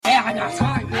I got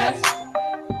time, girls.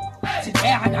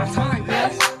 Today I got time,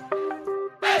 girls.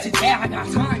 Today I got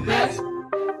time, girls.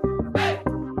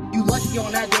 You lucky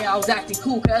on that day I was acting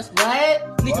cool, cuz.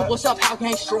 What? Nigga, what's up? How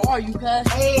gangster are you, cuz?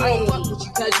 Hey. I don't fuck with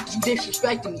you, cuz you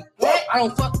disrespecting me. What? I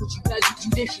don't fuck with you, cuz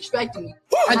you disrespecting me.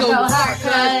 I go hard,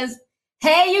 cuz.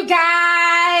 Hey, you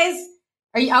guys.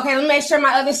 Are you okay? Let me make sure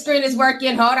my other screen is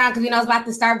working. Hold on, because you know it's about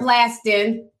to start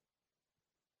blasting.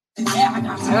 Yeah, I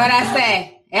got time. What'd I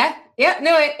say? Yeah,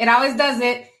 knew it. It always does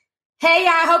it. Hey,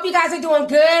 y'all. I hope you guys are doing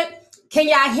good. Can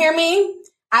y'all hear me?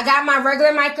 I got my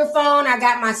regular microphone. I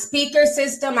got my speaker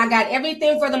system. I got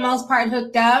everything for the most part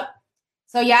hooked up.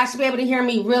 So y'all should be able to hear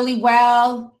me really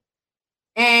well.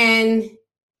 And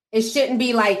it shouldn't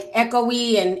be like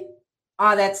echoey and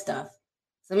all that stuff.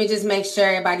 So let me just make sure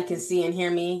everybody can see and hear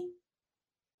me.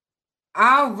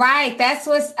 All right. That's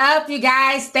what's up, you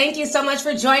guys. Thank you so much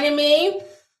for joining me.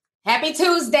 Happy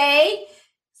Tuesday.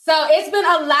 So it's been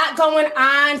a lot going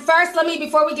on. First,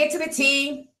 before we get to the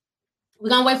tea, we're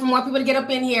going to wait for more people to get up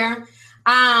in here.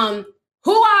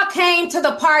 Who all came to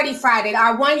the party Friday,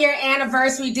 our 1-year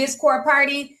anniversary Discord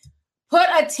party? Put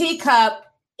a teacup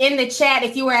in the chat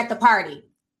if you were at the party.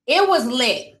 It was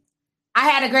lit. I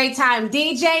had a great time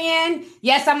DJing.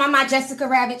 Yes, I'm on my Jessica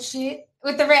Rabbit shit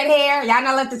with the red hair. Y'all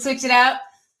know I love to switch it up.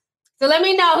 So let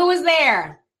me know who was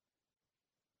there.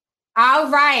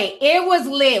 All right. It was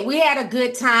lit. We had a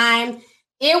good time.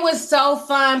 It was so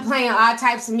fun playing all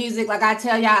types of music. Like I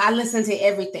tell y'all, I listen to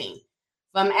everything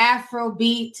from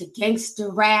Afrobeat to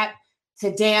gangster rap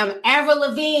to damn Avril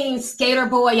Lavigne, Skater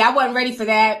Boy. Y'all wasn't ready for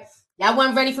that. Y'all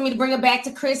wasn't ready for me to bring it back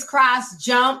to Crisscross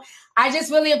Jump. I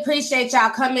just really appreciate y'all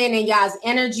coming and y'all's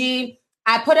energy.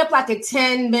 I put up like a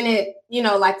 10-minute,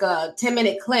 like a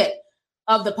 10-minute clip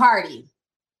of the party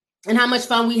and how much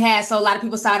fun we had. So a lot of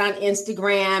people saw it on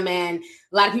Instagram and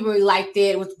a lot of people really liked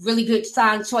it with really good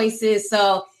song choices.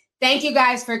 So thank you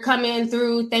guys for coming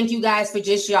through. Thank you guys for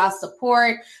just y'all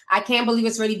support. I can't believe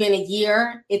it's already been a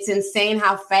year. It's insane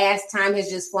how fast time has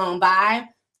just flown by,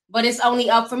 but it's only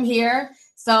up from here.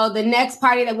 So the next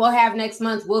party that we'll have next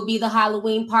month will be the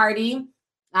Halloween party.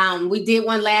 We did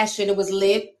one last year and it was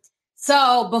lit.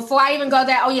 So before I even go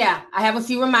there, I have a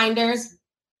few reminders.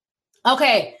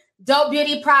 Okay, Dope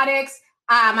Beauty products.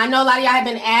 I know a lot of y'all have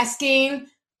been asking.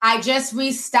 I just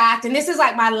restocked, and this is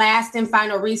like my last and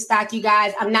final restock, you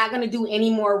guys. I'm not going to do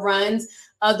any more runs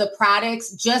of the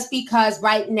products just because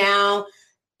right now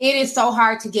it is so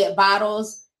hard to get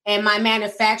bottles. And my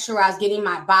manufacturer I was getting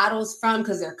my bottles from,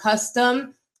 because they're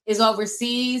custom, is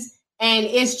overseas. And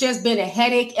it's just been a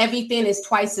headache. Everything is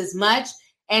twice as much.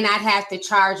 And I'd have to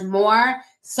charge more.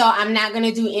 So I'm not going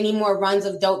to do any more runs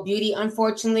of Dope Beauty,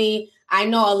 unfortunately. I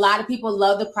know a lot of people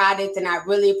love the product, and I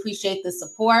really appreciate the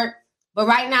support. But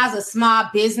right now, as a small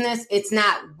business, it's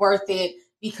not worth it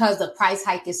because the price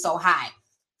hike is so high.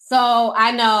 So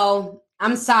I know.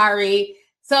 I'm sorry.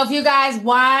 So if you guys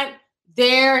want,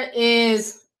 there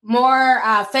is more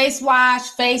face wash,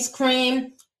 face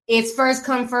cream. It's first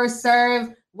come, first serve.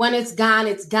 When it's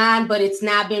gone, but it's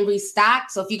not been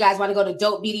restocked. So if you guys want to go to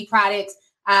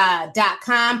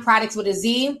dopebeautyproducts.com, products with a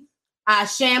Z,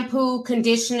 shampoo,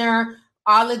 conditioner,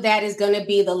 all of that is going to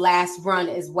be the last run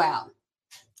as well.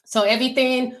 So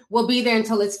everything will be there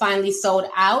until it's finally sold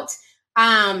out.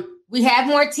 We have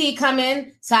more tea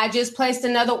coming. So I just placed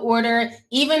another order.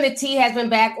 Even the tea has been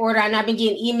back ordered. And I've been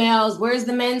getting emails. Where's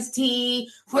the men's tea?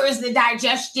 Where's the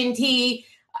digestion tea?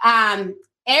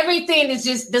 Everything is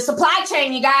just the supply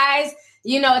chain, you guys.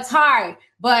 It's hard.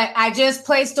 But I just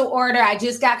placed the order. I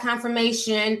just got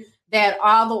confirmation that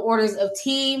all the orders of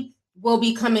tea will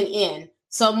be coming in.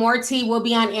 So more tea will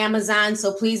be on Amazon.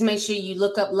 So please make sure you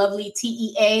look up Lovely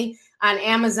TEA on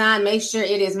Amazon. Make sure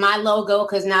it is my logo,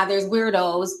 because now there's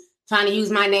weirdos trying to use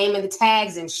my name in the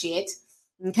tags and shit.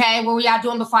 Okay, what were y'all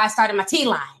doing before I started my tea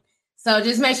line? So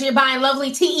just make sure you're buying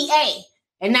Lovely TEA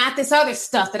and not this other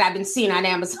stuff that I've been seeing on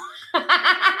Amazon.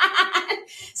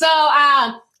 So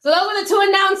those are the two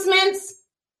announcements.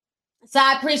 So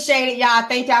I appreciate it, y'all.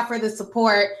 Thank y'all for the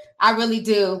support. I really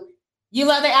do. You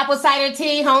love the apple cider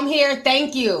tea? Home here?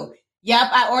 Thank you. Yep,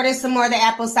 I ordered some more of the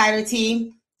apple cider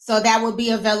tea. So that will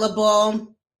be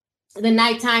available. The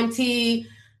nighttime tea,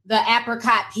 the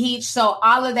apricot peach. So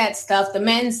all of that stuff, the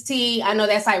men's tea, I know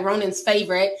that's like Ronan's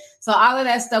favorite. So all of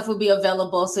that stuff will be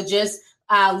available. So just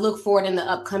look for it in the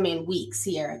upcoming weeks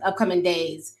here, upcoming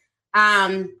days.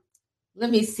 Let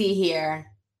me see here.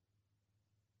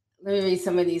 Let me read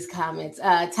some of these comments.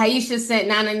 Taisha sent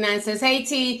 999 says, hey,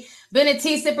 T, been a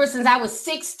tea sipper since I was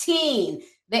 16.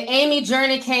 The Amy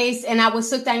Journey case, and I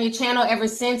was hooked on your channel ever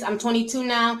since. I'm 22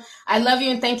 now. I love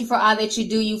you and thank you for all that you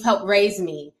do. You've helped raise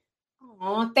me.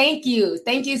 Oh, thank you.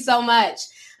 Thank you so much.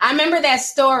 I remember that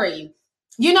story.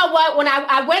 You know what? When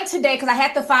I went today, because I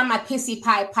had to find my Pissy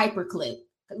Pied Piper clip.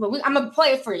 I'm going to play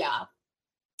it for y'all.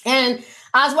 And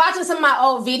I was watching some of my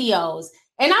old videos,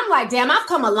 and I'm like, damn, I've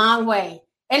come a long way.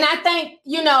 And I think,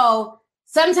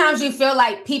 sometimes you feel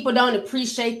like people don't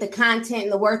appreciate the content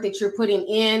and the work that you're putting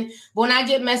in. But when I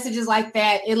get messages like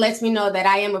that, it lets me know that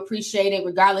I am appreciated,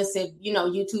 regardless if,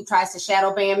 YouTube tries to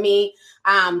shadow ban me.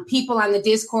 People on the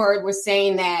Discord were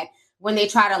saying that when they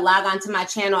try to log onto my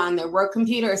channel on their work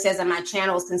computer, it says that my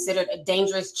channel is considered a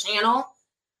dangerous channel,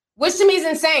 which to me is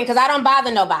insane because I don't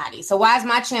bother nobody. So why is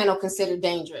my channel considered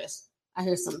dangerous? I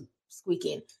hear some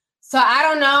squeaking. So I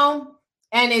don't know.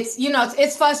 And it's,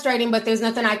 it's frustrating, but there's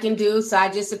nothing I can do. So I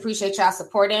just appreciate y'all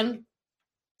supporting.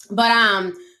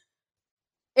 But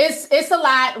it's a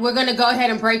lot. We're going to go ahead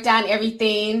and break down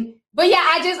everything. But yeah,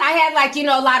 I had like, a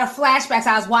lot of flashbacks.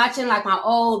 I was watching like my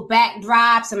old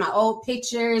backdrops and my old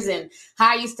pictures and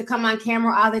how I used to come on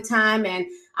camera all the time. And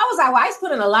I was like, well, I used to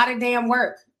put in a lot of damn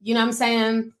work. You know what I'm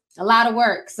saying? A lot of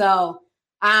work. So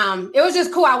it was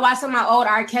just cool. I watched some of my old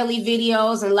R. Kelly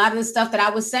videos, and a lot of the stuff that I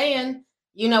was saying,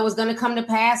 was going to come to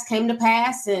pass, came to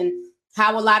pass, and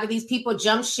how a lot of these people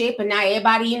jump ship. And now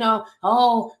everybody,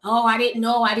 oh, I didn't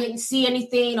know. I didn't see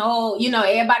anything. Oh,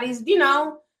 everybody's,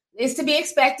 it's to be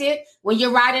expected. When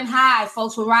you're riding high,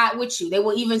 folks will ride with you. They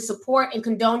will even support and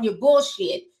condone your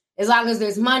bullshit as long as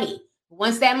there's money.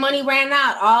 Once that money ran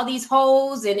out, all these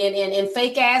hoes and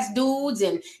fake ass dudes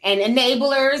and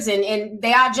enablers and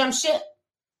they all jump ship,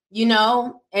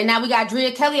 And now we got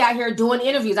Drea Kelly out here doing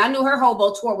interviews. I knew her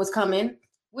hobo tour was coming.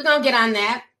 We're going to get on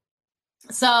that.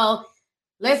 So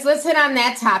let's hit on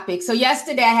that topic. So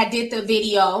yesterday I did the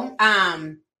video.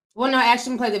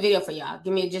 Actually play the video for y'all.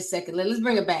 Give me just a second. Let's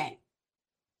bring it back.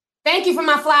 Thank you for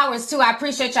my flowers too. I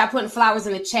appreciate y'all putting flowers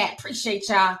in the chat. Appreciate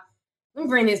y'all. Let me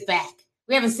bring this back.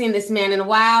 We haven't seen this man in a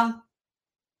while.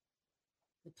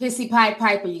 The Pissy Pied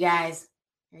Piper, you guys.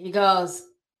 Here he goes.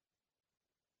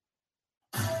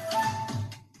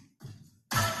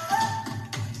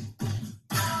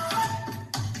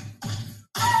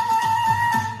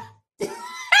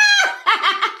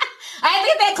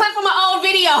 Clip from an old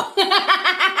video. Y'all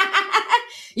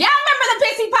remember the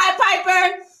Pissy Pied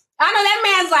Piper? I know that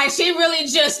man's like, she really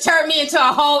just turned me into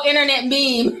a whole internet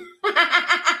meme.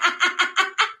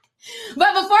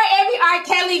 But before every R.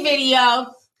 Kelly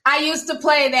video, I used to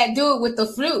play that dude with the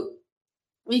flute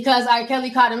because R.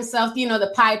 Kelly called himself,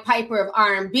 the Pied Piper of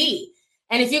R&B.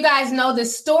 And if you guys know the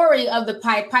story of the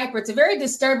Pied Piper, it's a very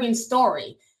disturbing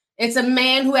story. It's a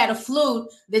man who had a flute.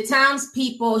 The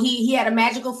townspeople, he had a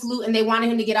magical flute, and they wanted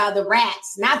him to get all the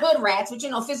rats, not hood rats, but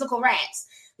physical rats.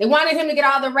 They wanted him to get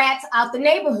all the rats out the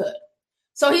neighborhood.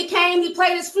 So he came, he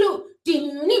played his flute. Got rid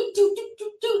of all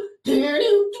the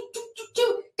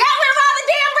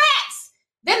damn rats.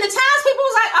 Then the townspeople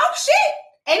was like, oh shit,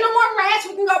 ain't no more rats.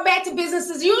 We can go back to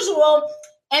business as usual.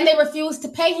 And they refused to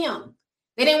pay him.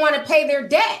 They didn't want to pay their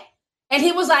debt. And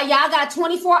he was like, y'all got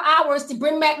 24 hours to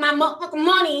bring back my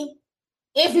money.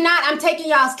 If not, I'm taking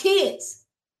y'all's kids.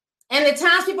 And the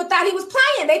townspeople thought he was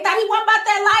playing. They thought he wasn't about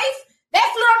that life. That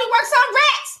flute only works on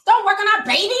rats. Don't work on our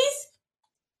babies.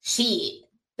 Shit.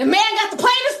 The man got to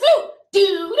play his flute.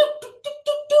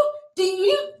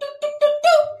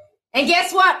 And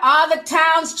guess what? All the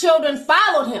town's children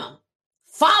followed him.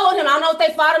 I don't know if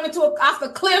they followed him off the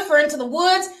cliff or into the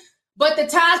woods, but the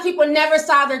townspeople never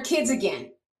saw their kids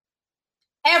again.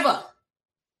 Ever.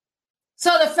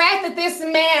 So the fact that this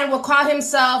man will call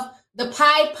himself the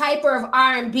Pied Piper of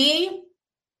R&B,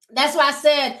 that's why I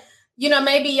said,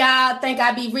 maybe y'all think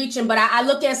I be reaching, but I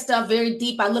look at stuff very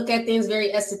deep. I look at things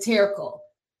very esoterical.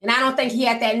 And I don't think he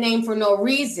had that name for no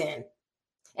reason.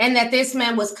 And that this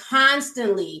man was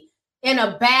constantly in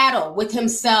a battle with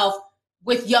himself,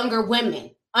 with younger women,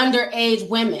 underage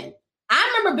women.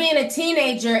 I remember being a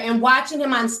teenager and watching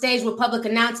him on stage with Public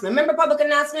Announcement. Remember Public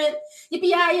Announcement?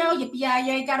 Yippee-yi-yo,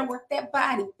 yippee-yi-yay, gotta work that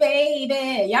body,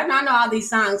 baby. Y'all know all these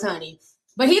songs, honey.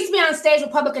 But he used to be on stage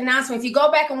with Public Announcement. If you go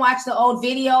back and watch the old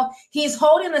video, he's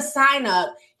holding a sign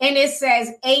up and it says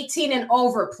 18 and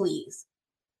over, please.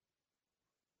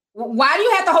 Why do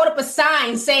you have to hold up a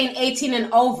sign saying 18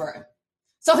 and over?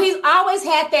 So he's always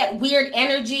had that weird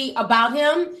energy about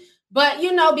him. But,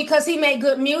 because he made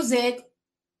good music,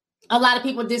 a lot of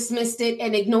people dismissed it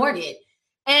and ignored it.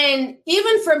 And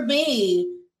even for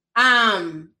me,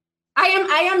 I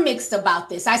am mixed about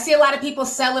this. I see a lot of people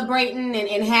celebrating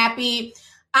and happy.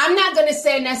 I'm not going to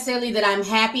say necessarily that I'm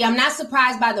happy. I'm not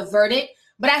surprised by the verdict,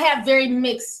 but I have very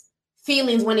mixed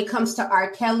feelings when it comes to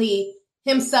R. Kelly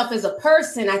himself as a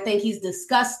person. I think he's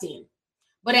disgusting.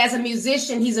 But as a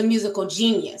musician, he's a musical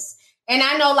genius. And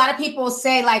I know a lot of people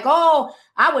say like, oh,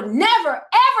 I would never,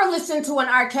 ever listen to an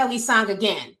R. Kelly song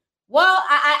again. Well,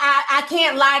 I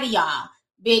can't lie to y'all,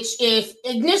 bitch. If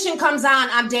Ignition comes on,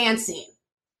 I'm dancing.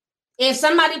 If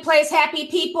somebody plays Happy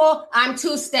People, I'm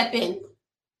two-stepping.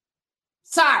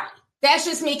 Sorry. That's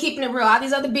just me keeping it real. All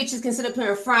these other bitches can sit up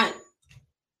here in front.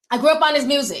 I grew up on his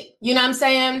music. You know what I'm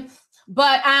saying?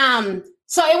 But,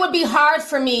 so it would be hard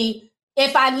for me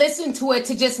if I listened to it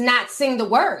to just not sing the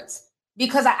words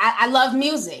because I love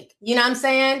music. You know what I'm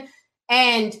saying?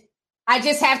 And I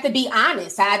just have to be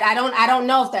honest. I don't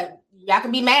know if that y'all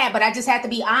can be mad, but I just have to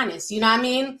be honest. You know what I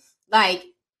mean? Like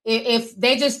if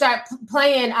they just start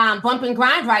playing Bump and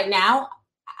Grind right now,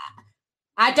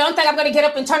 I don't think I'm going to get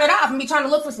up and turn it off and be trying to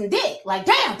look for some dick. Like,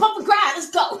 damn, Bump and Grind,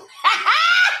 let's go.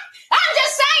 I'm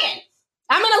just saying.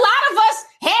 I mean, a lot of us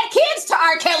had kids to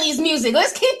R. Kelly's music.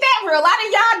 Let's keep that real. A lot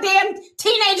of y'all damn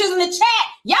teenagers in the chat,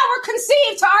 y'all were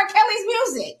conceived to R. Kelly's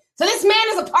music. So this man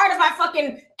is a part of my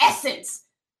fucking essence.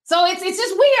 So it's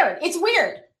just weird. It's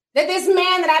weird that this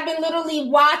man that I've been literally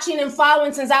watching and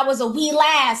following since I was a wee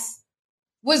lass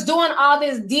was doing all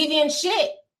this deviant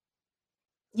shit.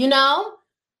 You know?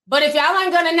 But if y'all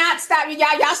ain't gonna not stop,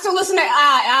 y'all still listen to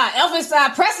Elvis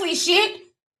Presley shit.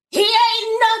 He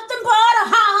ain't nothing but a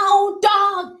hound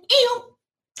dog, ew,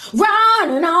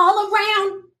 running all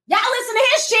around. Y'all listen to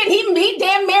his shit. He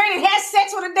damn married and had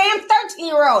sex with a damn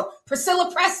 13-year-old,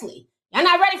 Priscilla Presley. Y'all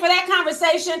not ready for that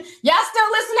conversation? Y'all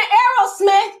still listen to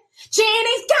Aerosmith.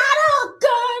 Jenny's got a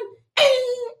gun.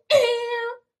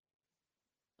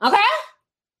 Okay?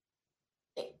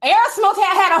 Aerosmith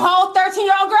had a whole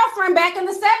 13-year-old girlfriend back in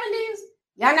the 70s.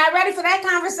 Y'all not ready for that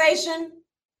conversation?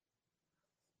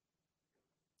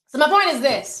 So my point is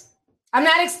this. I'm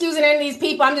not excusing any of these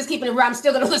people. I'm just keeping it real. I'm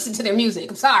still going to listen to their music.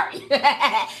 I'm sorry.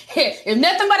 If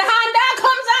nothing but a hound dog comes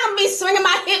on, I'm going to be swinging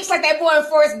my hips like that boy in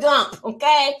Forrest Gump.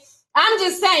 Okay? I'm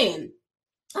just saying.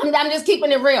 I'm just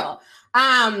keeping it real.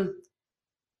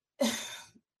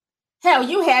 Hell,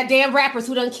 you had damn rappers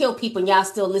who done kill people and y'all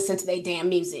still listen to their damn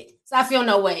music. So I feel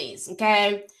no ways.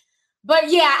 Okay? But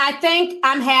yeah, I think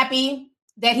I'm happy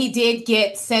that he did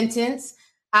get sentenced.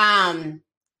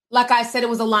 Like I said, it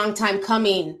was a long time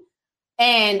coming.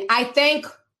 And I think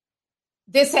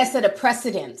this has set a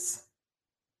precedence.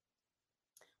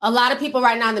 A lot of people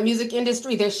right now in the music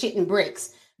industry, they're shitting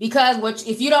bricks. Because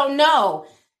if you don't know,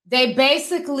 they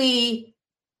basically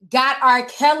got R.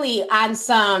 Kelly on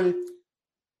some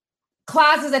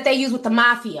clauses that they use with the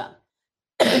mafia.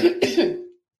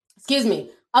 Excuse me.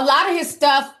 A lot of his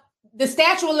stuff, the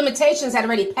statute of limitations had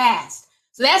already passed.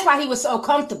 So that's why he was so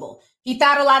comfortable. He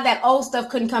thought a lot of that old stuff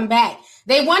couldn't come back.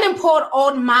 They went and pulled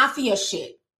old mafia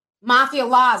shit, mafia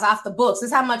laws off the books. This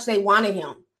is how much they wanted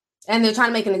him. And they're trying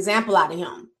to make an example out of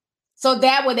him. So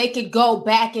that way they could go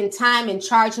back in time and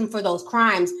charge him for those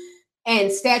crimes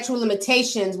and statute of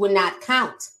limitations would not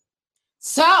count.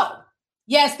 So,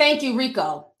 yes, thank you,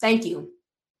 Rico. Thank you.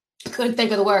 Couldn't think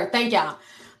of the word. Thank y'all.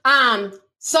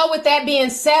 So with that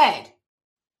being said,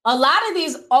 a lot of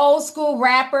these old school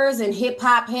rappers and hip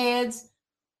hop heads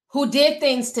who did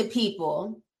things to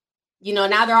people,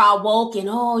 now they're all woke and,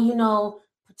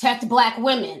 protect Black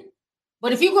women.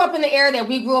 But if you grew up in the era that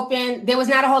we grew up in, there was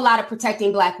not a whole lot of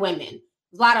protecting Black women.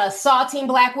 A lot of assaulting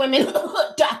Black women,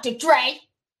 Dr. Dre.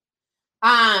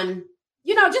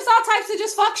 Just all types of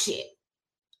just fuck shit.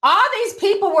 All these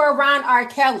people were around R.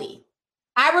 Kelly.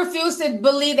 I refuse to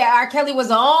believe that R. Kelly was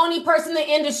the only person in the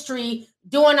industry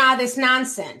doing all this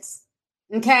nonsense.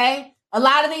 Okay? A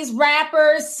lot of these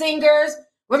rappers, singers,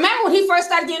 remember when he first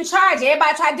started getting charged,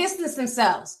 everybody tried to distance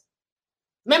themselves.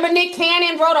 Remember Nick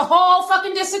Cannon wrote a whole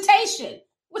fucking dissertation.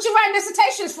 What you writing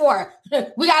dissertations for?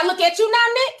 We got to look at you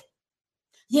now, Nick?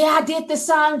 Yeah, I did the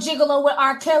song Gigolo with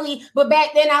R. Kelly, but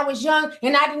back then I was young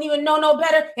and I didn't even know no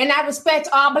better and I respect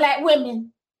all Black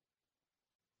women.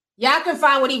 Y'all can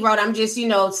find what he wrote. I'm just,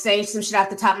 saying some shit off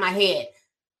the top of my head.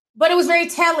 But it was very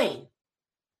telling.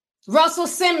 Russell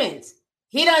Simmons,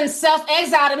 he done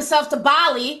self-exiled himself to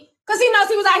Bali because he knows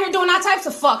he was out here doing all types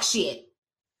of fuck shit.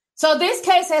 So this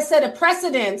case has set a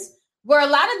precedence where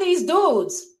a lot of these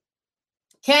dudes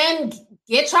can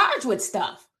get charged with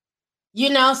stuff.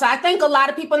 So I think a lot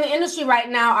of people in the industry right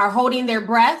now are holding their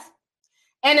breath.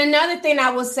 And another thing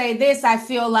I will say this, I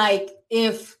feel like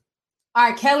if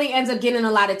R. Kelly ends up getting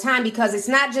a lot of time, because it's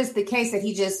not just the case that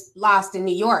he just lost in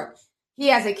New York. He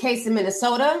has a case in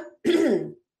Minnesota.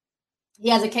 He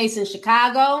has a case in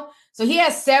Chicago. So he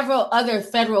has several other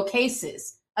federal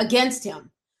cases against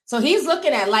him. So he's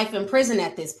looking at life in prison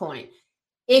at this point.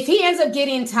 If he ends up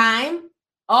getting time,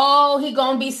 he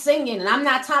gonna be singing. And I'm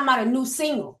not talking about a new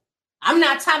single. I'm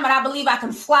not talking about I Believe I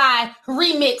Can Fly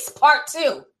remix part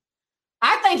 2.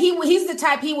 I think he's the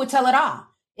type he would tell it all.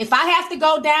 If I have to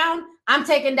go down, I'm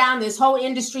taking down this whole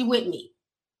industry with me.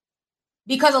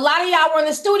 Because a lot of y'all were in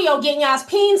the studio getting y'all's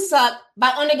peen sucked by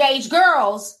underage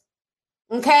girls.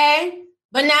 Okay?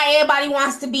 But now everybody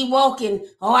wants to be woke and,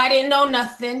 oh, I didn't know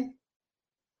nothing.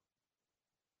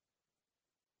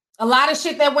 A lot of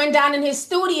shit that went down in his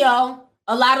studio,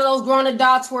 a lot of those grown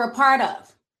adults were a part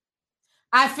of.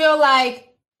 I feel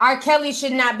like R. Kelly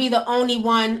should not be the only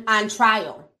one on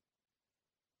trial.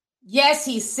 Yes,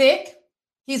 he's sick.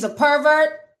 He's a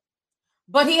pervert.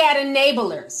 But he had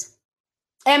enablers.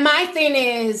 And my thing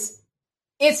is,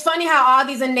 it's funny how all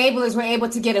these enablers were able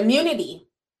to get immunity.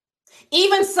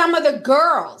 Even some of the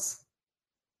girls,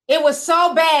 it was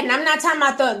so bad. And I'm not talking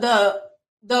about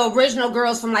the original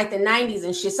girls from like the 90s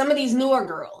and shit. Some of these newer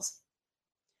girls.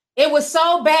 It was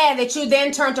so bad that you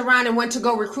then turned around and went to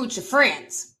go recruit your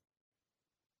friends.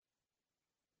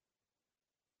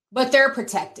 But they're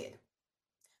protected.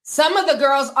 Some of the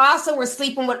girls also were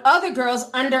sleeping with other girls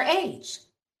underage.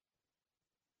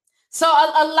 So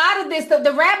a lot of this,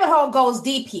 the rabbit hole goes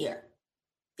deep here.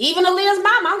 Even Aaliyah's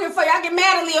mama, I don't give a fuck. Y'all get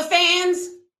mad at Aaliyah fans.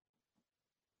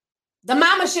 The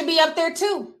mama should be up there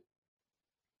too.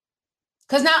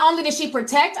 Because not only did she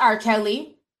protect R.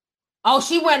 Kelly,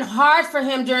 she went hard for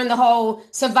him during the whole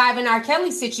surviving R.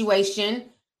 Kelly situation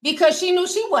because she knew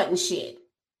she wasn't shit.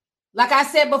 Like I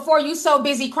said before, you so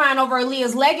busy crying over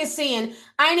Aaliyah's legacy and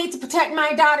I need to protect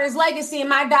my daughter's legacy and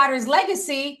my daughter's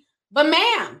legacy. But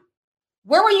ma'am,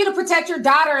 where were you to protect your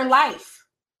daughter in life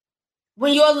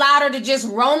when you allowed her to just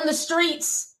roam the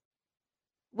streets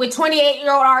with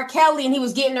 28-year-old R. Kelly and he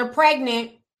was getting her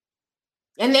pregnant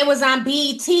and they was on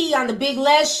BET on the Big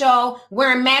Les show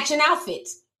wearing matching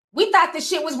outfits? We thought this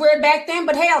shit was weird back then,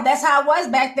 but hell, that's how it was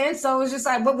back then. So it was just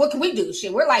like, what can we do?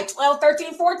 Shit, we're like 12,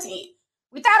 13, 14.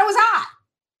 We thought it was hot.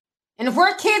 And if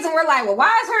we're kids and we're like, well,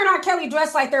 why is her and R. Kelly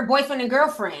dressed like their boyfriend and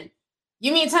girlfriend?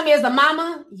 You mean to tell me as the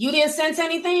mama, you didn't sense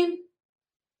anything?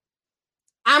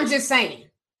 I'm just saying.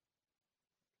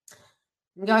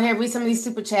 Go ahead, read some of these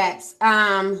super chats.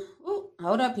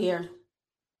 Hold up here.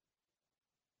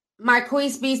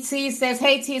 Marquise BC says,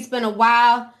 hey, T, it's been a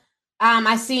while.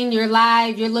 I seen your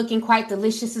live. You're looking quite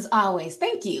delicious as always.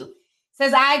 Thank you.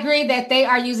 Says, I agree that they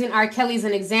are using R. Kelly as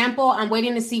an example. I'm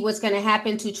waiting to see what's going to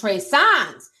happen to Trey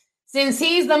Songz since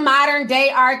he's the modern day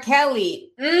R. Kelly.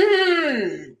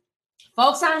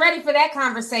 Folks aren't ready for that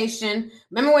conversation.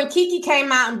 Remember when Kiki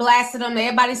came out and blasted him?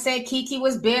 Everybody said Kiki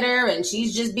was bitter and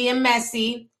she's just being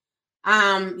messy.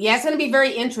 Yeah, it's going to be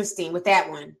very interesting with that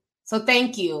one. So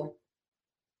thank you.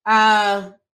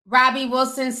 Robbie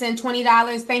Wilson sent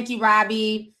 $20. Thank you,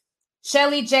 Robbie.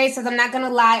 Shelly J says, I'm not going to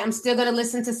lie. I'm still going to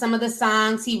listen to some of the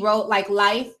songs he wrote, like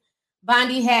Life.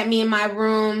 Bondi had me in my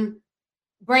room.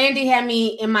 Brandy had me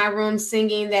in my room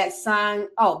singing that song.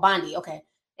 Oh, Bondi. Okay.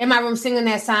 In my room singing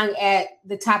that song at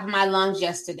the top of my lungs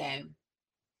yesterday.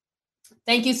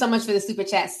 Thank you so much for the super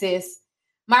chat, sis.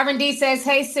 Marvin D says,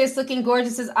 hey, sis, looking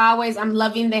gorgeous as always. I'm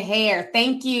loving the hair.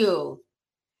 Thank you.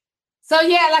 So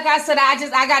yeah, like I said,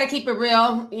 I gotta keep it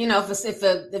real. You know, if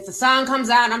the song comes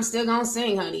out, I'm still gonna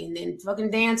sing, honey, and then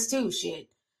fucking dance too, shit.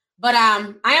 But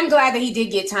I am glad that he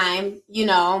did get time, you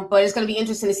know. But it's gonna be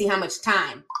interesting to see how much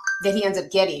time that he ends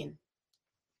up getting.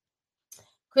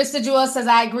 Krista Jewel says,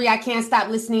 I agree. I can't stop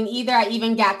listening either. I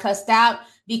even got cussed out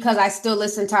because I still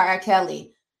listen to R.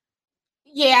 Kelly.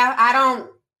 Yeah, I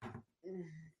don't.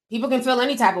 People can feel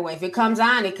any type of way. If it comes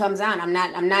on, it comes on. I'm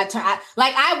not.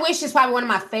 I Wish is probably one of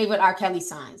my favorite R. Kelly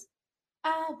songs.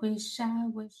 I wish.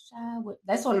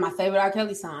 That's one of my favorite R.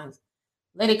 Kelly songs.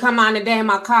 Let it come on today in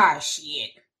my car.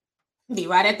 Shit. Be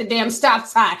right at the damn stop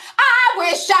sign. I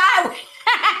wish.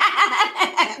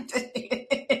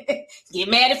 Get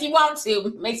mad if you want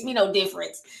to. Makes me no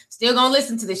difference. Still gonna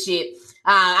listen to the shit.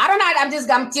 I don't know.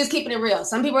 I'm just keeping it real.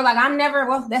 Some people are like, I'm never.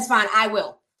 Well, that's fine. I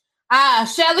will.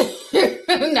 Shelly,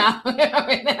 no,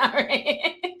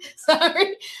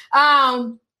 sorry.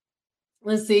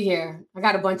 Let's see here. I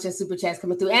got a bunch of super chats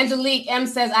coming through. Angelique M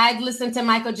says, I listened to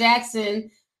Michael Jackson.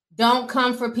 Don't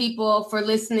come for people for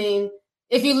listening.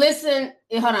 If you listen,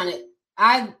 hold on it.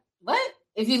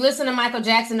 If you listen to Michael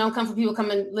Jackson, don't come for people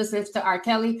coming listening to R.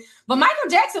 Kelly. But Michael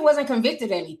Jackson wasn't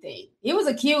convicted of anything. He was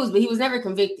accused, but he was never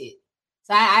convicted.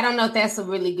 So I don't know if that's a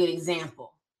really good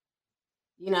example.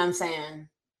 You know what I'm saying?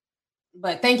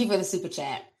 But thank you for the super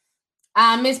chat.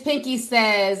 Miss Pinky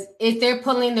says, if they're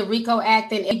pulling the RICO Act,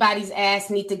 then anybody's ass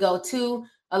need to go too.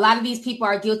 A lot of these people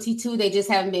are guilty too. They just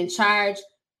haven't been charged.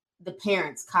 The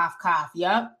parents, cough, cough.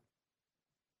 Yup.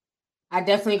 I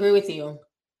definitely agree with you.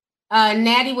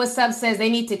 Natty What's Up says they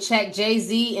need to check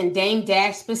Jay-Z and Dame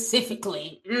Dash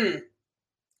specifically.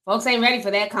 Folks ain't ready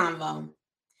for that convo.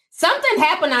 Something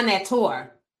happened on that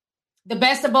tour. the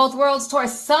Best of Both Worlds tour,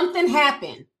 something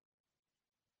happened.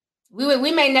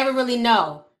 We may never really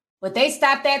know, but they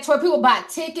stopped that tour. People bought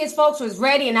tickets, folks was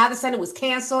ready, and all of a sudden it was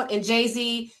canceled, and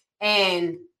Jay-Z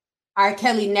and R.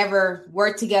 Kelly never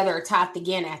worked together or talked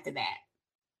again after that.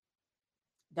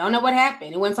 Don't know what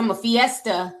happened. It went from a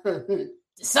fiesta to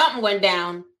something went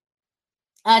down.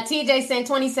 TJ Sent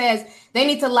 20 says they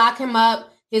need to lock him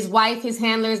up, his wife, his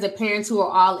handlers, the parents who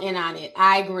are all in on it.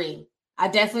 I agree. I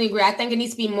definitely agree. I think it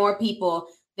needs to be more people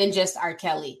than just R.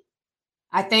 Kelly.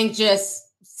 I think just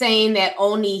saying that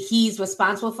only he's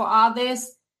responsible for all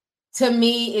this, to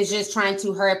me, is just trying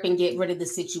to hurry up and get rid of the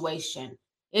situation.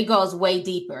 It goes way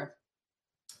deeper.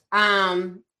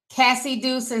 Cassie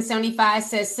Deuce in 75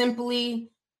 says simply,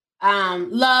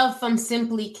 love from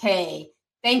Simply K.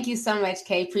 Thank you so much,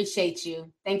 Kay. Appreciate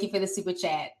you. Thank you for the super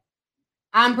chat.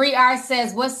 Bree R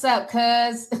says, what's up,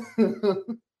 cuz?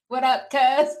 What up,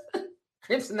 cuz?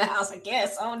 Crips in the house, I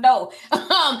guess. Oh, no.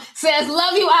 Says,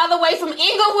 love you all the way from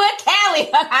Inglewood, Cali.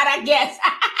 I guess.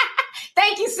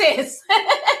 Thank you, sis.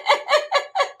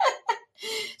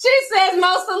 She says,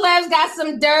 most celebs got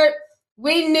some dirt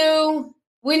we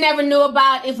never knew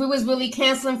about. If we was really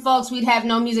canceling folks, we'd have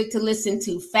no music to listen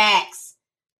to. Facts.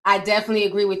 I definitely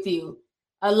agree with you.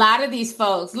 A lot of these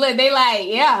folks, look, they like,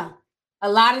 yeah, a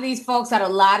lot of these folks had a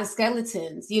lot of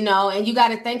skeletons, you know, and you got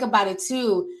to think about it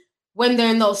too. When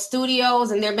they're in those studios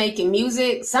and they're making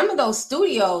music, some of those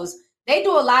studios, they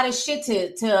do a lot of shit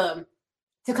to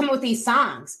come up with these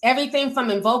songs. Everything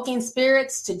from invoking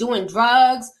spirits to doing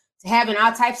drugs to having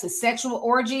all types of sexual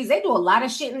orgies. They do a lot of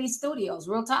shit in these studios,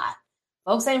 real talk.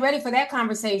 Folks ain't ready for that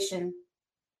conversation.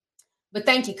 But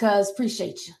thank you, cuz.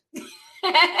 Appreciate you.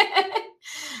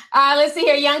 Let's see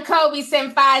here. Young Kobe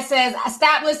Sent 5 says, I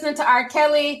stopped listening to R.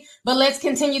 Kelly, but let's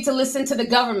continue to listen to the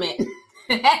government.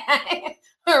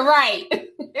 Right.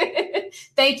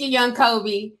 Thank you, Young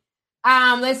Kobe.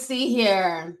 Let's see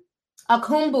here.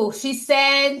 Akumbu, she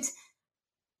said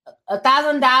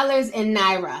 $1,000 in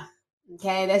Naira.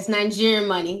 Okay, that's Nigerian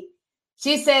money.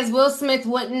 She says Will Smith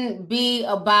wouldn't be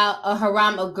about a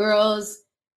haram of girls.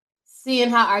 Seeing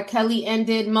how R. Kelly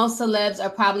ended, most celebs are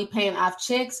probably paying off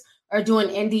chicks or doing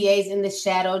NDAs in the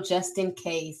shadow just in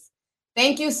case.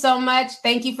 Thank you so much.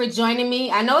 Thank you for joining me.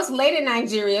 I know it's late in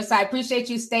Nigeria, so I appreciate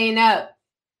you staying up.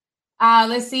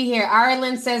 Let's see here.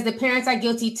 Ireland says the parents are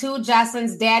guilty too.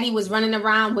 Jocelyn's daddy was running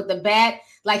around with the bat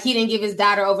like he didn't give his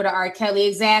daughter over to R. Kelly.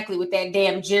 Exactly, with that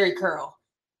damn Jerry curl.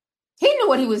 He knew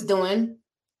what he was doing.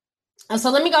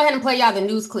 So let me go ahead and play y'all the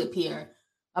news clip here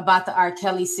about the R.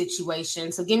 Kelly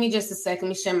situation. So give me just a second. Let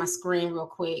me share my screen real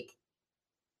quick.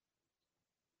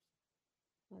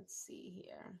 Let's see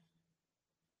here.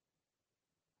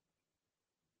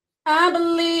 I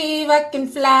believe I can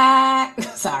fly.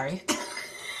 Sorry.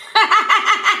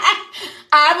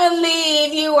 I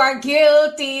believe you are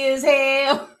guilty as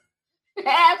hell.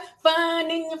 Have fun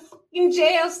in your fucking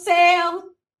jail cell.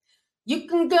 You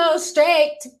can go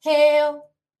straight to hell.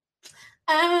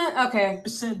 Okay.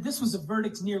 Said this was a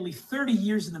verdict nearly 30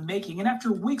 years in the making, and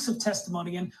after weeks of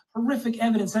testimony and horrific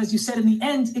evidence, as you said, in the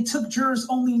end, it took jurors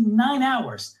only 9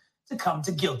 hours to come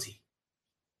to guilty.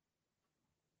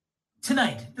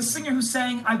 Tonight, the singer who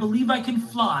sang I Believe I Can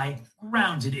Fly,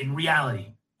 grounded in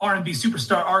reality. R&B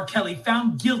superstar R. Kelly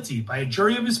found guilty by a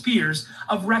jury of his peers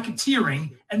of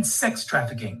racketeering and sex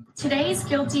trafficking. Today's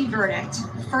guilty verdict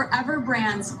forever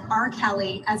brands R.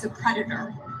 Kelly as a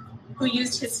predator who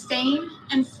used his fame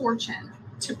and fortune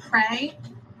to prey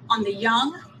on the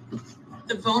young,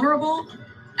 the vulnerable,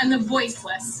 and the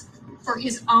voiceless for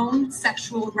his own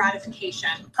sexual gratification.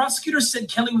 Prosecutors said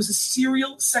Kelly was a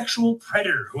serial sexual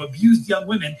predator who abused young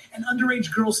women and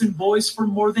underage girls and boys for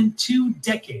more than 2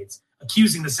 decades,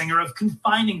 accusing the singer of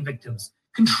confining victims,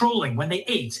 controlling when they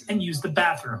ate and used the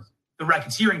bathroom. The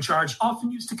racketeering charge,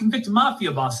 often used to convict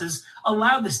mafia bosses,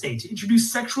 allowed the state to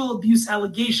introduce sexual abuse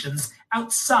allegations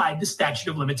outside the statute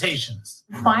of limitations.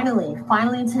 Finally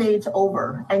today it's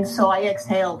over, and so I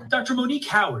exhaled. Dr. Monique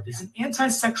Howard is an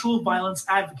anti-sexual violence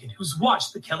advocate who's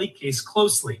watched the Kelly case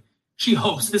closely. She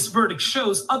hopes this verdict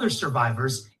shows other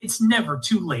survivors it's never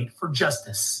too late for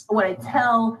justice. What I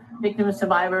tell victims,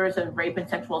 survivors of rape and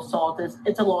sexual assault is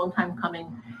it's a long time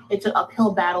coming. It's an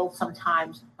uphill battle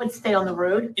sometimes, but stay on the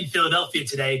road. In Philadelphia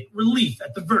today, relief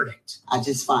at the verdict. I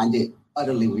just find it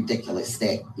utterly ridiculous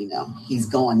that, he's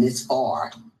gone this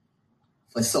far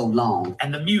for so long.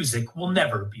 And the music will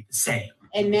never be the same.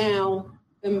 And now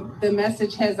the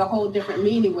message has a whole different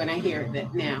meaning when I hear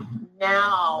it now.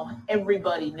 Now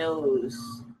everybody knows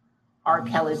R.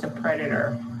 Kelly's a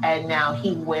predator, and now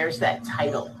he wears that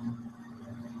title.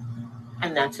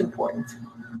 And that's important.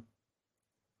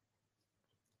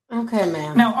 Okay,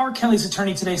 ma'am. Now, R. Kelly's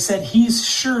attorney today said he's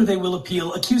sure they will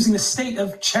appeal, accusing the state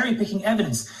of cherry-picking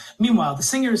evidence. Meanwhile, the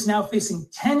singer is now facing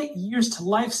 10 years to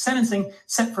life sentencing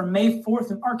set for May 4th,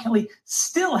 and R. Kelly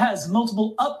still has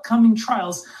multiple upcoming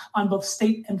trials on both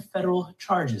state and federal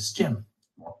charges. Jim.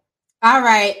 All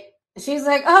right. She's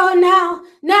like, oh,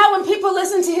 now when people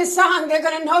listen to his song, they're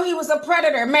going to know he was a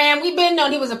predator. Man, we've been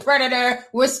known he was a predator.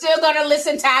 We're still going to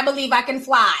listen to I Believe I Can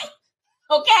Fly.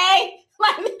 Okay?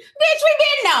 Like, bitch, we've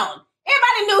been known.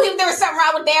 Everybody knew there was something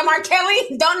wrong with damn R.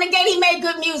 Kelly. Don't negate he made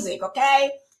good music,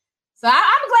 okay? So I'm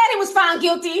glad he was found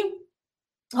guilty.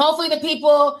 Hopefully the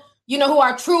people, who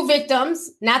are true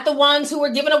victims, not the ones who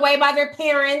were given away by their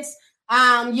parents,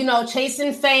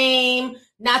 chasing fame,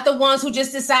 not the ones who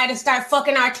just decided to start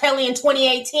fucking R. Kelly in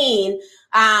 2018,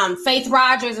 Faith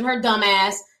Rogers and her dumb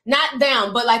ass, not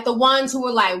them, but like the ones who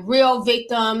were like real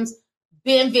victims,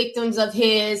 been victims of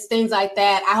his, things like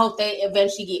that. I hope they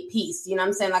eventually get peace. You know what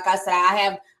I'm saying? Like I said,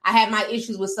 I have my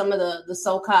issues with some of the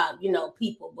so-called,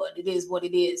 people, but it is what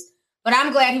it is. But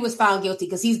I'm glad he was found guilty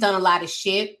because he's done a lot of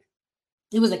shit.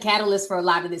 He was a catalyst for a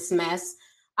lot of this mess.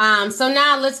 So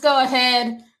now let's go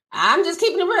ahead. I'm just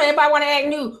keeping it real. Everybody want to act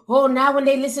new. Oh, now when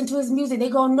they listen to his music, they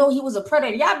gonna know he was a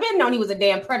predator. Y'all been knowing he was a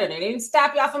damn predator. They didn't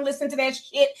stop y'all from listening to that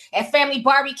shit at family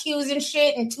barbecues and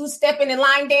shit and two-stepping and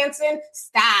line dancing.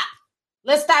 Stop.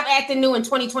 Let's stop acting new in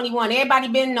 2021. Everybody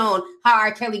been known how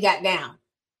R. Kelly got down.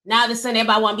 Now this sudden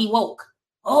everybody want to be woke.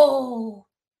 Oh,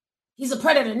 he's a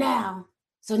predator now.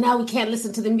 So now we can't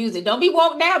listen to the music. Don't be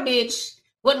woke now, bitch.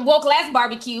 Wasn't woke last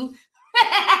barbecue.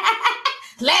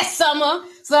 Last summer.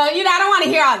 So, I don't want to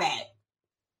hear all that.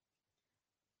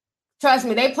 Trust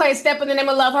me, they play Step in the Name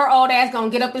of Love. Her old ass gonna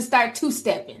get up and start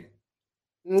two-stepping.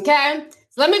 Okay?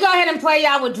 So let me go ahead and play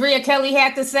y'all what Drea Kelly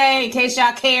had to say in case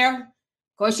y'all care.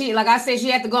 Of course, like I said, she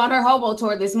had to go on her hobo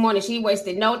tour this morning. She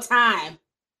wasted no time.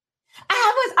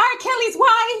 I was R. Kelly's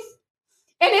wife.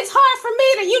 And it's hard for me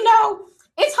to,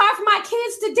 it's hard for my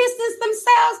kids to distance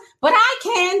themselves, but I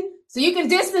can. So you can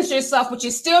distance yourself, but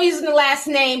you're still using the last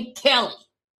name Kelly.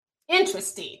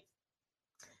 Interesting.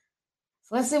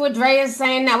 So let's see what Dre is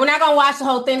saying now. We're not going to watch the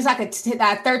whole thing. It's like a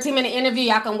 13-minute interview.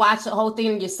 Y'all can watch the whole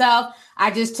thing yourself.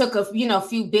 I just took a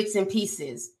few bits and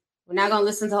pieces. We're not going to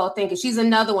listen to the whole thing because she's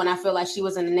another one. I feel like she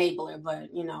was an enabler, but,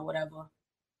 whatever.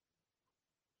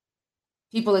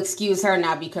 People excuse her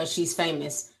now because she's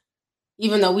famous,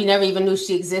 even though we never even knew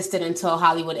she existed until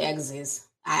Hollywood Exes.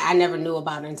 I never knew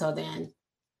about her until then.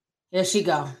 Here she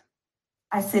go.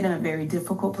 I sit in a very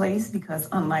difficult place because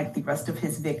unlike the rest of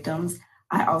his victims,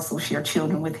 I also share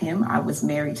children with him. I was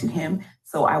married to him,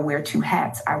 so I wear two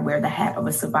hats. I wear the hat of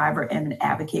a survivor and an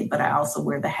advocate, but I also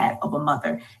wear the hat of a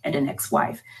mother and an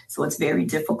ex-wife. So it's very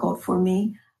difficult for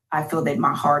me. I feel that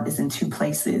my heart is in two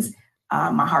places.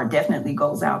 My heart definitely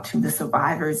goes out to the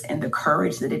survivors and the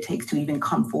courage that it takes to even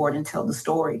come forward and tell the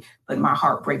story. But my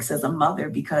heart breaks as a mother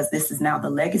because this is now the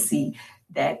legacy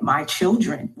that my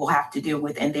children will have to deal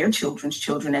with and their children's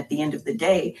children. At the end of the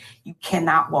day, you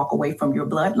cannot walk away from your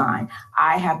bloodline.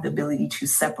 I have the ability to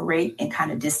separate and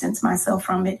kind of distance myself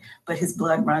from it, but his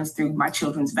blood runs through my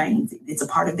children's veins. It's a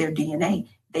part of their DNA.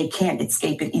 They can't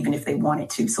escape it even if they wanted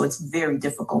to. So it's very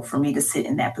difficult for me to sit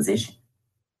in that position.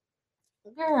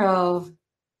 Girl,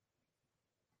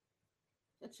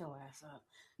 get your ass up.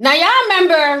 Now, y'all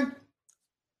remember,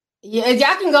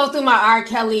 y'all can go through my R.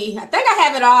 Kelly. I think I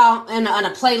have it all on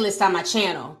a playlist on my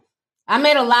channel. I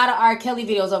made a lot of R. Kelly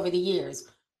videos over the years.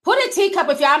 Put a teacup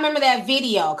if y'all remember that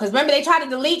video, because remember they tried to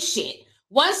delete shit.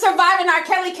 Once Surviving R.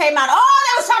 Kelly came out,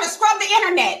 they was trying to scrub the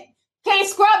internet. Can't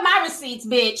scrub my receipts,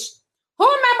 bitch. Who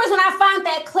remembers when I found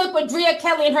that clip of Drea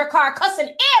Kelly in her car cussing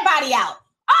everybody out?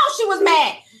 Oh, she was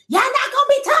mad. Y'all not gonna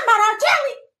be talking about R.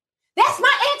 Kelly. That's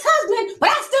my ex-husband, but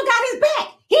I still got his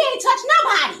back. He ain't touched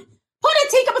nobody. Put a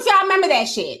teacup if y'all remember that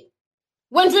shit.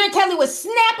 When Drea Kelly was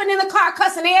snapping in the car,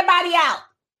 cussing everybody out.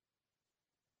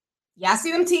 Y'all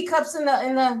see them teacups in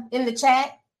the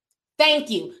chat? Thank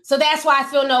you. So that's why I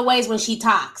feel no ways when she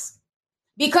talks.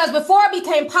 Because before it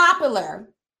became popular,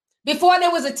 before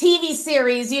there was a TV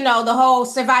series, the whole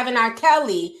Surviving R.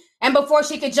 Kelly, and before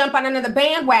she could jump on another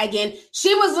bandwagon,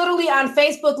 she was literally on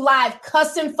Facebook Live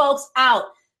cussing folks out,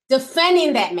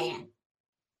 defending that man.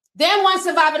 Then once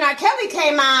Surviving R. Kelly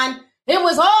came on, it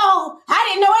was, I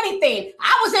didn't know anything.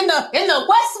 I was in the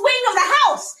west wing of the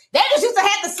house. They just used to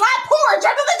have the slide porridge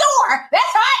under the door.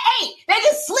 That's how I ate. They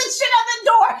just slid shit under the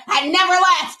door. I never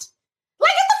left.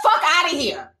 Like, get the fuck out of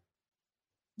here.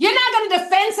 You're not going to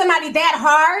defend somebody that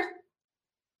hard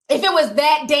if it was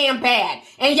that damn bad.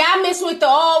 And y'all miss with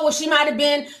she might have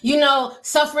been,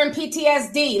 suffering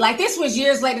PTSD. Like, this was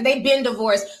years later. They've been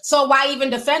divorced. So why even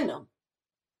defend them?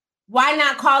 Why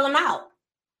not call them out?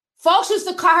 Folks used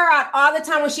to call her out all the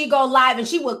time when she go live, and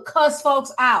she would cuss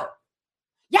folks out.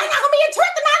 Y'all not gonna be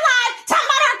interrupting my live talking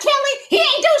about R. Kelly. He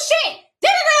ain't do shit.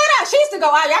 Da-da-da-da. She used to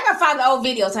go out. Y'all gotta find the old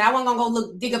videos. And I wasn't gonna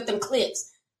go dig up them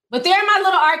clips. But they're in my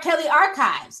little R. Kelly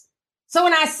archives. So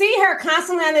when I see her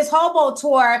constantly on this hobo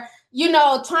tour,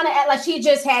 trying to act like she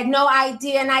just had no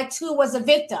idea and I too was a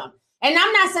victim. And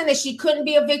I'm not saying that she couldn't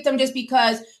be a victim just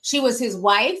because she was his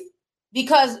wife,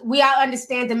 because we all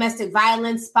understand domestic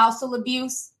violence, spousal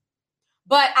abuse.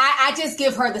 But I just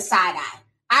give her the side eye.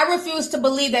 I refuse to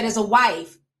believe that as a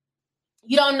wife,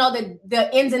 you don't know the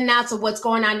ins and outs of what's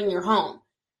going on in your home.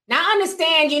 Now, I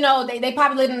understand, they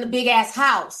probably live in a big ass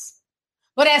house.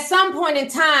 But at some point in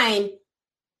time,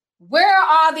 where are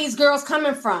all these girls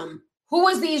coming from? Who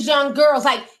is these young girls?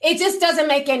 Like, it just doesn't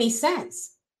make any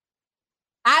sense.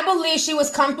 I believe she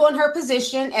was comfortable in her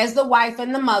position as the wife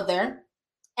and the mother.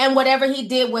 And whatever he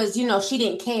did was, she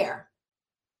didn't care.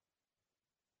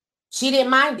 She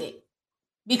didn't mind it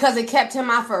because it kept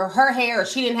him off of her hair. Or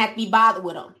she didn't have to be bothered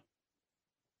with him.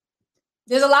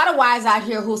 There's a lot of wives out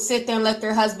here who sit there and let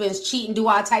their husbands cheat and do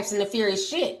all types of nefarious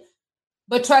shit.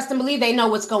 But trust and believe they know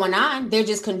what's going on. They're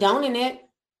just condoning it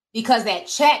because that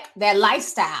check, that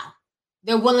lifestyle,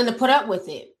 they're willing to put up with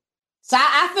it. So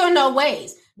I feel no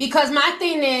ways, because my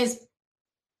thing is,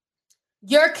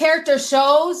 your character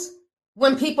shows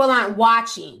when people aren't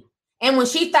watching. And when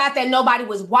she thought that nobody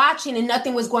was watching and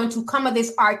nothing was going to come of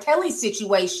this R. Kelly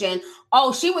situation,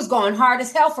 she was going hard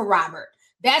as hell for Robert.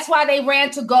 That's why they ran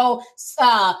to go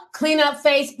clean up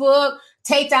Facebook,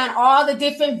 take down all the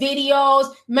different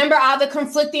videos. Remember all the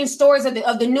conflicting stories of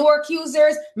the new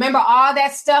accusers? Remember all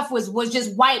that stuff was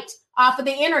just wiped off of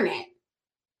the internet.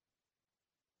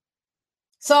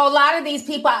 So a lot of these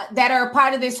people that are a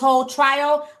part of this whole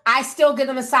trial, I still give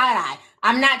them a side eye.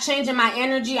 I'm not changing my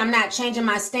energy. I'm not changing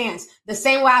my stance. The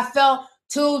same way I felt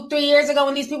 2-3 years ago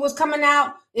when these people was coming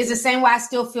out is the same way I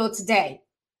still feel today.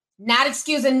 Not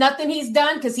excusing nothing he's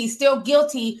done, because he's still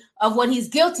guilty of what he's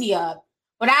guilty of.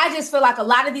 But I just feel like a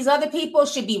lot of these other people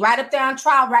should be right up there on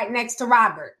trial right next to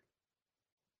Robert.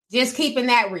 Just keeping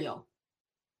that real.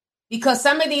 Because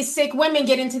some of these sick women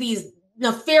get into these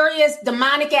nefarious,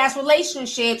 demonic ass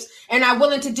relationships and are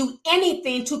willing to do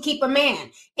anything to keep a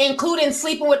man, including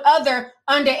sleeping with other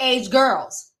underage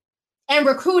girls and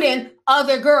recruiting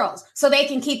other girls so they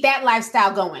can keep that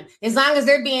lifestyle going. As long as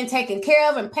they're being taken care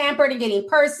of and pampered and getting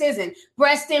purses and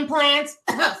breast implants,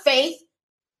 Faith,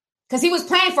 because he was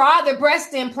paying for all their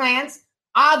breast implants,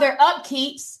 all their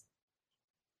upkeeps.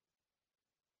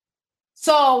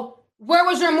 So where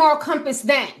was your moral compass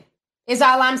then, is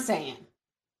all I'm saying.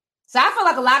 So I feel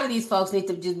like a lot of these folks need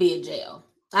to just be in jail.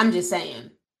 I'm just saying.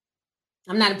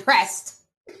 I'm not impressed.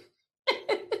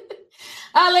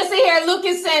 Let's see here.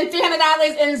 Lucas sent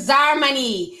 $300 in Czar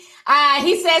money.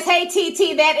 He says, hey,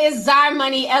 TT, that is Czar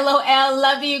money. LOL.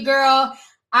 Love you, girl.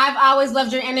 I've always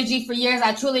loved your energy for years.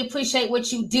 I truly appreciate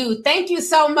what you do. Thank you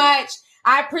so much.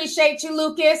 I appreciate you,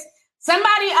 Lucas.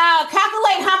 Somebody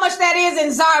calculate how much that is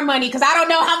in Czar money, because I don't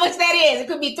know how much that is. It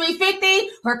could be $350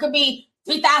 or it could be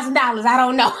 $3,000. I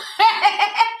don't know.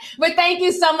 But thank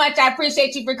you so much. I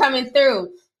appreciate you for coming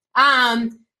through.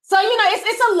 So,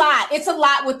 it's a lot. It's a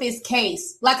lot with this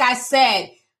case. Like I said,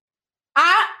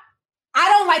 I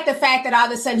don't like the fact that all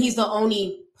of a sudden he's the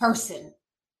only person.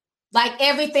 Like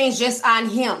everything's just on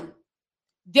him.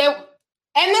 And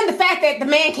then the fact that the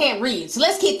man can't read. So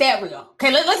let's keep that real.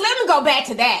 Okay, let me go back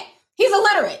to that. He's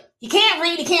illiterate. He can't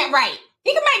read. He can't write.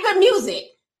 He can make good music.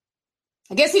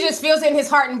 I guess he just feels it in his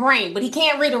heart and brain, but he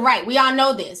can't read or write. We all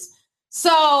know this.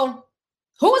 So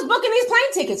who was booking these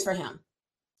plane tickets for him?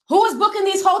 Who was booking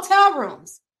these hotel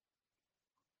rooms?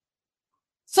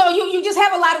 So you just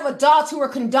have a lot of adults who are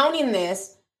condoning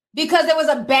this because there was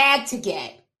a bag to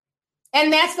get.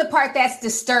 And that's the part that's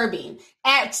disturbing.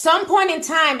 At some point in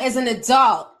time as an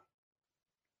adult,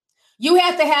 you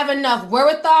have to have enough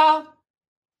wherewithal,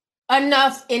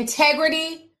 enough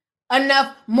integrity,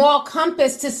 enough moral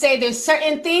compass to say there's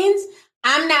certain things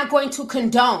I'm not going to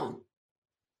condone.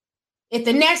 If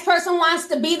the next person wants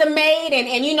to be the maid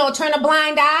and turn a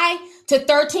blind eye to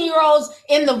 13-year-olds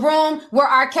in the room where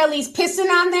R. Kelly's pissing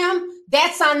on them,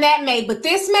 that's on that maid. But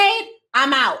this maid,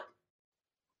 I'm out.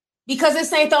 Because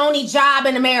this ain't the only job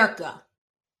in America.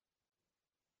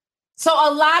 So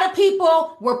a lot of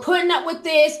people were putting up with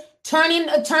this, turning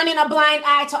a blind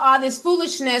eye to all this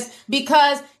foolishness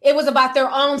because it was about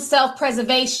their own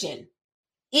self-preservation.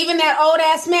 Even that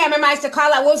old-ass man, remember I used to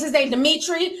call out, what was his name,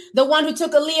 Dimitri? The one who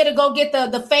took Aaliyah to go get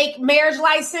the fake marriage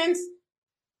license?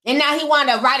 And now he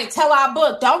wanted to write a tell-all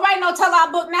book. Don't write no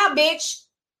tell-all book now, bitch.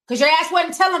 Because your ass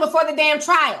wasn't telling before the damn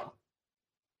trial.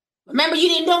 Remember, you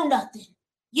didn't know nothing.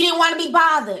 You didn't want to be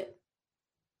bothered.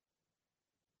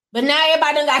 But now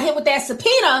everybody done got hit with that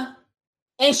subpoena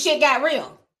and shit got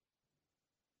real.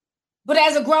 But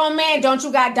as a grown man, don't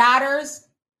you got daughters?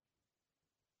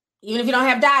 Even if you don't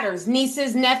have daughters,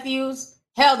 nieces, nephews,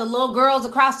 hell, the little girls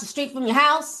across the street from your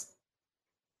house.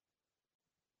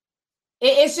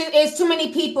 It's too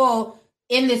many people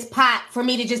in this pot for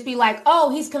me to just be like, oh,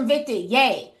 he's convicted.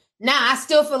 Yay. Now I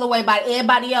still feel a way about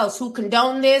everybody else who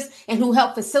condoned this and who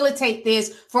helped facilitate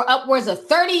this for upwards of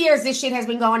 30 years. This shit has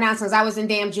been going on since I was in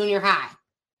damn junior high.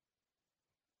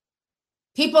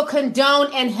 People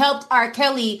condoned and helped R.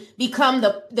 Kelly become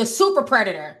the super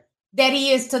predator that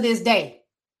he is to this day.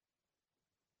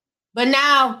 But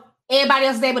now everybody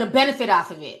else is able to benefit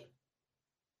off of it.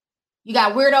 You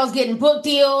got weirdos getting book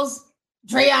deals,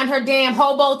 Dre on her damn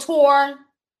hobo tour.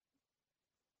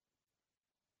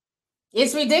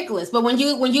 It's ridiculous. But when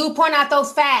you point out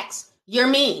those facts, you're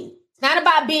mean. It's not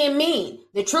about being mean.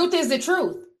 The truth is the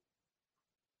truth.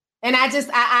 And I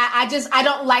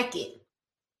don't like it.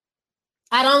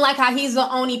 I don't like how he's the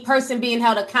only person being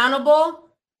held accountable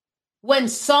when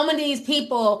so many of these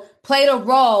people played a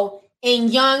role in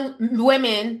young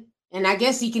women, and I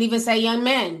guess you can even say young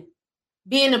men,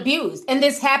 being abused. And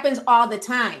this happens all the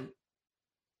time.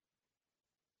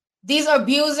 These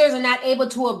abusers are not able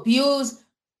to abuse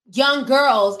young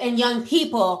girls and young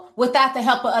people without the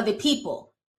help of other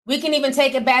people. We can even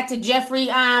take it back to Jeffrey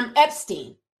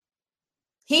Epstein.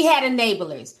 He had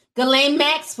enablers. Ghislaine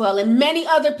Maxwell and many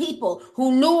other people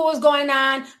who knew what was going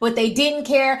on, but they didn't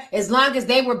care as long as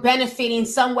they were benefiting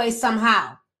some way,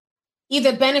 somehow.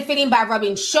 Either benefiting by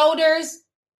rubbing shoulders,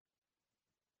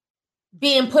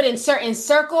 being put in certain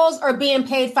circles, or being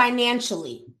paid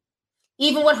financially.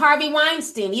 Even with Harvey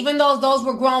Weinstein, even though those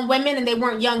were grown women and they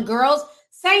weren't young girls,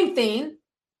 same thing.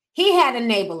 He had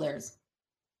enablers.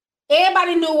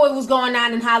 Everybody knew what was going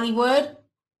on in Hollywood.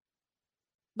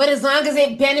 But as long as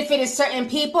it benefited certain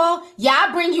people, yeah,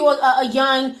 I'll bring you a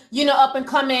young, up and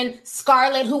coming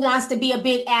Scarlett who wants to be a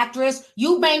big actress.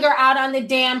 You bang her out on the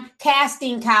damn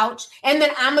casting couch, and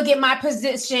then I'm going to get my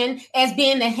position as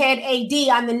being the head AD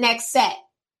on the next set.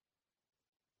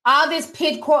 All this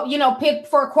pit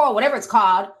for quo, whatever it's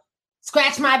called.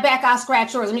 Scratch my back, I'll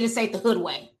scratch yours. Let me just say it the hood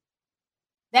way.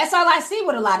 That's all I see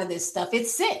with a lot of this stuff.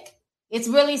 It's sick. It's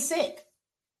really sick.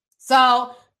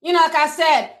 So, like I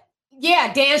said,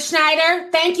 yeah, Dan Schneider.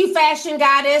 Thank you, Fashion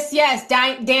Goddess. Yes,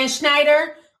 Dan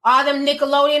Schneider. All them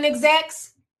Nickelodeon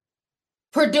execs,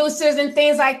 producers and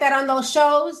things like that on those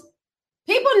shows.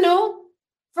 People knew.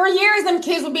 For years, them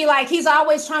kids would be like, he's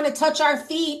always trying to touch our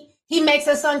feet. He makes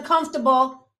us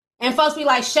uncomfortable. And folks be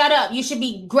like, shut up. You should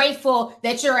be grateful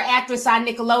that you're an actress on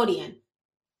Nickelodeon.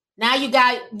 Now you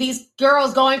got these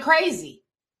girls going crazy.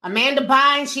 Amanda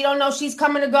Bynes, she don't know she's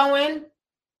coming or going.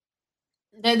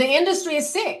 The industry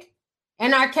is sick.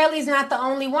 And R. Kelly's not the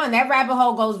only one. That rabbit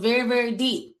hole goes very, very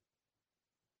deep.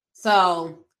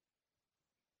 So,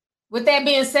 with that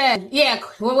being said, yeah,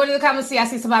 what did the comments see? I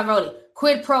see somebody wrote it.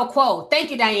 Quid pro quo.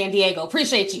 Thank you, Diane Diego.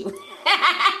 Appreciate you.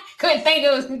 Couldn't think it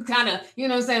was kind of, it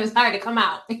was hard to come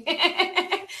out.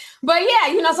 But yeah,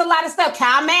 it's a lot of stuff.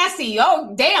 Kyle Massey.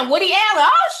 Oh, damn. Woody Allen.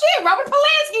 Oh, shit. Robert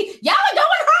Polanski. Y'all are going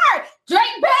hard.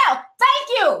 Drake Bell. Thank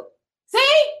you.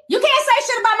 See? You can't say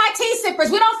shit about my tea sippers.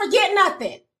 We don't forget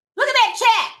nothing. Look at that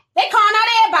chat. They calling out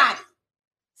everybody.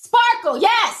 Sparkle,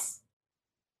 yes.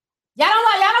 Y'all don't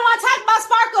want to talk about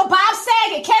Sparkle. Bob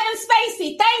Saget, Kevin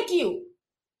Spacey, thank you.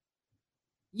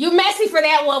 You messy for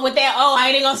that one with that. Oh, I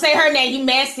ain't gonna say her name. You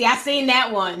messy. I seen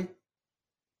that one.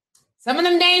 Some of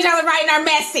them names y'all are writing are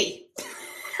messy.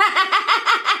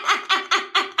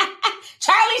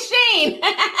 Charlie Sheen.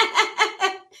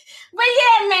 But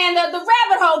yeah, man, the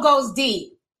rabbit hole goes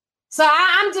deep. So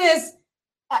I'm just...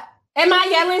 am I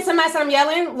yelling? Somebody said I'm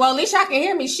yelling? Well, at least y'all can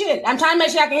hear me. Shit. I'm trying to make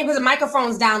sure y'all can hear because the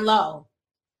microphone's down low.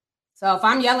 So if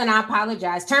I'm yelling, I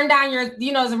apologize. Turn down your,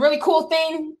 it's a really cool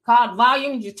thing called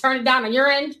volume. You just turn it down on your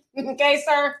end. Okay,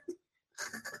 sir?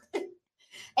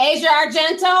 Asia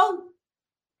Argento.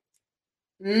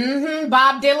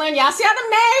 Bob Dylan. Y'all see other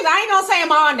names? I ain't going to say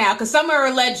them all now because some are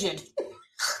alleged.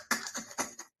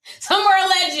 Some are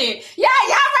alleged. Yeah,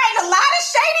 y'all writing a lot of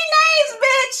shady names,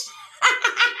 bitch.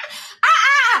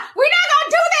 We're not gonna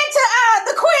do that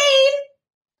to the queen.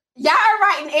 Y'all are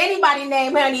writing anybody's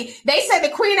name, honey. They said the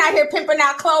queen out here pimping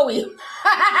out Chloe.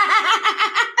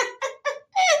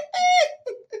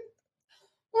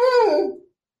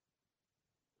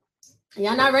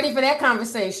 Y'all not ready for that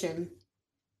conversation.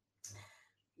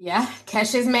 Yeah,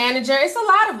 Kesha's manager. It's a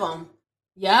lot of them.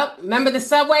 Yep. Remember the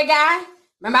Subway guy?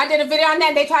 Remember I did a video on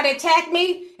that? They tried to attack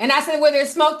me. And I said, where there's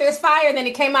smoke, there's fire. And then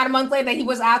it came out a month later that he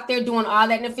was out there doing all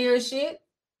that nefarious shit.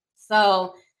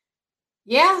 So,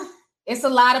 yeah, It's a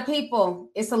lot of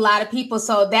people. It's a lot of people.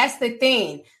 So that's the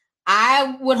thing.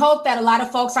 I would hope that a lot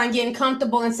of folks aren't getting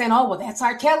comfortable and saying, oh, well, that's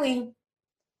R. Kelly.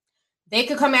 They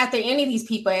could come after any of these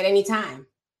people at any time.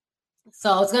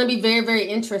 So it's going to be very, very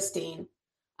interesting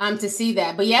to see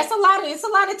that. But yeah, it's a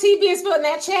lot of tea being spilled in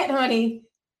that chat, honey.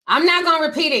 I'm not going to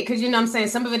repeat it because, you know what I'm saying,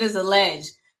 some of it is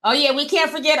alleged. Oh, yeah, we can't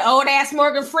forget old ass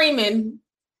Morgan Freeman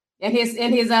and his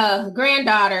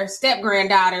granddaughter,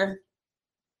 step-granddaughter.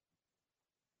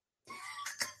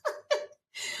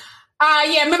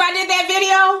 Yeah, remember I did that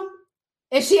video?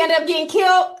 And she ended up getting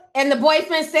killed. And the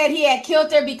boyfriend said he had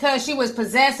killed her because she was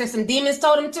possessed or some demons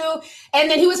told him to. And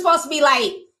then he was supposed to be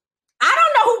like, I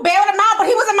don't know who bailed him out, but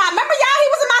he was in my, remember y'all, he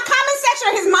was in my comment section,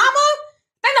 or his mama?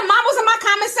 Then the mom was in my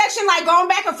comment section, like going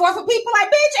back and forth with people like,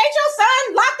 bitch, ain't your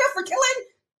son locked up for killing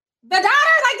the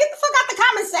daughter? Like, get the fuck out the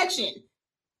comment section.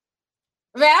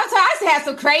 Man, I used to have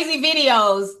some crazy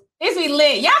videos. It's be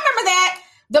lit. Y'all remember that?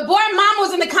 The boy mom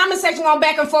was in the comment section going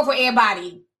back and forth with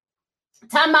everybody.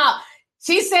 Talking about,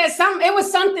 she said it was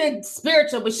something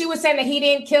spiritual, but she was saying that he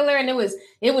didn't kill her and it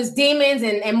was demons,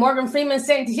 and Morgan Freeman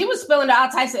said she was spilling all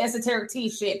types of esoteric tea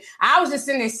shit. I was just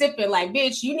sitting there sipping like,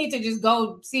 bitch, you need to just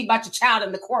go see about your child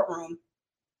in the courtroom.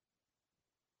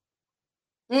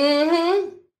 Mm-hmm.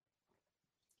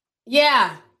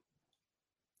 Yeah.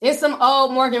 It's some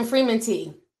old Morgan Freeman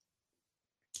tea.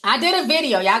 I did a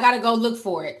video. Y'all got to go look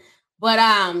for it. But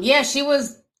yeah, she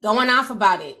was going off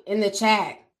about it in the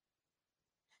chat.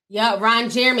 Yeah, Ron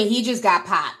Jeremy, he just got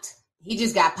popped.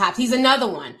 He's another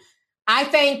one. I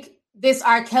think this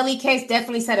R. Kelly case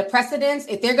definitely set a precedence.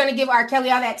 If they're going to give R. Kelly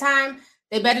all that time,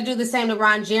 they better do the same to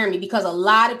Ron Jeremy, because a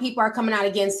lot of people are coming out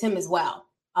against him as well.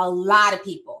 A lot of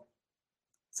people.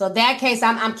 So that case,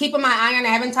 I'm keeping my eye on. I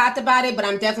haven't talked about it, but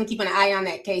I'm definitely keeping an eye on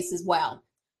that case as well.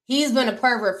 He's been a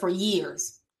pervert for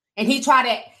years. And he tried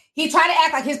to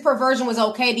act like his perversion was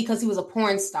okay because he was a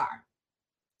porn star.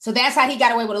 So that's how he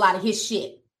got away with a lot of his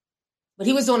shit. But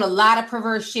he was doing a lot of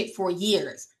perverse shit for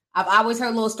years. I've always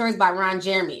heard little stories about Ron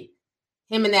Jeremy.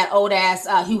 Him and that old ass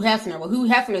Hugh Hefner. Well, Hugh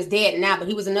Hefner is dead now, but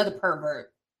he was another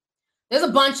pervert. There's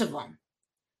a bunch of them.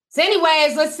 So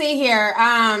anyways, let's see here.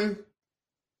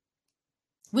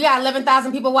 We got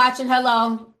 11,000 people watching.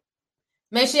 Hello.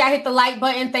 Make sure y'all hit the like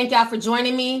button. Thank y'all for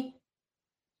joining me.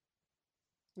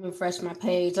 Let me refresh my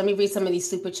page. Let me read some of these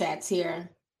super chats here.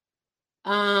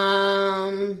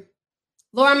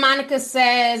 Laura Monica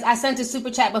says, I sent a super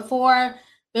chat before.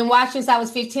 Been watching since I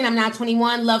was 15. I'm now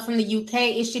 21. Love from the UK.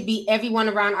 It should be everyone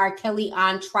around R. Kelly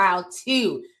on trial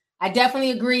too. I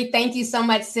definitely agree. Thank you so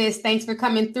much, sis. Thanks for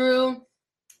coming through.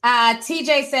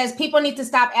 TJ says, people need to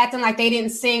stop acting like they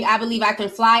didn't sing I Believe I Can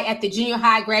Fly at the junior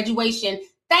high graduation.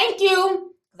 Thank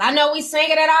you. I know we sang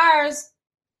it at ours.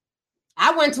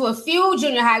 I went to a few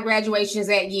junior high graduations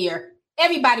that year.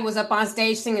 Everybody was up on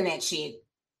stage singing that shit.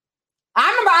 I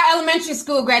remember our elementary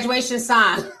school graduation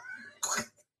song.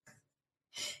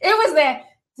 It was that.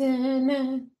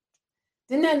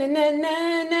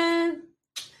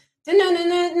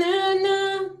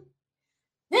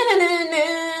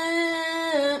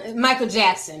 Michael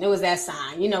Jackson. It was that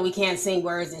song. You know, we can't sing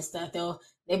words and stuff, though.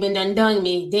 They've been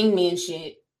ding me and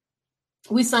shit.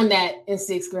 We sung that in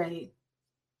 6th grade.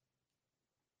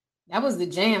 That was the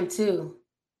jam, too.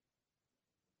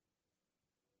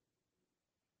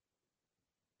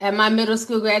 At my middle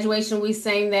school graduation, we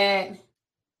sang that.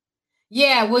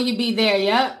 Yeah, Will You Be There?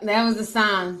 Yep, that was the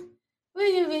song.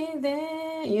 Will you be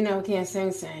there? You know, we can't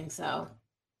sing, so.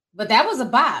 But that was a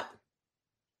bop.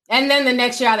 And then the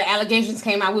next year, all the allegations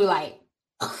came out. We were like,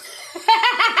 so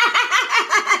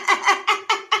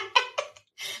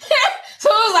it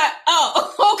was like,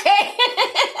 oh, okay.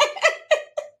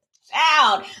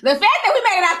 Child, the fact that we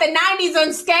made it out the 90s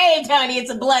unscathed, honey,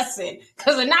 it's a blessing.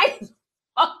 Because the 90s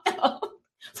fucked up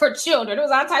for children. There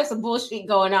was all types of bullshit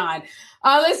going on.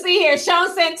 Let's see here. Sean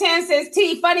Santan says,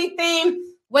 T, funny thing,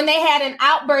 when they had an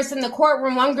outburst in the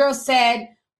courtroom, one girl said,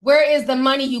 where is the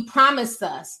money you promised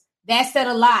us? That said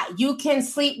a lot. You can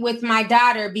sleep with my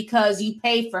daughter because you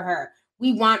paid for her.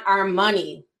 We want our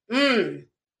money.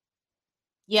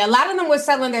 Yeah, a lot of them were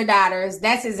selling their daughters.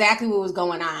 That's exactly what was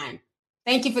going on.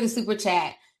 Thank you for the super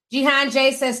chat. Jihan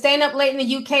J says, staying up late in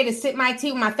the UK to sip my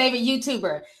tea with my favorite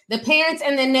YouTuber. The parents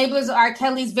and the enablers of R.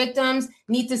 Kelly's victims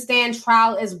need to stand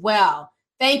trial as well.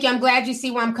 Thank you. I'm glad you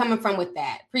see where I'm coming from with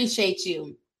that. Appreciate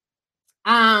you.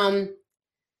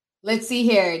 Let's see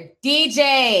here.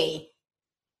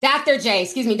 Dr. J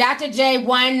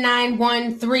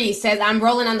 1913 says, I'm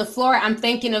rolling on the floor. I'm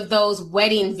thinking of those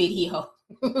wedding videos.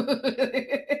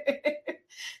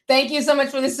 Thank you so much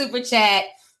for the super chat.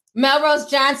 Melrose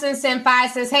Johnson Senpai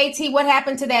says, hey T, what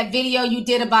happened to that video you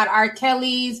did about R.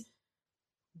 Kelly's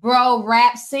bro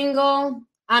rap single.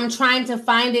 I'm trying to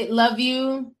find it. Love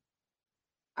you.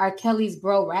 R. Kelly's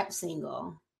bro rap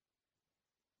single.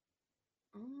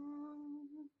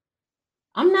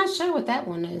 I'm not sure what that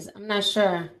one is. I'm not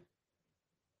sure.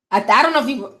 I don't know if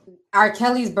you R.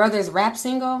 Kelly's brother's rap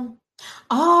single.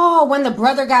 Oh, when the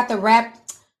brother got the rap.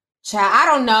 Child, I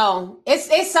don't know.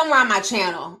 It's somewhere on my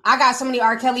channel. I got so many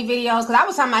R. Kelly videos because I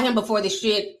was talking about him before the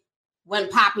shit went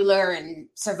popular and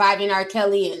surviving R.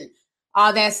 Kelly and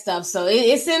all that stuff. So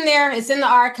it's in there. It's in the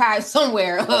archive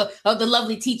somewhere of the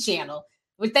lovely T channel.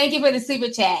 But thank you for the super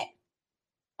chat.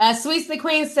 Sweets the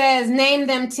Queen says, name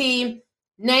them T.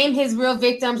 Name his real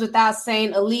victims without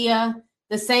saying Aaliyah.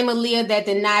 The same Aaliyah that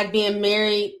denied being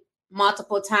married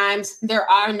multiple times. There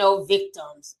are no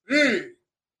victims.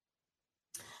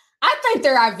 I think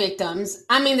there are victims.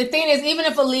 I mean, the thing is, even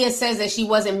if Aaliyah says that she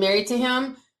wasn't married to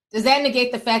him, does that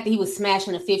negate the fact that he was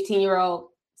smashing a 15-year-old,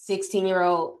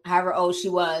 16-year-old, however old she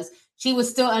was? She was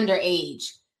still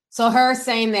underage. So her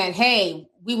saying that, hey,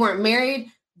 we weren't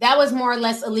married, that was more or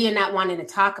less Aaliyah not wanting to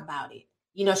talk about it.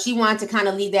 You know, she wanted to kind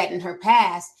of leave that in her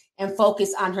past and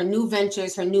focus on her new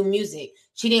ventures, her new music.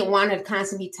 She didn't want her to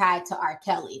constantly be tied to R.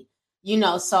 Kelly. You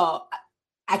know, so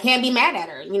I can't be mad at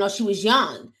her. You know, she was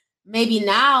young. Maybe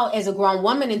now as a grown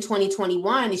woman in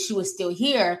 2021, if she was still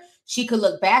here, she could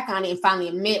look back on it and finally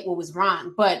admit what was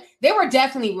wrong. But they were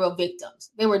definitely real victims.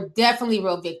 They were definitely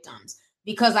real victims.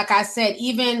 Because like I said,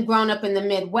 even growing up in the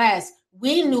Midwest,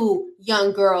 we knew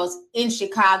young girls in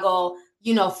Chicago,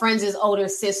 you know, friends' older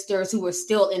sisters who were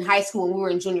still in high school when we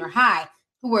were in junior high,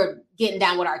 who were getting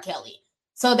down with R. Kelly.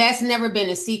 So that's never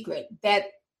been a secret that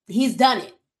he's done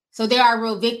it. So there are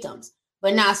real victims.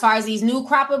 But now, as far as these new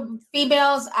crop of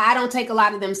females, I don't take a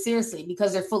lot of them seriously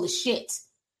because they're full of shit.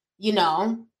 You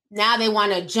know, now they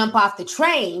want to jump off the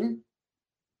train,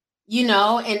 you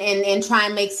know, and try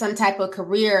and make some type of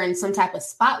career and some type of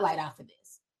spotlight off of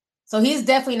this. So he's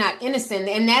definitely not innocent.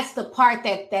 And that's the part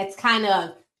that's kind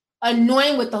of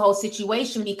annoying with the whole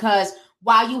situation, because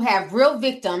while you have real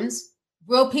victims,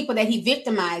 real people that he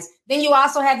victimized, then you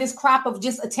also have this crop of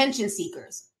just attention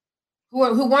seekers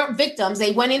who weren't victims.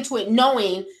 They went into it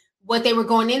knowing what they were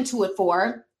going into it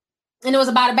for. And it was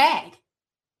about a bag.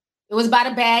 It was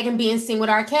about a bag and being seen with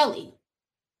R. Kelly.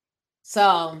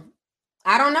 So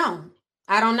I don't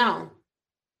know.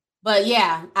 But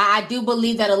yeah, I do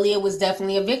believe that Aaliyah was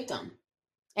definitely a victim.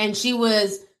 And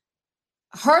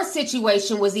her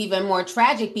situation was even more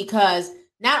tragic because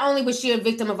not only was she a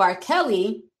victim of R.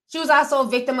 Kelly, she was also a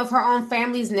victim of her own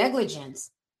family's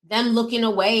negligence. Them looking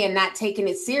away and not taking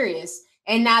it serious.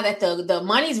 And now that the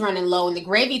money's running low and the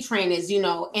gravy train is, you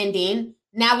know, ending,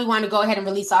 now we want to go ahead and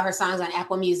release all her songs on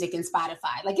Apple Music and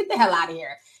Spotify. Like, get the hell out of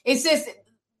here. It's just,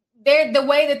 the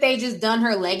way that they just done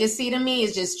her legacy to me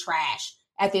is just trash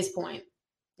at this point.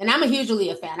 And I'm a huge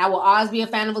Aaliyah fan. I will always be a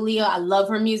fan of Aaliyah. I love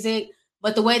her music.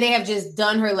 But the way they have just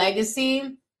done her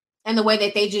legacy and the way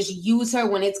that they just use her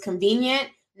when it's convenient,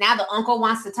 now the uncle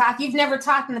wants to talk. You've never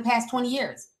talked in the past 20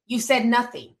 years. You've said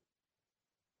nothing.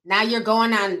 Now you're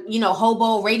going on, you know,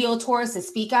 hobo radio tours to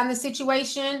speak on the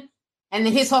situation. And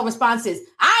then his whole response is,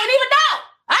 I ain't even know.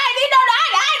 I ain't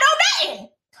know nothing.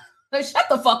 Shut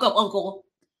the fuck up, Uncle.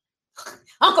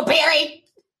 Uncle Perry.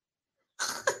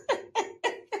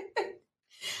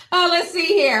 Oh, let's see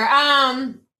here.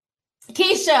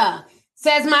 Keisha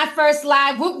says, my first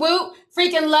live, whoop, whoop,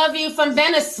 freaking love you from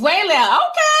Venezuela.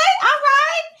 Okay, all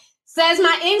right. Says,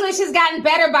 my English has gotten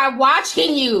better by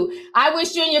watching you. I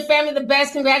wish you and your family the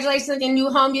best. Congratulations on your new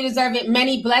home. You deserve it.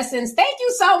 Many blessings. Thank you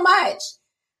so much.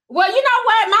 Well, you know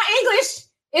what? My English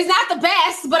is not the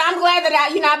best, but I'm glad that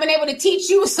I've been able to teach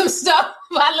you some stuff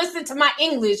by listening to my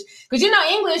English. Because,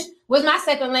 English was my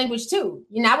second language too.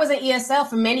 I was in ESL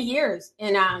for many years.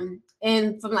 And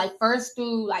from like first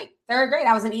through like third grade,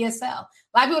 I was in ESL. A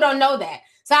lot of people don't know that.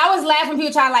 So I was laughing.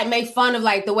 People try to like make fun of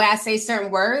like the way I say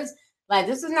certain words. Like,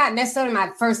 this is not necessarily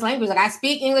my first language. Like, I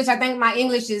speak English. I think my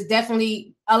English is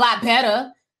definitely a lot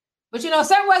better. But,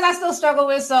 certain words I still struggle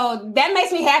with. So that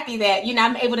makes me happy that,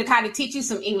 I'm able to kind of teach you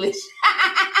some English.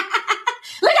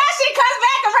 Look how she comes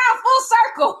back around full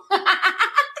circle.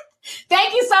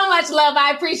 Thank you so much, love.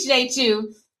 I appreciate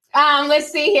you.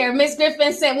 Let's see here. Miss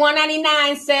Griffin said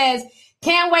 199 says,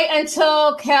 can't wait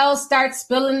until Kel starts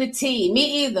spilling the tea.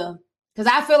 Me either. Because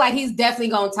I feel like he's definitely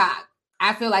going to talk.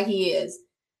 I feel like he is.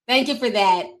 Thank you for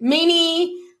that.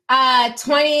 Meanie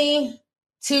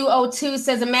 2202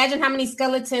 says, imagine how many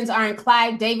skeletons are in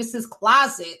Clive Davis's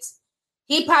closet.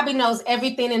 He probably knows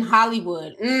everything in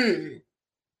Hollywood.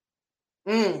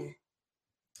 I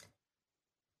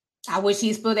wish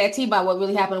he spilled that tea about what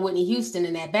really happened to Whitney Houston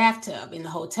in that bathtub in the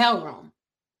hotel room.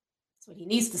 That's what he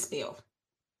needs to spill.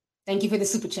 Thank you for the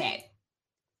super chat.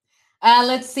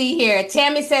 Let's see here.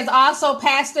 Tammy says, also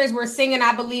pastors were singing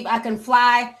I Believe I Can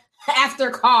Fly after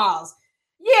calls.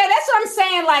 Yeah, that's what I'm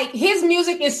saying. Like, his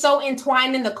music is so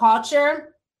entwined in the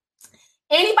culture.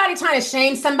 Anybody trying to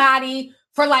shame somebody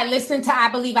for like listening to I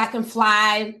Believe I Can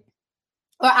Fly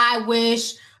or I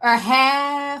Wish or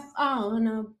Half on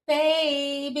a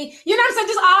Baby, you know what I'm saying?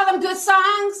 Just all them good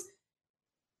songs.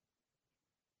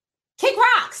 Kick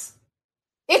rocks.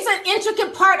 It's an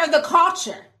intricate part of the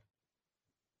culture.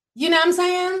 You know what I'm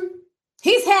saying?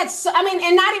 He's had,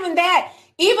 and not even that.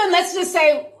 Even let's just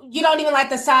say you don't even like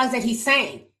the songs that he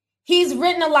sang. He's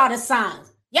written a lot of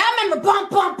songs. Y'all remember Bump,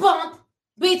 Bump, Bump,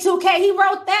 B2K? He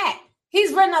wrote that.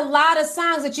 He's written a lot of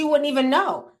songs that you wouldn't even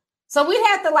know. So we'd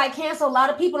have to like cancel a lot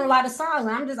of people and a lot of songs.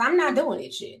 And I'm not doing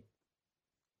it shit.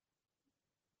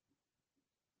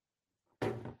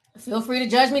 Feel free to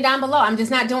judge me down below. I'm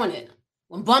just not doing it.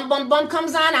 When Bump, Bump, Bump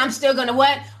comes on, I'm still going to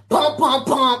what? Bump, Bump,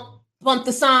 Bump. Bump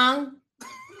the song.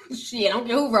 Shit, I don't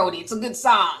care who wrote it. It's a good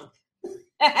song.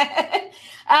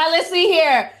 Let's see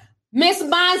here. Miss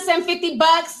Bond sent $50.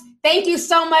 Thank you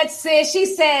so much, sis. She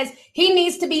says he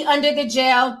needs to be under the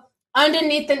jail,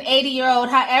 underneath an 80-year-old.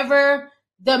 However,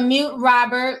 the mute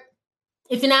Robert,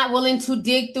 if you're not willing to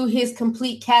dig through his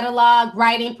complete catalog,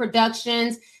 writing,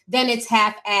 productions, then it's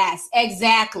half-assed.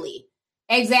 Exactly.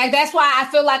 That's why I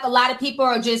feel like a lot of people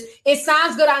are just, it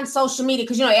sounds good on social media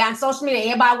because, on social media,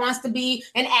 everybody wants to be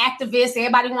an activist.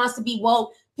 Everybody wants to be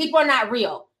woke. People are not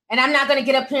real. And I'm not going to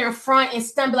get up here in front and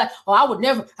stumble like, oh,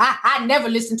 I never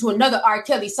listened to another R.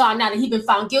 Kelly song now that he's been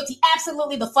found guilty.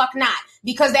 Absolutely the fuck not.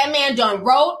 Because that man done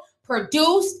wrote,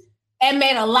 produced, and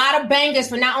made a lot of bangers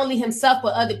for not only himself,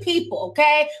 but other people,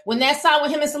 okay? When that song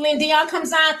with him and Celine Dion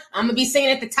comes on, I'm going to be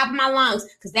singing at the top of my lungs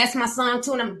because that's my song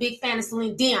too, and I'm a big fan of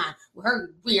Celine Dion with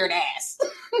her weird ass.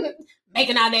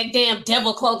 Making all that damn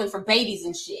devil clothing for babies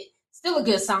and shit. Still a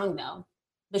good song, though.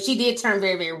 But she did turn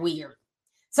very, very weird.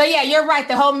 So, yeah, you're right.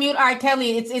 The whole mute R.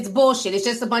 Kelly, it's bullshit. It's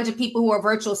just a bunch of people who are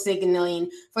virtual signaling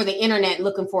for the internet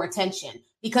looking for attention.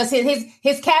 Because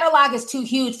his catalog is too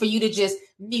huge for you to just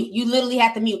mute. You literally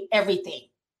have to mute everything,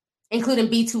 including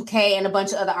B2K and a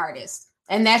bunch of other artists.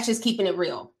 And that's just keeping it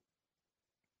real.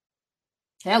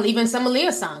 Hell, even some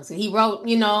Aaliyah songs. He wrote,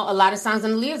 a lot of songs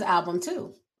on Aaliyah's album,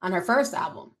 too, on her first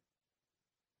album.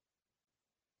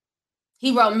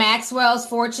 He wrote Maxwell's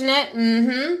Fortunate.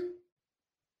 Mm-hmm.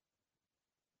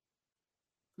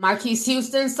 Marquise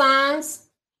Houston songs.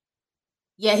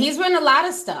 Yeah, he's written a lot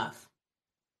of stuff.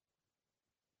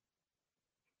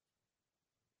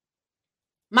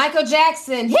 Michael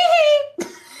Jackson. Hee.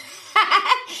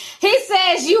 He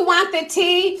says, you want the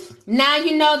tea? Now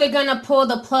you know they're going to pull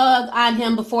the plug on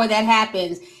him before that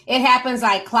happens. It happens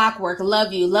like clockwork.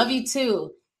 Love you. Love you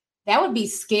too. That would be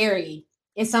scary.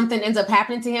 If something ends up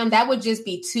happening to him, that would just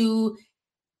be too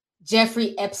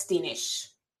Jeffrey Epstein-ish.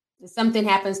 If something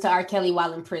happens to R. Kelly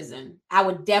while in prison, I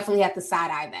would definitely have to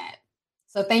side-eye that.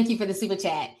 So thank you for the super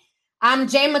chat.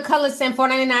 Jay McCullison,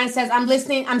 $4.99 says,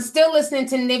 I'm still listening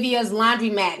to Nivea's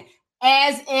Laundromat,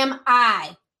 as am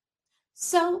I.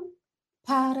 Soap,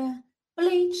 powder,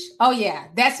 bleach. Oh yeah,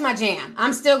 that's my jam.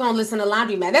 I'm still gonna listen to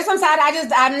Laundromat. That's what I'm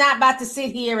saying. I'm not about to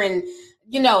sit here and,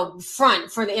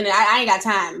 front for the internet. I ain't got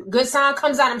time. Good song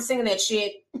comes out, I'm singing that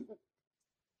shit.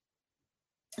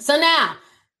 So now,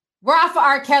 we're off of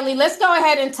R. Kelly. Let's go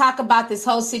ahead and talk about this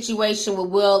whole situation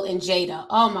with Will and Jada.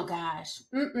 Oh my gosh.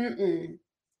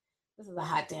 This is a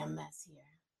hot damn mess here.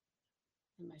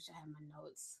 Let me make sure I have my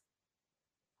notes.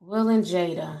 Will and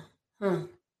Jada.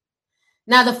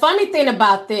 Now, the funny thing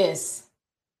about this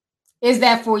is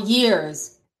that for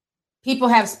years, people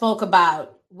have spoke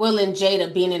about Will and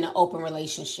Jada being in an open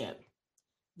relationship.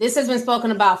 This has been spoken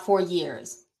about for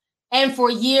years. And for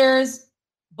years,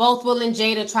 both Will and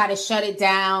Jada try to shut it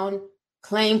down,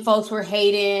 claim folks were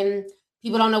hating.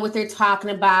 People don't know what they're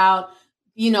talking about.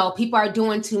 People are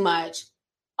doing too much.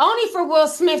 Only for Will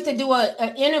Smith to do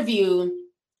an interview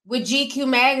with GQ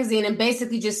magazine and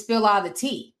basically just spill all the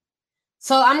tea.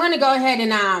 So I'm going to go ahead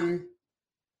and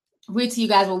read to you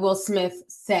guys what Will Smith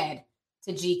said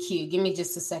to GQ. Give me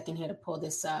just a second here to pull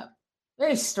this up.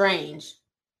 Very strange.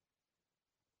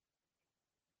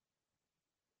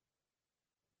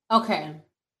 Okay.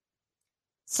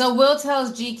 So Will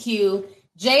tells GQ,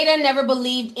 Jada never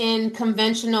believed in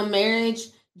conventional marriage.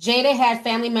 Jada had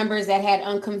family members that had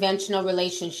unconventional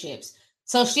relationships.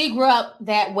 So she grew up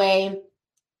that way.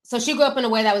 So she grew up in a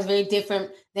way that was very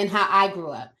different than how I grew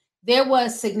up. There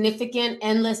was significant,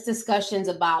 endless discussions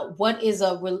about what is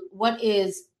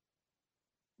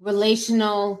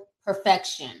relational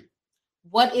perfection.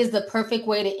 What is the perfect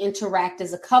way to interact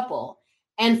as a couple?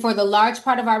 And for the large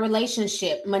part of our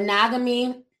relationship,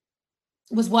 monogamy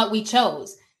was what we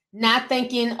chose. Not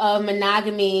thinking of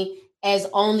monogamy as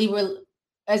only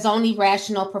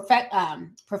rational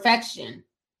perfection,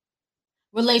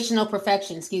 relational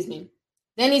perfection, excuse me.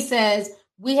 Then he says,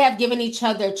 we have given each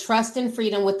other trust and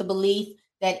freedom with the belief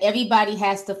that everybody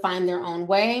has to find their own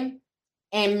way,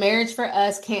 and marriage for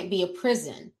us can't be a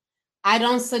prison. I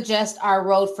don't suggest our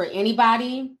road for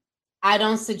anybody. I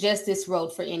don't suggest this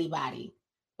road for anybody.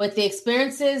 But the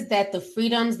experiences, that the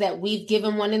freedoms that we've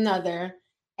given one another,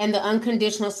 and the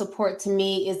unconditional support, to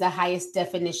me, is the highest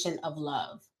definition of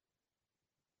love.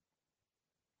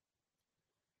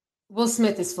 Will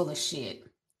Smith is full of shit.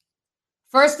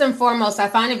 First and foremost, I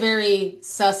find it very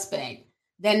suspect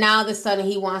that now all of a sudden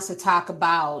he wants to talk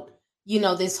about,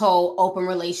 this whole open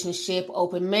relationship,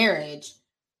 open marriage.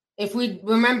 If we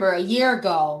remember, a year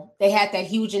ago, they had that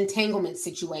huge entanglement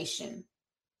situation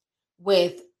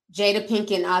with Jada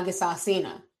Pinkett and August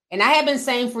Alsina. And I have been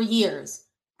saying for years,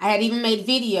 I had even made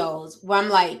videos where I'm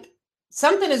like,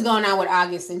 something is going on with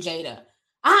August and Jada.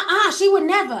 She would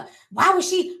never. Why would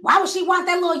she want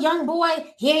that little young boy?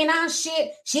 He ain't on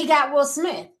shit. She got Will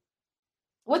Smith.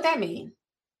 What that mean?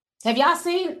 Have y'all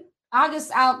seen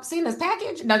August Alsina's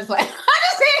package? No, just like, I'm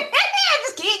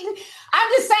just kidding.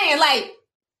 I'm just saying, like,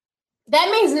 that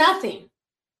means nothing.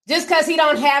 Just because he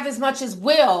don't have as much as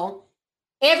Will,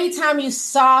 every time you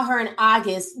saw her in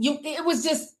August, it was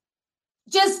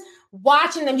just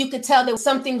watching them, you could tell there was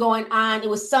something going on. It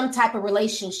was some type of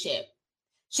relationship.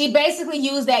 She basically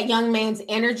used that young man's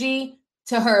energy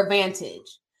to her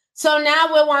advantage. So now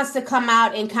Will wants to come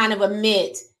out and kind of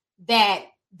admit that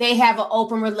they have an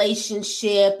open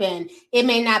relationship and it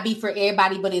may not be for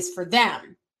everybody, but it's for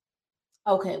them.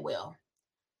 Okay, Will.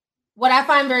 What I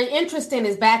find very interesting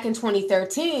is back in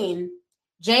 2013,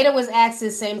 Jada was asked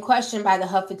the same question by the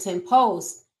Huffington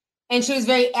Post, and she was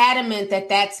very adamant that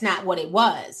that's not what it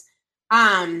was.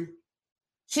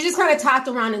 She just kind of talked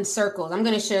around in circles. I'm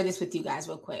going to share this with you guys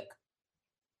real quick.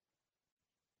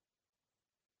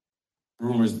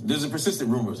 Rumors. There's a persistent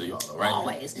rumors of y'all, right?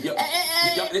 Always. I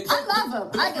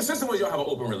love them. The persistent ones, y'all have an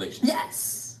open relationship.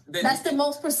 Yes. That's the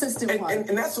most persistent one.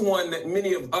 And that's the one that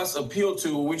many of us appeal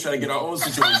to when we try to get our own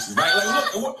situations. Right?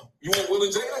 Like, look, you want Will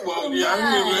and Jada? Well,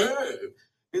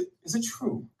 yeah. Is it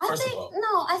true? First of all.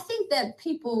 No, I think that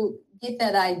people get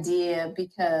that idea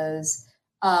because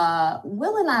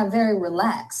Will and I are very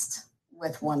relaxed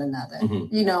with one another,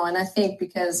 and I think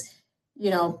because,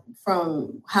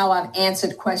 from how I've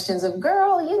answered questions of,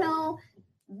 girl,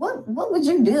 what would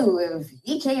you do if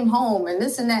he came home and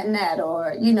this and that,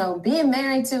 or, being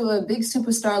married to a big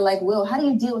superstar like Will, how do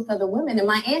you deal with other women? And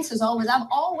my answer is always, I've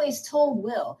always told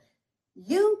Will,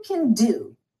 you can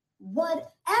do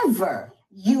whatever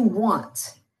you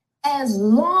want, as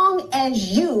long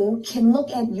as you can look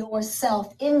at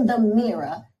yourself in the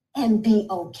mirror and be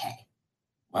okay.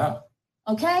 Wow.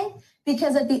 Okay?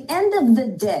 Because at the end of the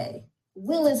day,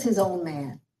 Will is his own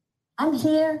man. I'm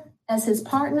here as his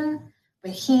partner,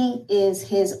 but he is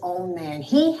his own man.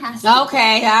 He has to.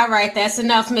 Okay, all right. That's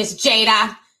enough, Miss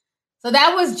Jada. So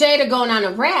that was Jada going on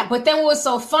a rant. But then what was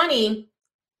so funny,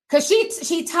 because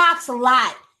she talks a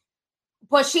lot.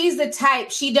 But she's the type,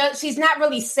 she's not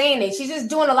really saying it. She's just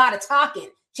doing a lot of talking.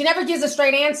 She never gives a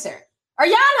straight answer. Are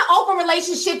y'all in an open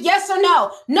relationship? Yes or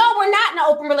no? No, we're not in an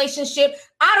open relationship.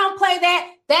 I don't play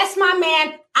that. That's my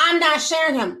man. I'm not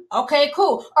sharing him. Okay,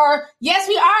 cool. Or yes,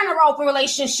 we are in an open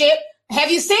relationship. Have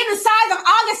you seen the size of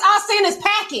August Alsina's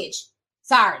package?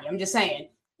 Sorry, I'm just saying.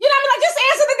 Just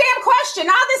answer the damn question.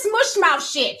 All this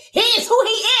mushmouth shit. He is who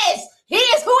he is. He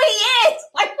is who he is.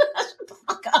 Like, shut the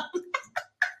fuck up.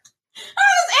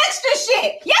 All this extra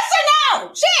shit. Yes or no?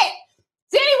 Shit.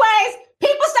 So anyways,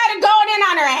 people started going in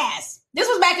on her ass. This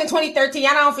was back in 2013.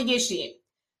 I don't forget shit.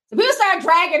 So people started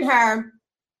dragging her.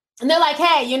 And they're like,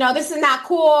 hey, this is not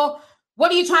cool.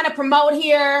 What are you trying to promote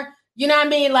here? You know what I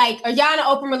mean? Like, are y'all in an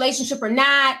open relationship or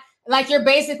not? Like, you're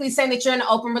basically saying that you're in an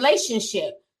open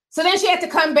relationship. So then she had to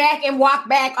come back and walk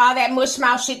back all that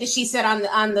mushmouth shit that she said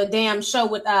on the damn show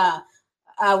with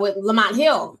Lamont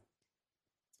Hill.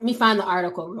 Let me find the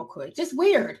article real quick. Just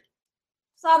weird.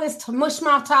 It's all this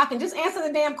mushmouth talking. Just answer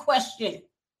the damn question.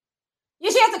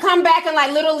 Yeah, she has to come back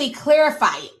and literally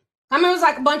clarify it. I mean, it was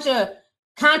like a bunch of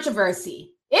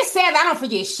controversy. It's sad I don't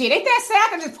forget shit. Ain't that sad? I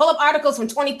can just pull up articles from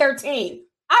 2013.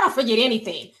 I don't forget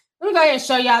anything. Let me go ahead and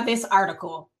show y'all this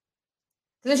article.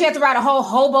 Because she had to write a whole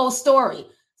hobo story.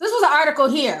 So this was an article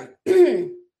here.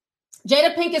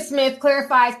 Jada Pinkett Smith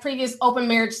clarifies previous open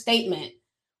marriage statement.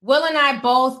 Will and I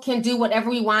both can do whatever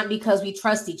we want because we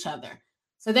trust each other.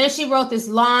 So then she wrote this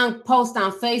long post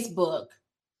on Facebook.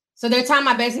 So they're talking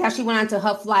about basically how she went on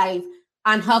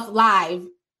Huff Live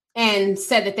and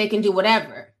said that they can do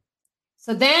whatever.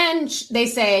 So then they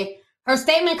say her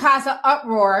statement caused an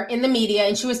uproar in the media,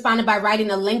 and she responded by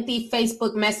writing a lengthy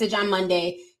Facebook message on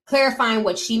Monday, clarifying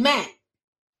what she meant.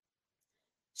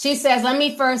 She says, let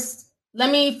me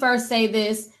first say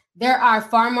this. There are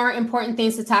far more important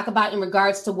things to talk about in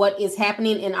regards to what is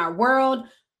happening in our world,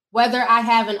 whether I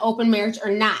have an open marriage or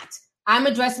not. I'm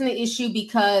addressing the issue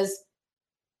because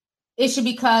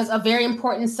a very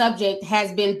important subject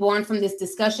has been born from this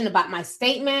discussion about my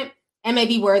statement and may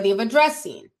be worthy of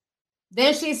addressing.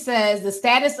 Then she says the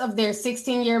status of their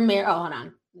 16-year marriage. Oh, hold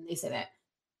on. They say that.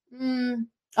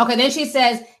 Okay, then she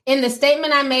says, in the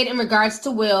statement I made in regards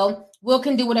to Will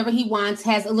can do whatever he wants,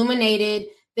 has illuminated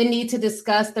the need to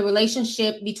discuss the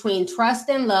relationship between trust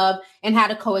and love and how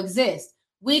to coexist.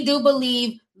 We do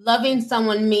believe loving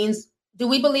someone means, do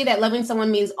we believe that loving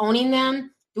someone means owning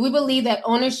them? Do we believe that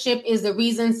ownership is the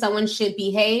reason someone should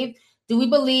behave? Do we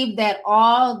believe that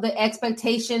all the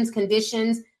expectations,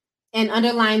 conditions, and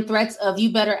underlying threats of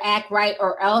you better act right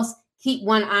or else keep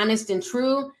one honest and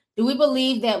true? Do we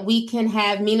believe that we can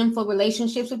have meaningful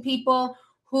relationships with people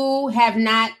who have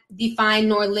not defined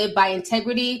nor lived by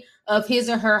integrity of his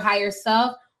or her higher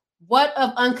self? What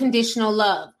of unconditional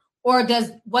love? What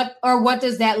does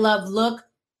that love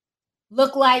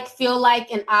look like, feel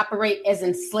like, and operate as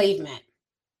enslavement?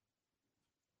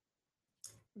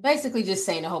 Basically just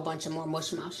saying a whole bunch of more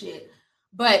mushmouth shit.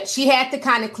 But she had to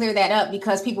kind of clear that up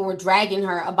because people were dragging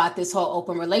her about this whole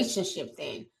open relationship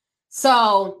thing.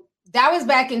 So that was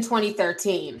back in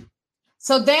 2013.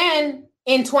 So then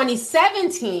in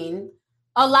 2017,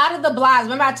 a lot of the blogs,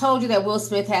 remember I told you that Will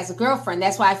Smith has a girlfriend.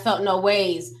 That's why I felt no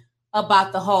ways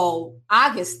about the whole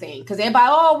August thing. Because everybody,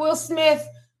 oh, Will Smith,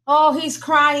 oh, he's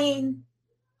crying.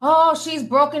 Oh, she's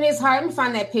broken his heart. Let me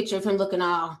find that picture of him looking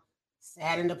all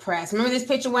sad and depressed. Remember this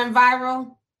picture went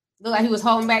viral? Looked like he was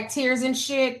holding back tears and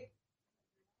shit.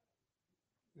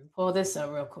 Let me pull this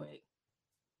up real quick.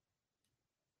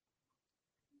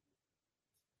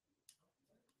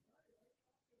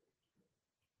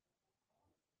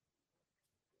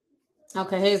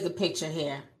 Okay, here's the picture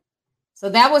here. So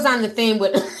that was on the thing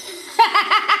with... that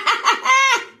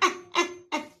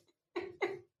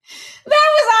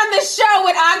was on the show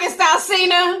with August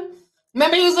Alsina.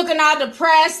 Remember he was looking all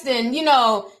depressed and,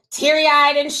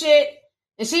 teary-eyed and shit?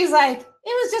 And she's like, it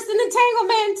was just an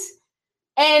entanglement.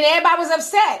 And everybody was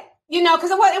upset,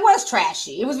 because it was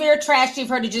trashy. It was very trashy of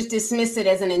her to just dismiss it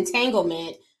as an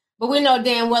entanglement. But we know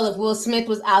damn well if Will Smith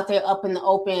was out there up in the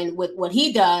open with what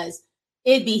he does,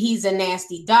 it'd be he's a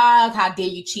nasty dog. How dare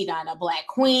you cheat on a black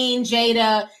queen,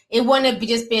 Jada? It wouldn't have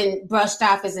just been brushed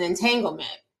off as an entanglement.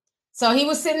 So he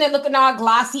was sitting there looking all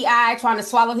glossy-eyed, trying to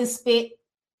swallow his spit,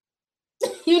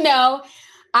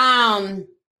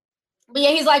 But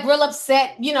yeah, he's like real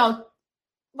upset,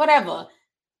 whatever.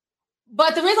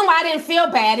 But the reason why I didn't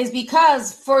feel bad is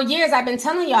because for years I've been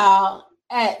telling y'all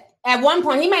at one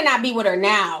point, he may not be with her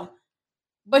now,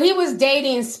 but he was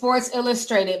dating Sports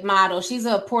Illustrated model. She's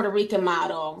a Puerto Rican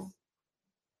model.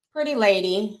 Pretty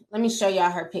lady. Let me show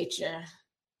y'all her picture.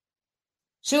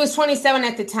 She was 27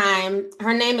 at the time.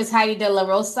 Her name is Heidi De La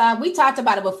Rosa. We talked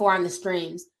about it before on the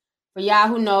streams. For y'all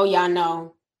who know, y'all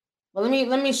know. But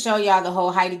let me show y'all the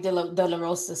whole Heidi De La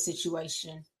Rosa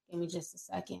situation. Give me just a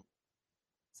second.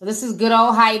 So this is good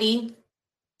old Heidi.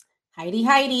 Heidi.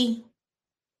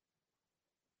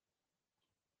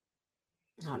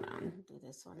 Hold on. Do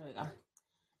this one. There we go.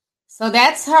 So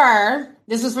that's her.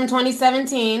 This was from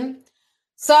 2017.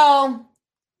 So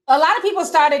a lot of people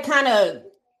started kind of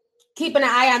keeping an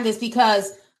eye on this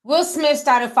because Will Smith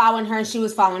started following her and she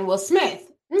was following Will Smith.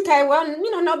 Okay, well,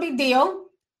 no big deal.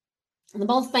 They're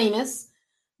both famous.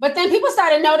 But then people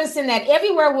started noticing that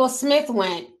everywhere Will Smith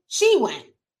went, she went.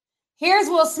 Here's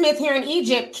Will Smith here in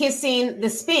Egypt kissing the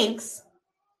Sphinx.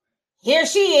 Here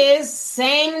she is,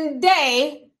 same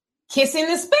day, kissing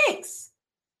the Sphinx.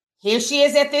 Here she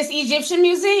is at this Egyptian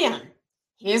museum.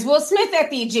 Here's Will Smith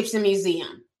at the Egyptian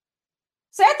museum.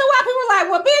 So after a while, people were like,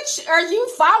 well, bitch, are you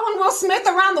following Will Smith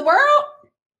around the world?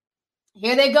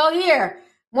 Here they go here.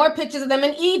 More pictures of them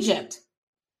in Egypt.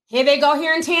 Here they go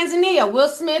here in Tanzania. Will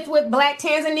Smith with black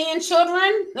Tanzanian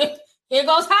children. Here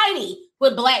goes Heidi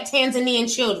with black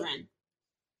Tanzanian children.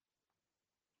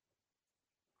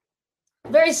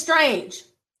 Very strange.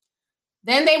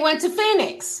 Then they went to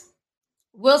Phoenix.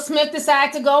 Will Smith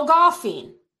decided to go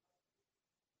golfing.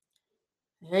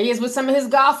 There he is with some of his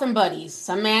golfing buddies,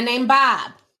 some man named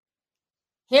Bob.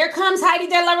 Here comes Heidi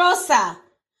De La Rosa.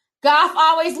 Golf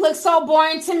always looked so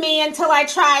boring to me until I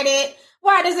tried it.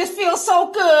 Why does it feel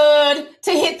so good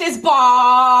to hit this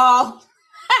ball?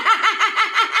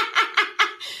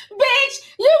 Bitch,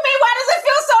 you mean why does it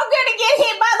feel so good to get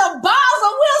hit by the balls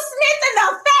of Will Smith in the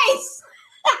face?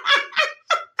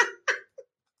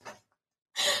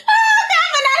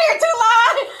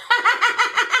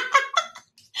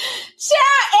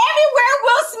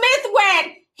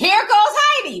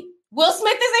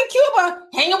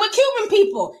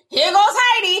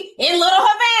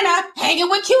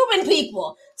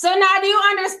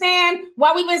 time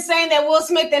while we've been saying that Will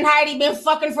Smith and Heidi been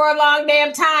fucking for a long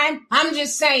damn time? I'm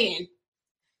just saying.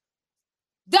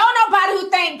 Don't nobody who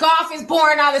think golf is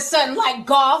boring all of a sudden like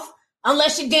golf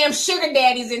unless your damn sugar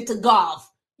daddy's into golf.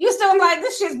 You still like,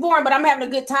 this shit's boring, but I'm having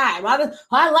a good time.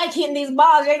 I like hitting these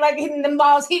balls. They like hitting them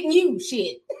balls hitting you.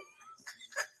 Shit.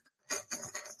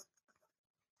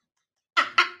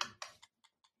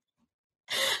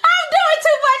 I'm doing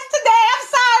too much today. I'm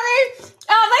sorry.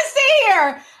 Let's see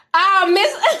here.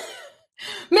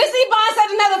 Missy Bond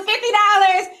said another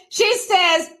 $50. She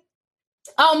says,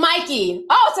 oh, Mikey.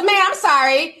 Oh, it's a man. I'm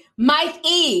sorry. Mike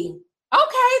E.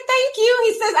 Okay, thank you.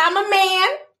 He says, I'm a man.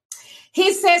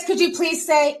 He says, could you please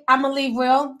say, I'm going to leave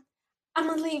Will? I'm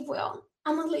going to leave Will.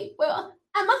 I'm going to leave Will.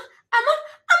 I'm going to leave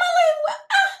Will.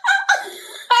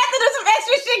 I have to do some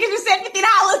extra shit because you said $50.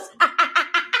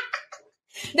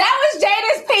 That was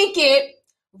Jada's Pinkett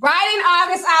writing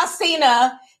August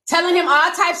Alsina, telling him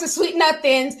all types of sweet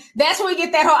nothings. That's where we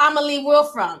get that whole I'm going to leave Will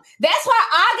from. That's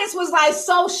why August was like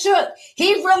so shook.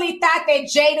 He really thought that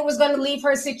Jada was going to leave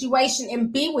her situation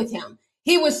and be with him.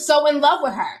 He was so in love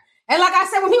with her. And like I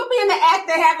said, when people be in the act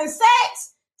of having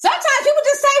sex, sometimes people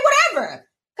just say whatever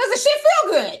because the shit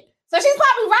feel good. So she's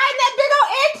probably riding that big old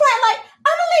eggplant like,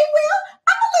 I'm going to leave Will.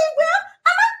 I'm going to leave Will.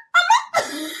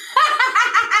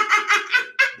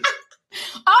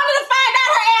 Only to find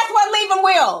out her ass wasn't leaving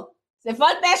Will. Said,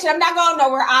 fuck that shit. I'm not going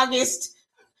nowhere, August.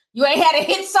 You ain't had a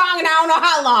hit song in I don't know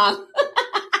how long.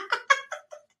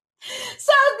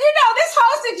 So, this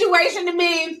whole situation to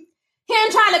me,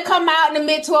 him trying to come out and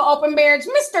admit to an open marriage.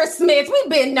 Mr. Smith, we've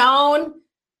been known.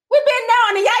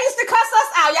 And y'all used to cuss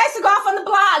us out. Y'all used to go off on the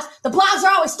blogs. The blogs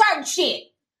are always starting shit.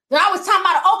 They're always talking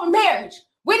about an open marriage.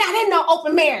 We're not in no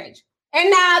open marriage. And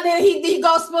now then he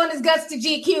goes spilling his guts to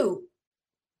GQ.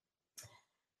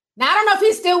 Now, I don't know if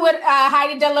he's still with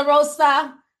Heidi De La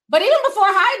Rosa. But even before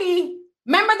Heidi,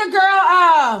 remember the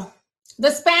girl,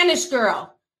 the Spanish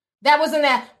girl that was in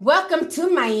that Welcome to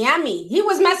Miami. He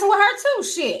was messing with her too,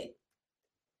 shit.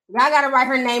 Y'all got to write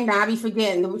her name down. I be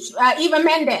forgetting. Eva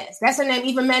Mendes. That's her name,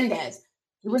 Eva Mendes.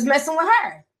 He was messing with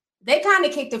her. They kind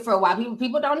of kicked it for a while.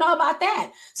 People don't know about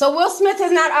that. So Will Smith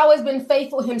has not always been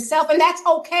faithful himself, and that's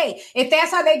okay. If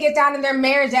that's how they get down in their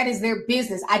marriage, that is their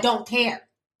business. I don't care.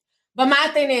 But my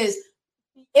thing is,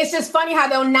 it's just funny how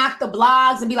they'll knock the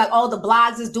blogs and be like, oh, the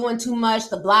blogs is doing too much.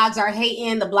 The blogs are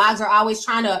hating. The blogs are always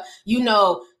trying to,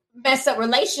 mess up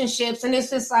relationships. And it's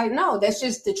just like, no, that's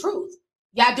just the truth.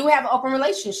 Y'all do have an open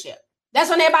relationship. That's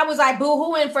when everybody was like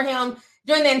boo-hooing for him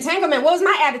during the entanglement. What was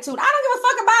my attitude? I don't give a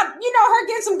fuck about, her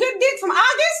getting some good dick from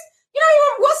August.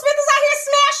 Will Smith is out here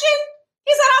smashing.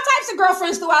 He's had all types of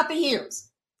girlfriends throughout the years.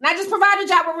 And I just provided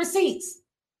y'all with receipts.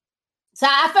 So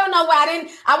I felt no way.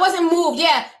 I wasn't moved.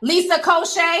 Yeah, Lisa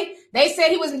Koshy. They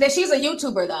said she's a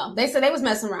YouTuber though. They said they was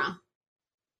messing around.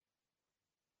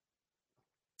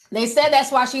 They said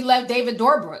that's why she left David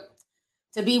Dobrik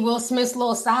to be Will Smith's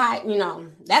little side.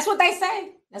 That's what they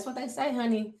say. That's what they say,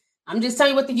 honey. I'm just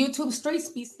telling you what the YouTube streets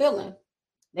be spilling.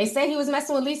 They say he was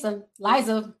messing with Liza.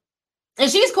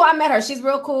 And she's cool. I met her. She's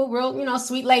real cool, real,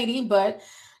 sweet lady. But,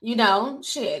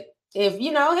 shit. If,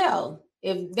 hell,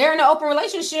 if they're in an open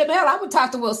relationship, hell, I would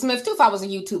talk to Will Smith too if I was a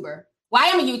YouTuber. Well, I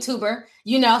am a YouTuber,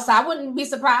 so I wouldn't be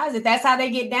surprised if that's how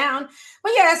they get down.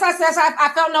 But yeah,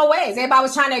 I felt no ways. Everybody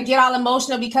was trying to get all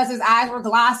emotional because his eyes were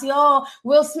glossy. Oh,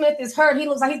 Will Smith is hurt. He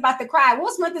looks like he's about to cry.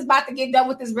 Will Smith is about to get done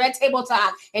with his red table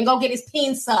talk and go get his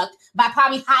peen sucked by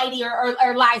probably Heidi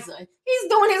or Liza. He's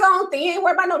doing his own thing. He ain't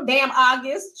worried about no damn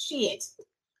August. Shit.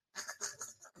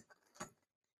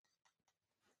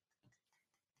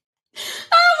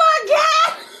 Oh my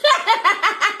God.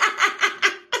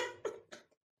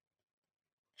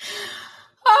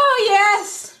 Oh,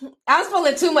 yes. I'm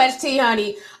spilling too much tea,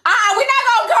 honey. We're not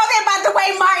going to go there about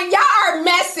Dwayne Martin. Y'all are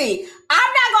messy.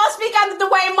 I'm not going to speak on the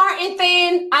Dwayne Martin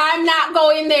thing. I'm not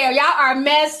going there. Y'all are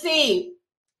messy.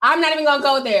 I'm not even going to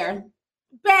go there.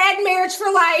 Bad Marriage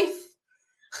for Life.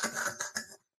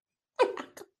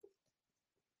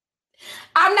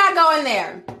 I'm not going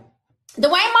there.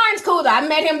 Dwayne Martin's cool, though. I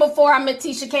met him before. I met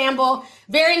Tisha Campbell.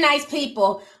 Very nice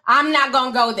people. I'm not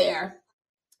going to go there.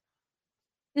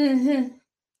 Mm-hmm.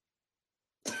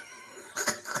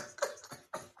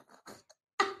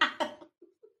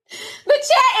 The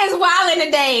chat is wilding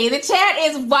today. The chat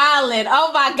is wilding.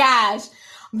 Oh my gosh.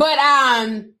 But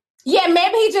yeah,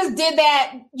 maybe he just did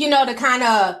that, to kind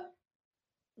of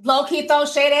low-key throw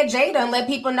shade at Jada and let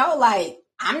people know, like,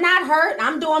 I'm not hurt.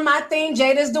 I'm doing my thing.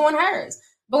 Jada's doing hers.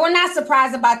 But we're not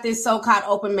surprised about this so-called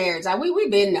open marriage. Like,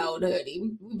 we've been known,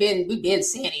 hoodie. We've been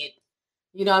seeing it.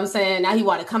 You know what I'm saying? Now he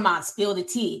want to come out and spill the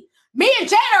tea. Me and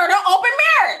Jada are in an open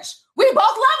marriage. We both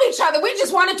love each other. We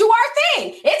just want to do our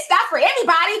thing. It's not for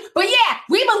everybody, but yeah,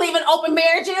 we believe in open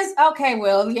marriages. Okay,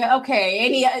 Will, yeah, okay.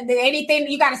 Anything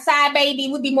you got a side baby?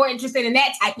 We'd be more interested in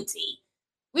that type of tea.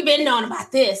 We've been knowing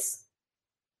about this.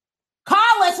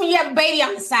 Call us when you have a baby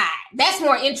on the side. That's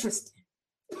more interesting.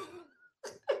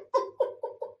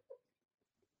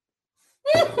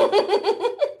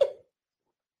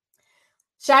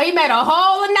 Shaw, you made a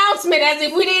whole announcement as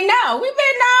if we didn't know. We've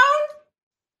been known.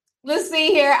 Let's see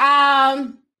here.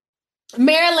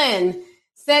 Marilyn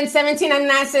sent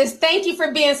 1799 says, thank you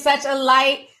for being such a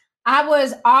light. I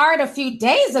was R'd a few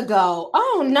days ago.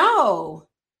 Oh no.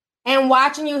 And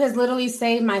watching you has literally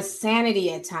saved my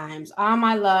sanity at times. All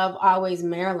my love, always,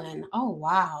 Marilyn. Oh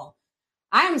wow.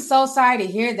 I am so sorry to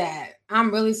hear that.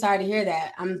 I'm really sorry to hear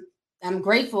that. I'm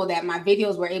grateful that my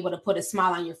videos were able to put a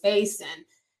smile on your face, and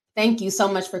thank you so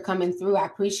much for coming through. I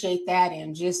appreciate that.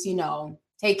 And just,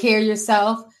 take care of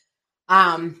yourself.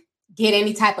 Get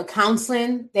any type of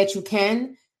counseling that you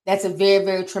can. That's a very,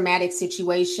 very traumatic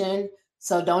situation.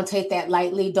 So don't take that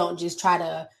lightly. Don't just try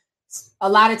to, a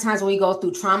lot of times when we go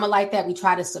through trauma like that, we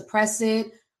try to suppress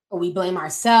it or we blame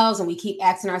ourselves and we keep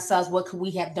asking ourselves, what could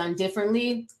we have done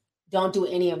differently? Don't do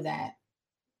any of that.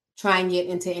 Try and get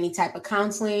into any type of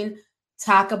counseling,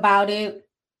 talk about it.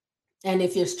 And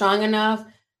if you're strong enough,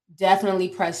 definitely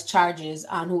press charges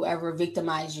on whoever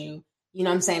victimized you. You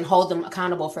know what I'm saying? Hold them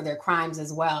accountable for their crimes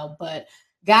as well. But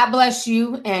God bless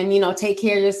you and, take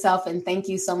care of yourself. And thank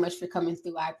you so much for coming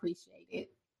through. I appreciate it.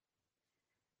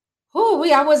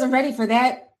 I wasn't ready for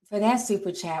that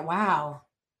super chat. Wow.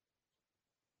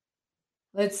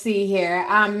 Let's see here.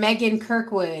 Megan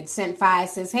Kirkwood sent 5,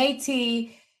 says, hey,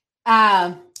 T,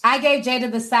 I gave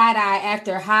Jada the side eye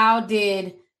after how she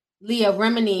did Leah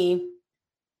Remini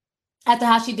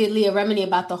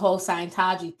about the whole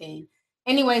Scientology thing.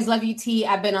 Anyways, love you, T.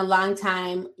 I've been a long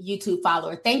time YouTube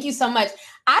follower. Thank you so much.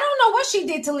 I don't know what she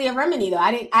did to Leah Remini, though.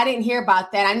 I didn't hear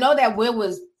about that. I know that Will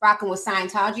was rocking with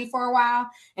Scientology for a while,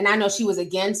 and I know she was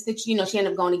against it. She ended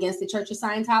up going against the Church of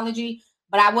Scientology,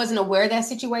 but I wasn't aware of that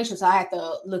situation, so I had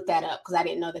to look that up because I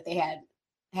didn't know that they had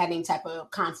any type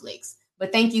of conflicts.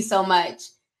 But thank you so much.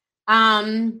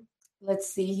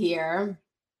 Let's see here.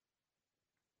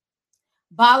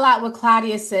 Ball Out with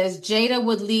Claudia says, Jada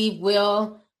would leave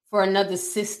Will for another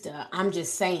sister. I'm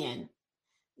just saying.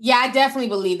 Yeah, I definitely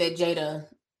believe that Jada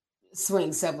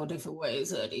swings several different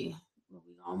ways, Hoodie. We're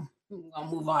gonna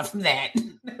move on from that.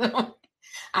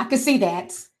 I can see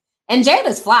that. And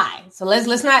Jada's fly. So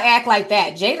let's not act like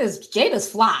that. Jada's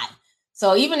fly.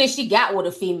 So even if she got with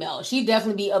a female, she'd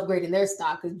definitely be upgrading their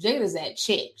stock because Jada's that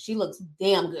chick. She looks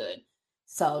damn good.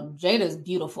 So Jada's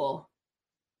beautiful.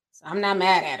 So I'm not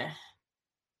mad at her.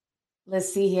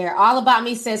 Let's see here. All About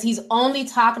Me says he's only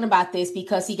talking about this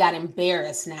because he got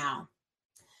embarrassed now.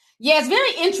 Yeah, it's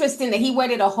very interesting that he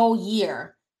waited a whole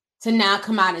year to now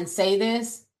come out and say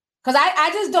this. Because I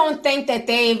just don't think that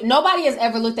nobody has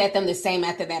ever looked at them the same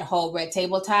after that whole Red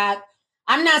Table Talk.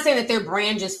 I'm not saying that their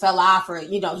brand just fell off or,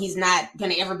 he's not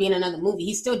going to ever be in another movie.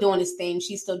 He's still doing his thing.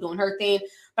 She's still doing her thing.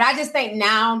 But I just think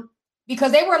now,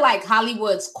 because they were like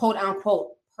Hollywood's quote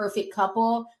unquote perfect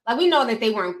couple. Like we know that they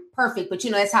weren't perfect, but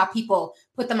that's how people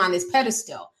put them on this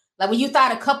pedestal. Like when you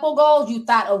thought of couple goals, you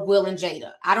thought of Will and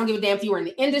Jada. I don't give a damn if you were in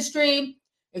the industry,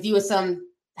 if you were some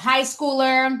high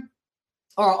schooler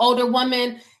or older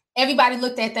woman, everybody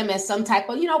looked at them as some type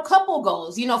of, couple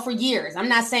goals, for years. I'm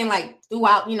not saying like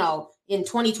throughout, in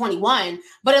 2021,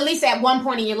 but at least at one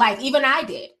point in your life, even I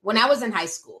did when I was in high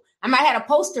school. I might have had a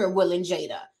poster of Will and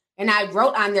Jada and I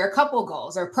wrote on their couple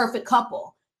goals or perfect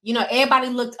couple. Everybody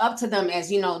looked up to them as,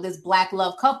 this Black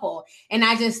love couple. And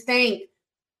I just think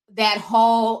that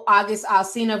whole August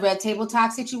Alsina Red Table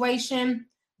Talk situation,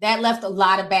 that left a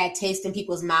lot of bad taste in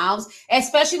people's mouths,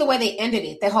 especially the way they ended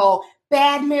it. The whole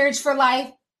bad marriage for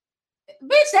life.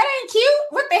 Bitch, that ain't cute.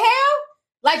 What the hell?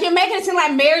 Like you're making it seem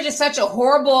like marriage is such a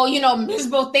horrible,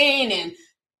 miserable thing. And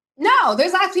no,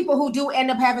 there's lots of people who do end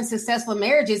up having successful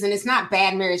marriages and it's not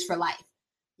bad marriage for life.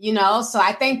 So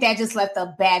I think that just left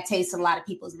a bad taste in a lot of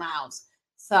people's mouths.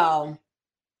 So,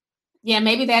 yeah,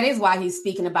 maybe that is why he's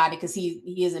speaking about it, because he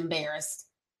is embarrassed.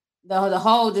 The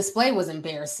whole display was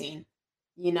embarrassing,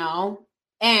 and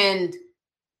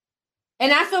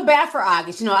I feel bad for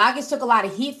August. August took a lot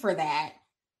of heat for that,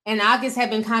 and August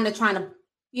had been kind of trying to,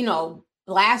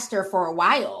 blast her for a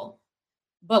while,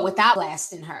 but without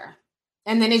blasting her.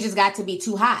 And then it just got to be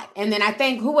too hot. And then I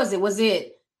think, who was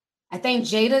it? I think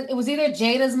Jada, it was either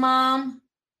Jada's mom.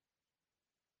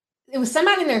 It was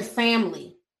somebody in their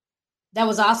family that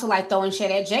was also like throwing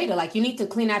shit at Jada. Like, you need to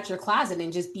clean out your closet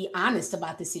and just be honest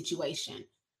about the situation.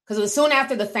 because it was soon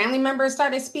after the family members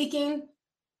started speaking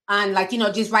on, like,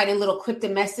 just writing little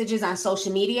cryptic messages on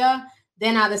social media.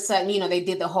 Then all of a sudden, they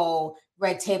did the whole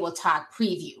Red Table Talk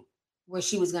preview where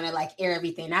she was going to like air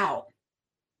everything out.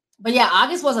 But yeah,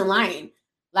 August wasn't lying.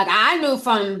 Like, I knew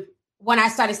from when I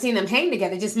started seeing them hang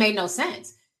together, it just made no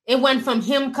sense. It went from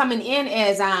him coming in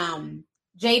as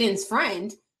Jaden's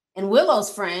friend and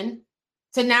Willow's friend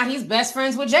to now he's best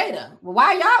friends with Jada.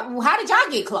 Well, how did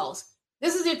y'all get close?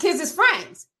 This is your kids'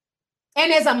 friends.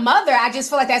 And as a mother, I just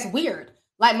feel like that's weird.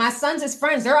 Like, my sons'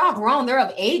 friends, they're all grown. They're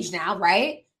of age now,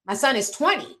 right? My son is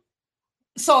 20.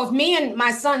 So if me and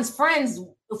my son's friends,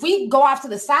 if we go off to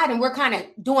the side and we're kind of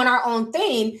doing our own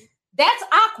thing, that's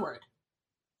awkward.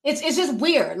 It's just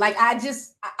weird. Like, I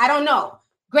don't know.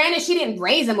 Granted, she didn't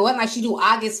raise him. It wasn't like she knew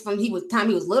August from time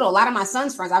he was little. A lot of my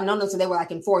son's friends, I've known them since they were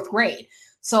like in 4th grade.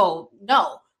 So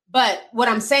no. But what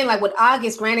I'm saying, like with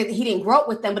August, granted, he didn't grow up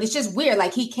with them, but it's just weird.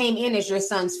 Like, he came in as your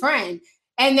son's friend.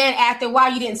 And then after a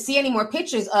while, you didn't see any more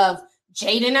pictures of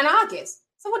Jaden and August.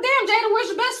 So, well, damn, Jaden, where's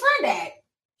your best friend at?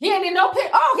 He ain't in no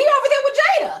picture. Oh, he over there with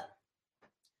Jada.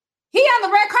 He on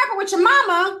the red carpet with your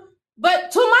mama.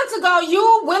 But 2 months ago,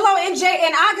 you, Willow, and Jay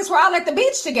and August were all at the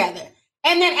beach together.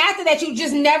 And then after that, you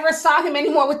just never saw him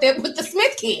anymore with the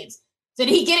Smith kids. So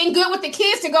did he get in good with the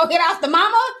kids to go hit off the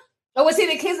mama? Or was he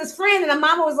the kids' friend? And the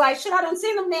mama was like, shit, I done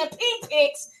seen them damn pink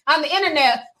pics on the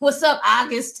internet. What's up,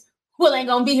 August? Will ain't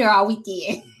gonna be here all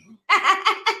weekend.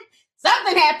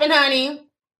 Something happened, honey.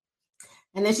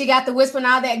 And then she got the whispering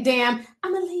all that damn,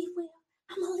 I'm gonna leave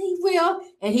Will.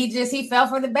 And he fell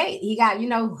for the bait. He got,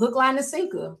 hook, line, and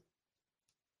sinker.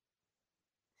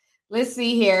 Let's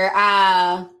see here.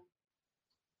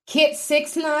 Kit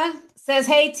Sixna says,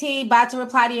 hey T, about to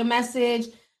reply to your message.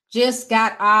 Just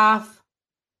got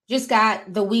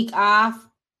the week off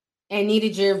and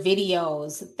needed your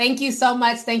videos. Thank you so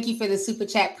much. Thank you for the super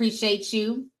chat. Appreciate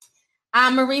you.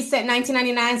 Marie said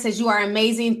 1999 says you are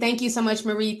amazing. Thank you so much,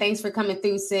 Marie. Thanks for coming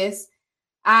through, sis.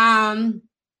 Michael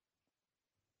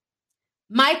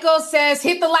says,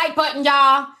 hit the like button,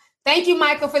 y'all. Thank you,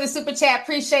 Michael, for the super chat.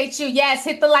 Appreciate you. Yes,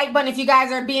 hit the like button if you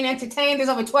guys are being entertained. There's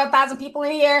over 12,000 people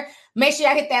in here. Make sure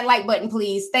y'all hit that like button,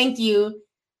 please. Thank you.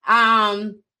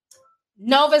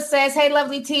 Nova says, hey,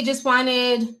 lovely T, just want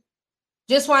to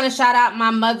shout out my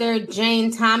mother,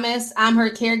 Jane Thomas. I'm her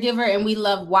caregiver, and we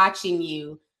love watching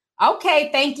you. Okay,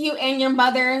 thank you and your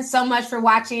mother so much for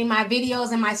watching my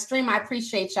videos and my stream. I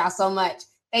appreciate y'all so much.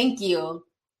 Thank you.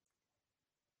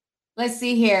 Let's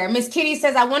see here. Miss Kitty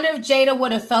says, I wonder if Jada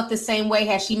would have felt the same way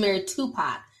had she married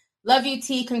Tupac. Love you,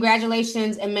 T.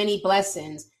 Congratulations and many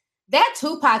blessings. That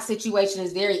Tupac situation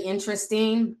is very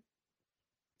interesting.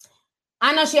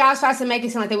 I know she always tries to make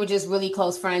it seem like they were just really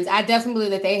close friends. I definitely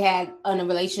believe that they had a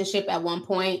relationship at one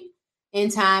point in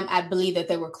time. I believe that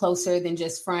they were closer than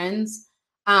just friends.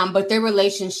 But their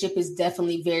relationship is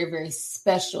definitely very, very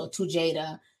special to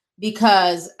Jada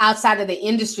because outside of the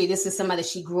industry, this is somebody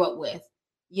she grew up with,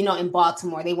 in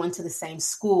Baltimore. They went to the same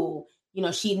school.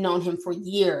 She'd known him for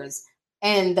years.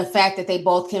 And the fact that they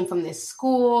both came from this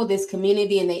school, this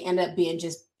community, and they ended up being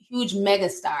just huge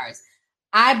megastars.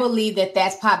 I believe that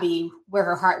that's probably where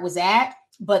her heart was at.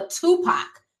 But Tupac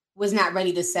was not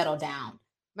ready to settle down.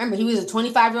 Remember, he was a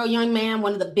 25-year-old young man,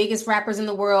 one of the biggest rappers in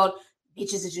the world.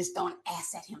 Bitches are just throwing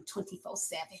ass at him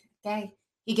 24/7, okay?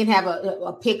 He can have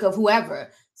a pick of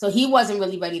whoever. So he wasn't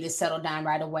really ready to settle down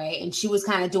right away. And she was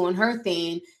kind of doing her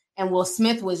thing. And Will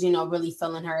Smith was, really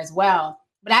feeling her as well.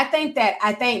 But I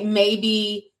think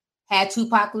maybe had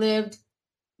Tupac lived,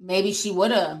 maybe she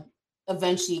would have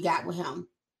eventually got with him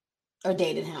or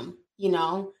dated him,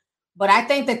 But I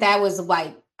think that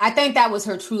was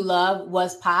her true love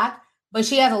was Pac. But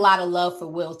she has a lot of love for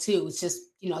Will too. It's just,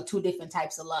 two different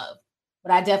types of love.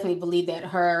 But I definitely believe that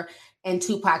her and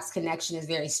Tupac's connection is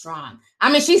very strong.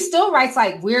 I mean, she still writes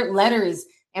like weird letters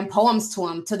and poems to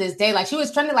him to this day. Like she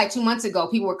was trending like 2 months ago.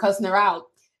 People were cussing her out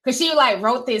because she like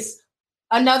wrote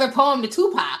another poem to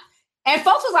Tupac. And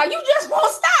folks was like, you just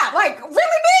won't stop. Like, really,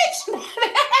 bitch?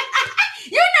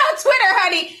 Twitter,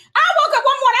 honey. I woke up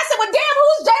one morning, I said, well, damn,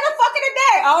 who's Jada fucking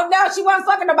today? Oh, no, she wasn't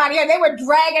fucking nobody here. They were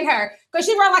dragging her because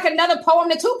she wrote like another poem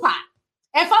to Tupac.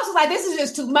 And folks was like, this is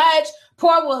just too much.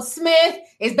 Poor Will Smith.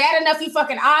 It's bad enough you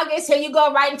fucking August. Here you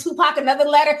go writing Tupac another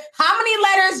letter. How many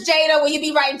letters, Jada, will you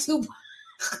be writing Tupac?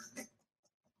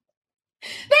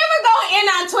 They were going in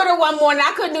on Twitter one morning.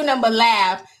 I couldn't do nothing but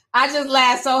laugh. I just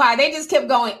laughed so hard. They just kept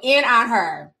going in on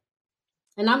her.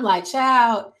 And I'm like,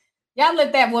 child, y'all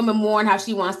let that woman mourn how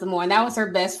she wants to mourn. That was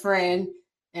her best friend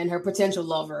and her potential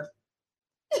lover.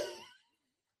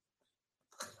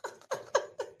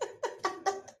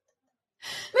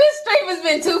 This stream is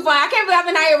has been too fun. I can't believe I've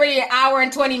been out here already an hour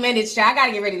and 20 minutes, y'all. I got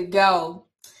to get ready to go.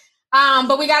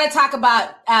 But we got to talk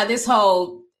about this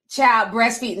whole child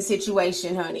breastfeeding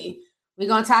situation, honey. We're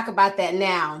going to talk about that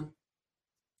now.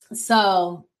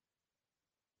 So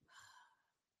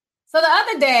the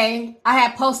other day, I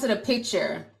had posted a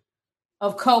picture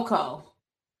of Coco.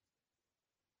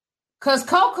 Because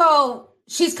Coco,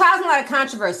 she's causing a lot of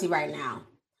controversy right now.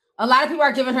 A lot of people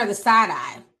are giving her the side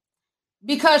eye.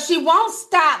 Because she won't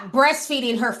stop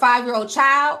breastfeeding her 5-year-old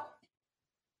child.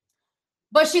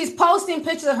 But she's posting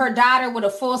pictures of her daughter with a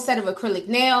full set of acrylic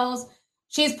nails.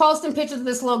 She's posting pictures of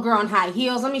this little girl in high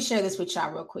heels. Let me share this with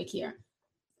y'all real quick here.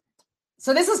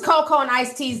 So this is Coco and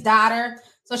Ice-T's daughter.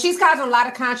 So she's causing a lot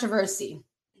of controversy.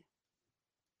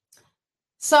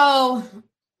 So,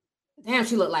 damn,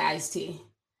 she looked like Ice-T.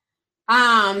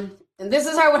 And this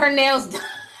is her with her nails done. Look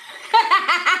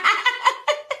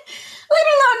at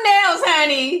her little nails,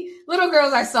 honey. Little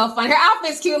girls are so fun. Her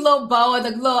outfit's cute, little bow with a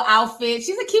little outfit.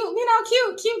 She's a cute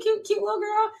little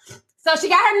girl. So she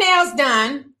got her nails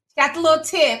done. She got the little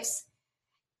tips.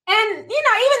 And, even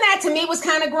that to me was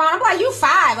kind of grown. I'm like, you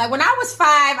 5. Like, when I was 5,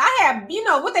 I had,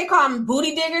 what they call them,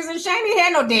 booty diggers and shit. They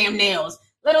had no damn nails,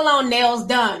 let alone nails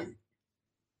done.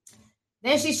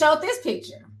 Then she showed this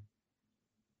picture.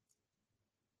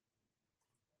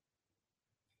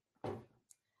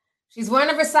 She's wearing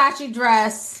a Versace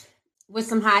dress with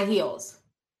some high heels.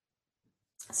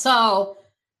 So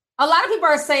a lot of people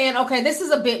are saying, okay, this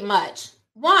is a bit much.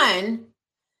 One,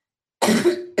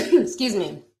 excuse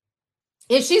me,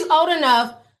 if she's old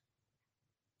enough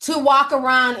to walk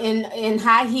around in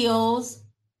high heels,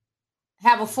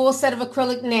 have a full set of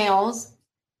acrylic nails,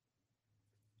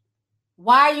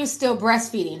 why are you still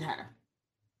breastfeeding her?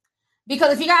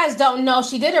 Because if you guys don't know,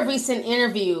 she did a recent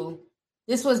interview.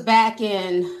 This was back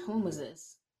in, when was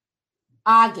this?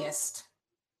 August.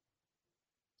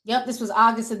 Yep, this was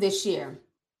August of this year.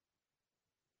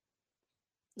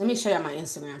 Let me show you my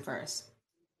Instagram first.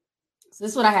 So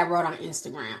this is what I have wrote on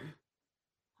Instagram.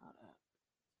 Hold up.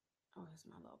 Oh, here's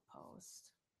my little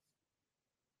post.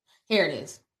 Here it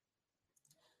is.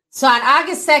 So on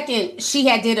August 2nd, she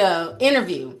had did an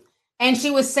interview. And she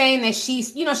was saying that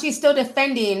she's still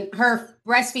defending her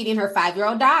breastfeeding her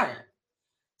 5-year-old daughter.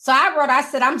 So I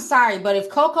said, I'm sorry, but if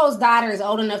Coco's daughter is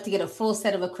old enough to get a full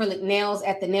set of acrylic nails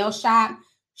at the nail shop,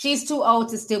 she's too old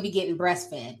to still be getting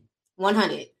breastfed.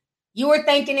 100. You were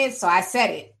thinking it, so I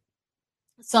said it.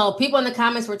 So people in the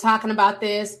comments were talking about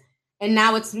this, and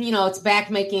now it's, it's back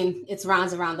making its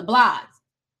rounds around the blogs.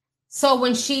 So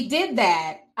when she did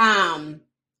that,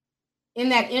 in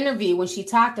that interview, when she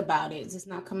talked about it, is this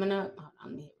not coming up? Hold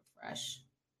on, let me hit refresh.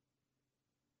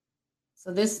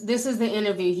 So this is the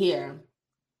interview here,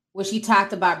 where she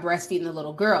talked about breastfeeding the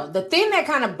little girl. The thing that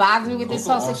kind of bothers me with this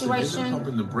whole situation isn't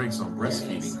pumping the brakes on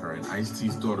breastfeeding her and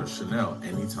Ice-T's daughter Chanel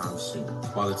anytime soon.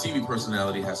 While the TV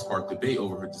personality has sparked debate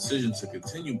over her decision to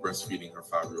continue breastfeeding her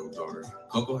 5-year-old daughter,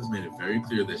 Coco has made it very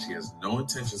clear that she has no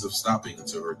intentions of stopping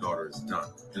until her daughter is done.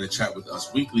 In a chat with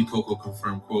Us Weekly, Coco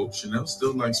confirmed, quote, "Chanel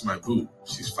still likes my boo.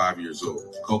 She's 5 years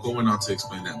old." Coco went on to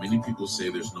explain that many people say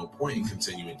there's no point in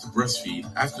continuing to breastfeed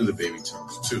after the baby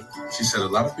turns 2. She said a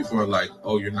lot of people are like,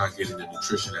 oh, you're not getting the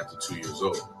nutrition after 2 years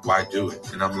old. Why do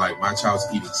it? And I'm like, my child's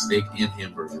eating steak and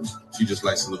hamburgers. She just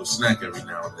likes a little snack every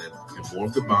now and then, and more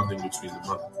of the bonding between the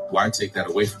mother. Why take that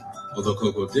away from her? Although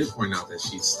Coco did point out that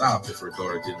she'd stop if her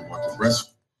daughter didn't want to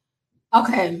breastfeed.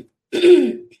 Okay.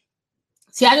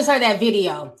 See, I just heard that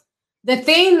video. The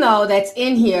thing, though, that's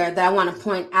in here that I want to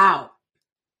point out,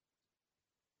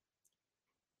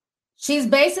 she's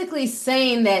basically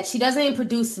saying that she doesn't even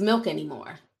produce milk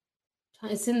anymore.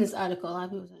 It's in this article. A lot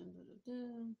of people saying,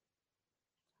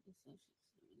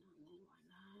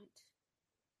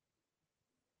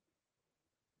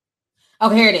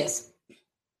 okay, here it is.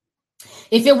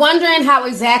 If you're wondering how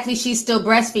exactly she's still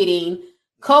breastfeeding,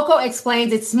 Coco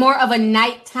explains it's more of a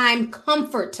nighttime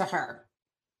comfort to her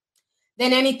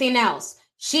than anything else.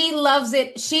 She loves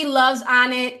it. She loves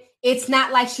on it. It's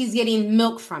not like she's getting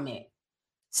milk from it.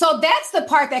 So that's the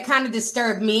part that kind of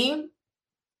disturbed me,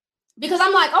 because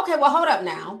I'm like, okay, well, hold up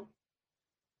now.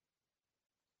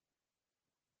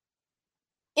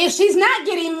 If she's not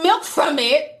getting milk from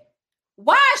it,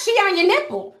 why is she on your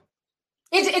nipple?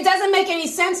 It doesn't make any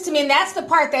sense to me. And that's the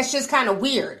part that's just kind of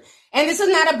weird. And this is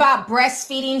not about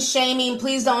breastfeeding, shaming.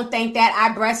 Please don't think that.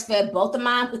 I breastfed both of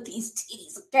mine with these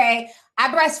titties, okay? I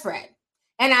breastfed.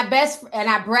 And I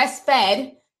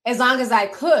breastfed as long as I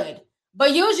could.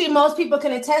 But usually most people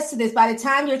can attest to this. By the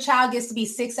time your child gets to be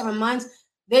 6-7 months,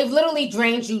 they've literally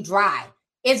drained you dry.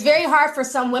 It's very hard for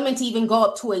some women to even go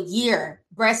up to a year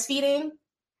breastfeeding.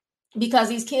 because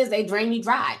these kids, they drain you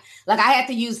dry. Like I had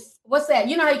to use, what's that?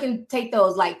 You know how you can take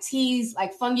those like teas,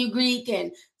 like fenugreek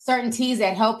and certain teas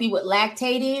that help you with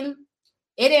lactating?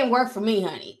 It didn't work for me,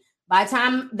 honey. By the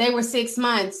time they were 6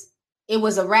 months, it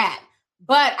was a wrap.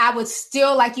 But I would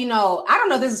still like, I don't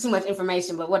know if this is too much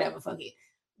information, but whatever, fuck it.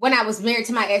 When I was married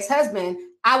to my ex-husband,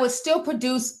 I would still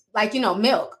produce like,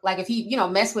 milk. Like if he,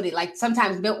 mess with it, like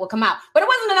sometimes milk will come out. But it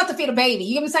wasn't enough to feed a baby.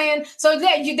 You know what I'm saying? So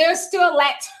there's still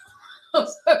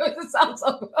lactose. It sounds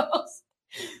so gross.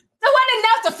 There wasn't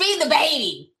enough to feed the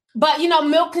baby. But,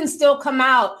 milk can still come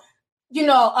out,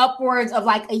 upwards of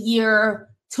like a year,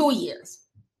 2 years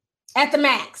at the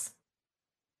max.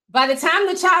 By the time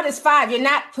the child is 5, you're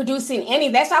not producing any.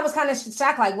 That's why I was kind of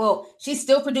shocked. Like, well, she's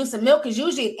still producing milk because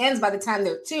usually it ends by the time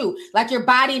they're 2. Like your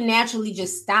body naturally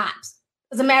just stops.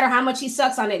 Doesn't matter how much he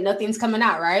sucks on it. Nothing's coming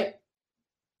out, right?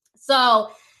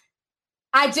 So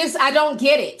I don't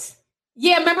get it.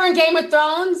 Yeah, remember in Game of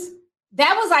Thrones?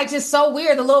 That was like just so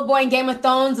weird. The little boy in Game of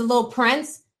Thrones, the little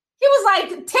prince, he was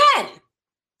like 10,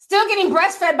 still getting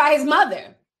breastfed by his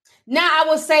mother. Now, I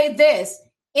will say this.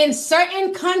 In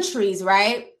certain countries,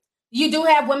 right, you do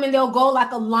have women, they'll go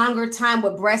like a longer time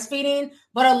with breastfeeding.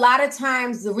 But a lot of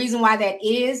times the reason why that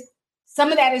is,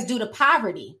 some of that is due to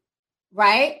poverty,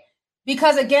 right?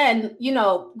 Because again,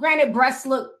 granted, breasts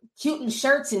look cute in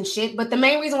shirts and shit, but the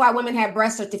main reason why women have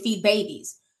breasts are to feed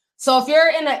babies. So if you're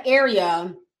in an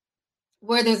area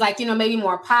where there's like, maybe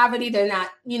more poverty, there's not,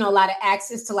 a lot of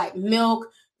access to like milk,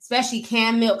 especially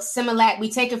canned milk, Similac. We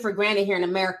take it for granted here in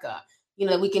America,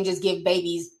 we can just give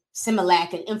babies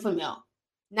Similac and Enfamil.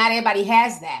 Not everybody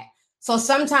has that. So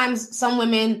sometimes some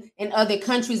women in other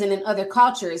countries and in other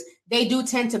cultures, they do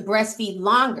tend to breastfeed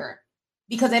longer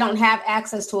because they don't have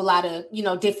access to a lot of,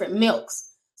 different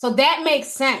milks. So that makes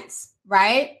sense,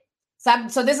 right?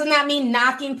 So this is not me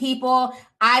knocking people.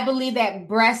 I believe that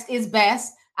breast is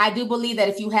best. I do believe that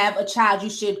if you have a child, you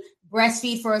should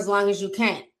breastfeed for as long as you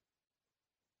can.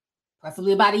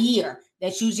 Preferably about a year.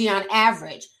 That's usually on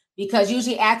average, because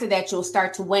usually after that, you'll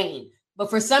start to wane. But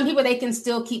for some people, they can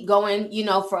still keep going,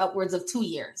 for upwards of 2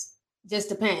 years. Just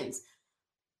depends.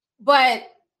 But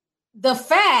the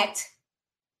fact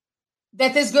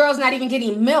that this girl's not even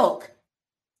getting milk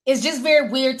is just very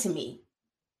weird to me.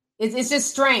 It's just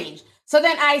strange. So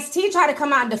then Ice-T tried to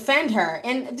come out and defend her.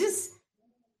 And just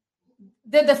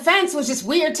the defense was just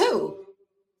weird too.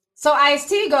 So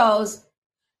Ice-T goes,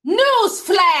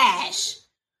 "Newsflash!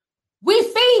 We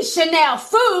feed Chanel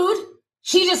food.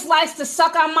 She just likes to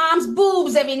suck on mom's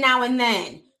boobs every now and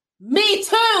then. Me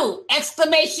too!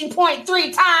 Exclamation point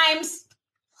 3 times.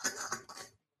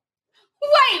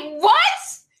 Wait, what?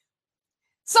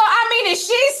 So, is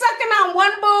she sucking on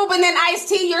one boob and then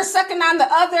Ice-T, you're sucking on the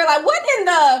other? Like, what in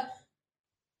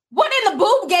the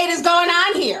boob gate is going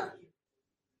on here?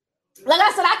 Like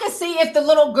I said, I could see if the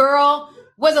little girl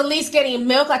was at least getting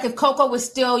milk, like if Coco was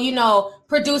still,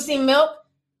 producing milk.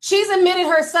 She's admitted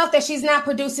herself that she's not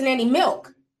producing any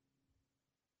milk.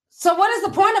 So what is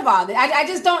the point of all this? I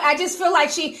just feel like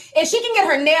if she can get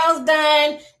her nails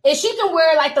done, if she can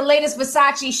wear like the latest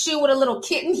Versace shoe with a little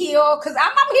kitten heel, because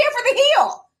I'm here for the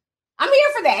heel. I'm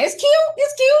here for that. It's cute.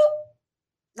 It's cute.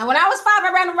 Now, when I was 5,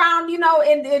 I ran around,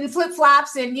 in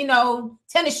flip-flops and,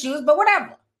 tennis shoes, but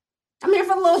whatever. I'm here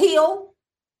for the little heel.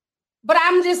 But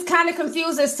I'm just kind of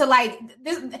confused as to like,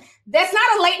 this. That's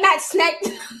not a late night snack.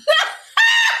 I'm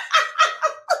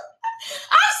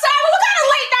sorry, what kind of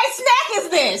late night snack is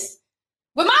this?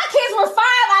 When my kids were 5,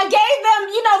 I gave them,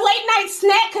 late night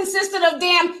snack consisted of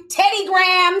damn Teddy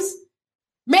Grahams,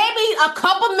 maybe a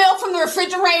cup of milk from the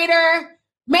refrigerator,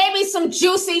 maybe some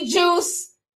juicy juice.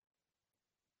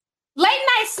 Late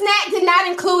night snack did not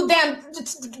include them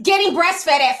getting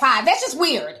breastfed at 5. That's just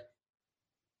weird.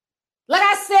 Like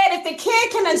I said, if the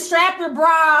kid can unstrap your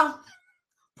bra,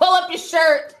 pull up your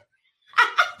shirt,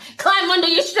 climb under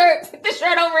your shirt, put the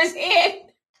shirt over his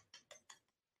head,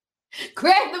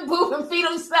 grab the boob and feed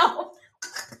himself.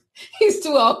 He's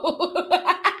too old.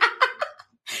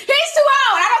 He's too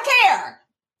old. I don't care.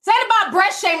 Say it about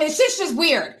breast shaming. This shit's just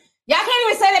weird. Y'all can't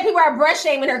even say that people are breast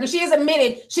shaming her because she has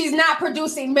admitted she's not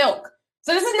producing milk.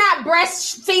 So this is not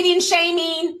breastfeeding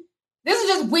shaming. This is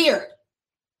just weird.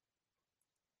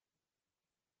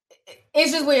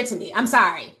 It's just weird to me. I'm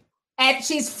sorry. And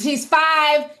she's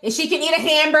 5. If she can eat a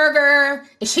hamburger,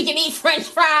 if she can eat French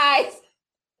fries,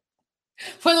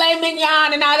 filet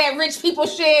mignon, and all that rich people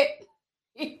shit,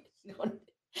 she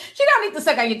don't need to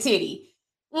suck on your titty.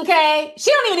 Okay?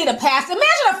 She don't even need a pacifier.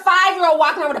 Imagine a 5-year-old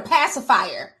walking around with a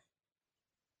pacifier.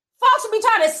 Folks will be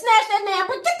trying to snatch that damn,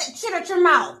 but get that shit out your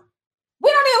mouth.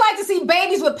 We don't even like to see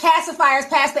babies with pacifiers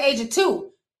past the age of 2.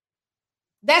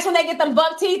 That's when they get them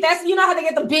buck teeth. That's, you know how they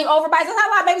get the big overbites. That's how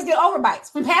a lot of babies get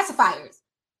overbites from pacifiers.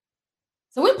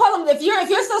 So we pull them. If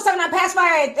you're still sucking on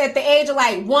pacifier at the age of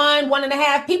like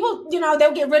 1.5, people, you know,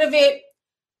 they'll get rid of it,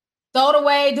 throw it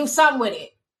away, do something with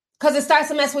it, because it starts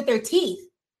to mess with their teeth.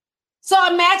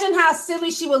 So imagine how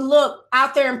silly she would look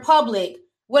out there in public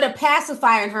with a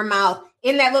pacifier in her mouth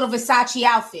in that little Versace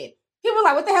outfit. People are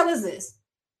like, what the hell is this?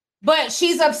 But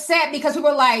she's upset because people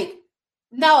are like,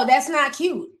 no, that's not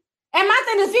cute. And my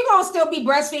thing is, if you're going to still be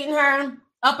breastfeeding her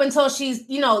up until she's,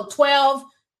 12,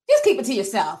 just keep it to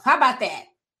yourself. How about that?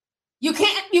 You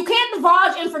can't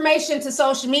divulge information to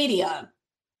social media.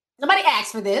 Nobody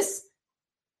asked for this.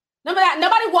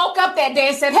 Nobody woke up that day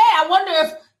and said, hey, I wonder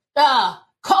if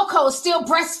Coco is still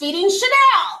breastfeeding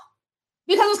Chanel.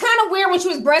 Because it was kind of weird when she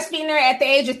was breastfeeding her at the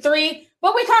age of 3.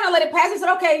 But we kind of let it pass and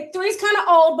said, okay, 3's kind of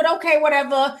old, but okay,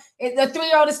 whatever. The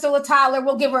 3-year-old is still a toddler.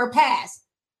 We'll give her a pass.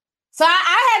 So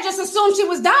I had just assumed she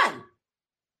was done.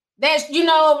 That,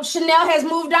 Chanel has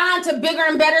moved on to bigger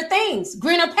and better things,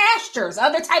 greener pastures,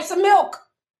 other types of milk.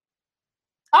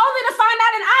 Only to find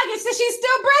out in August that she's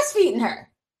still breastfeeding her.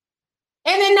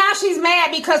 And then now she's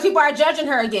mad because people are judging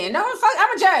her again. No, fuck,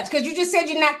 I'm a judge because you just said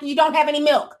you don't have any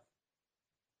milk.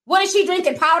 What is she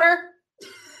drinking? Powder?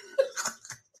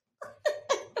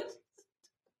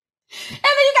 And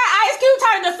then you got Ice Cube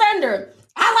trying to defend her.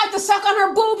 I like to suck on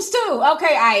her boobs too.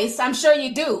 Okay, Ice, I'm sure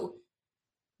you do.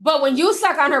 But when you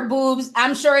suck on her boobs,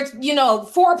 I'm sure it's,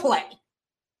 foreplay.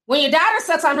 When your daughter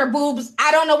sucks on her boobs,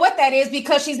 I don't know what that is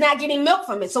because she's not getting milk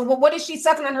from it. So what is she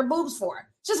sucking on her boobs for?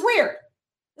 It's just weird.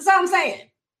 That's all I'm saying.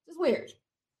 It's weird.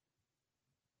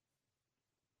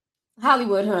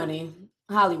 Hollywood, honey.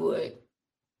 Hollywood.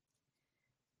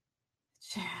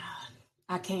 Child,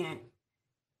 I can't.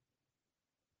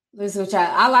 Listen, y'all.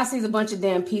 All I see is a bunch of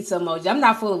damn pizza emojis. I'm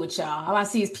not fooling with y'all. All I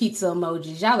see is pizza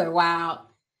emojis. Y'all are wild.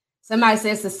 Somebody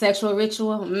says it's a sexual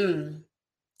ritual.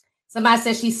 Somebody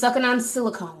says she's sucking on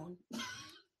silicone.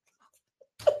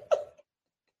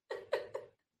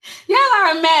 Y'all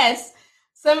are a mess.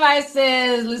 Somebody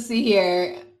says, let's see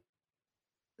here.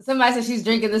 Somebody says she's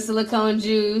drinking the silicone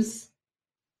juice.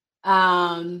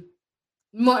 Mona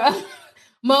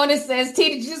says, T,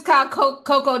 did you just call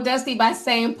Coco dusty by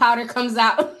saying powder comes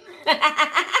out? I'm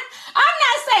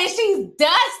not saying she's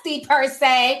dusty per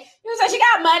se. You know, she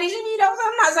got money.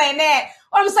 I'm not saying that.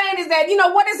 What I'm saying is that,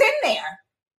 what is in there?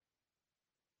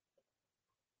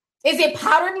 Is it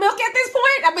powdered milk at this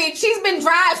point? I mean, she's been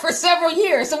dry for several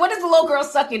years. So what is the little girl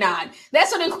sucking on?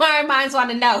 That's what inquiring minds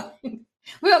want to know.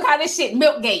 We're going to call this shit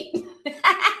Milkgate.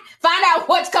 Find out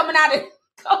what's coming out of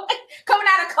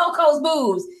Coco's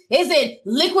boobs. Is it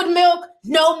liquid milk,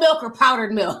 no milk, or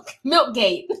powdered milk?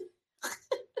 Milkgate.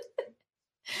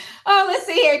 Oh, let's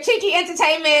see here. Cheeky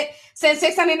Entertainment since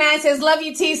 699 says, love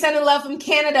you, T. Sending love from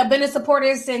Canada. Been a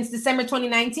supporter since December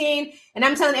 2019. And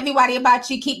I'm telling everybody about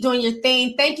you. Keep doing your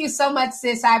thing. Thank you so much,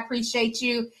 sis. I appreciate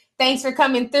you. Thanks for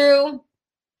coming through.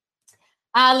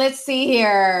 Let's see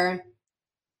here.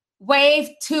 Wave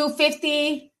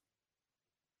 250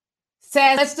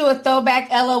 says, let's do a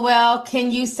throwback LOL. Can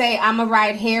you say, I'm a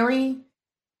ride Harry?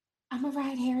 I'm a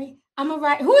ride Harry. I'm a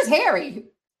ride. Who is Harry?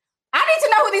 I need to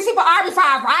know who these people are before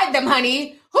I ride them,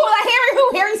 honey. Who, like Harry?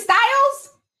 Who? Harry Styles?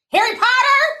 Harry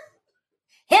Potter?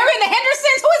 Harry and the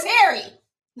Hendersons? Who is Harry?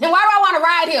 Then why do I want to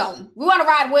ride him? We want to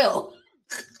ride Will.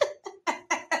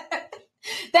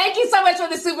 Thank you so much for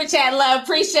the super chat, love.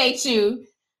 Appreciate you.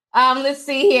 Let's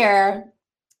see here.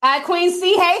 Queen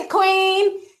C. Hey,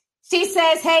 Queen. She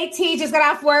says, hey, T, just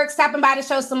got off work, stopping by to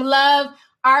show some love.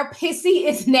 Our pissy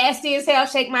is nasty as hell.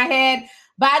 Shake my head.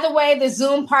 By the way, the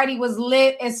Zoom party was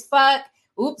lit as fuck.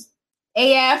 Oops.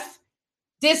 AF.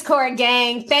 Discord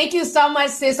gang. Thank you so much,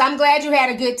 sis. I'm glad you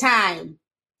had a good time.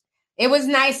 It was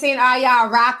nice seeing all y'all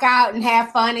rock out and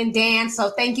have fun and dance. So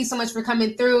thank you so much for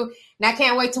coming through. And I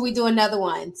can't wait till we do another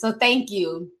one. So thank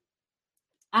you.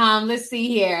 Let's see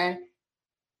here.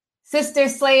 Sister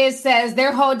Slayer says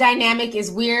their whole dynamic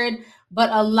is weird, but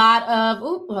a lot of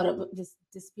hold up, this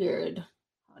disappeared.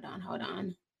 Hold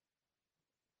on.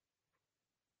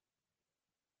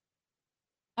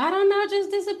 I don't know,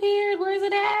 just disappeared. Where is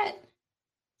it at?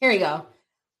 Here we go.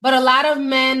 But a lot of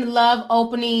men love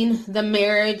opening the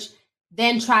marriage,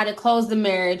 then try to close the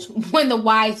marriage when the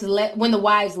wife's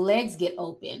legs get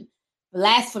open.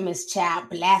 Blasphemous, child.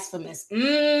 Blasphemous.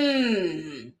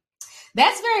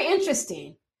 That's very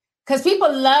interesting. Because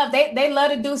people love, they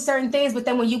love to do certain things, but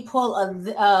then when you pull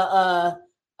a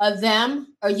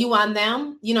them or you on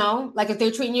them, like if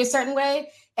they're treating you a certain way,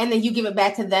 and then you give it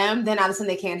back to them, then all of a sudden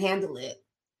they can't handle it.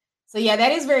 So yeah,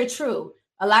 that is very true.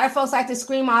 A lot of folks like to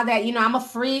scream all that, I'm a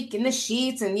freak in the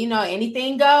sheets and,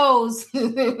 anything goes.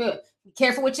 Be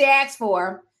careful what you ask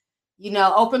for. You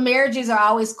know, open marriages are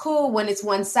always cool when it's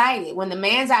one-sided. When the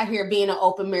man's out here being an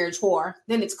open marriage whore,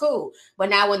 then it's cool.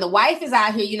 But now when the wife is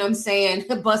out here, you know what I'm saying,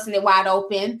 busting it wide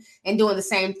open and doing the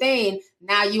same thing,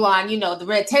 now you on, you know, the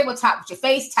red tabletop with your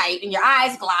face tight and your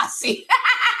eyes glossy.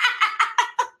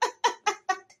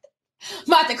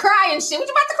 About to cry and shit. What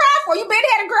you about to cry for? You been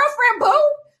had a girlfriend, boo?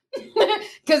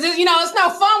 Because, you know, it's no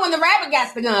fun when the rabbit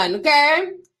got the gun,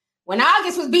 okay? When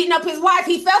August was beating up his wife,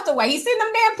 he felt away. He seen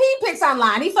them damn pee pics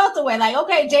online. He felt away. Like,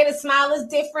 okay, Jada's smile is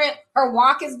different. Her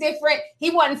walk is different.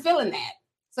 He wasn't feeling that.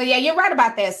 So, yeah, you're right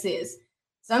about that, sis.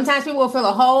 Sometimes people will feel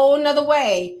a whole nother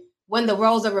way when the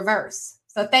roles are reversed.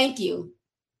 So thank you.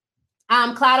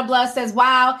 Cloud of Blood says,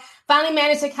 wow, finally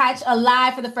managed to catch a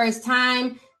live for the first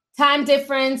time. Time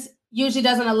difference usually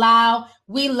doesn't allow.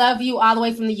 We love you all the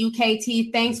way from the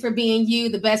UKT. Thanks for being you,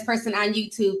 the best person on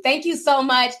YouTube. Thank you so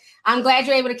much. I'm glad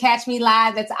you're able to catch me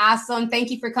live. That's awesome.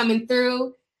 Thank you for coming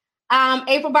through.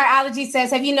 April Biology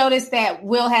says, have you noticed that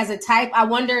Will has a type? I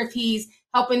wonder if he's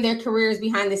helping their careers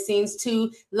behind the scenes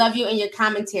too. Love you and your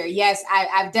commentary. Yes,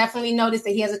 I've definitely noticed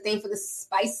that he has a thing for the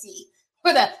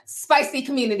spicy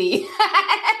community.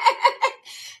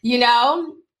 You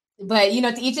know? But, you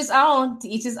know, to each his own, to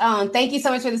each his own. Thank you so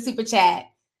much for the super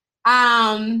chat.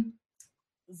 Zelarius,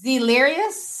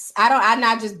 I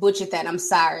not just butchered that. I'm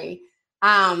sorry.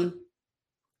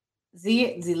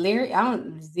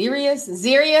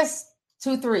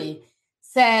 Zerius23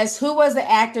 says, who was the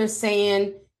actor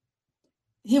saying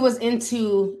he was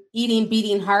into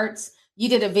beating hearts? You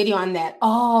did a video on that.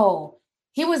 Oh,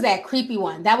 he was that creepy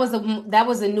one. That was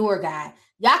a newer guy.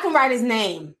 Y'all can write his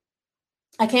name.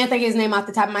 I can't think of his name off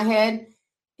the top of my head.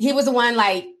 He was the one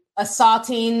like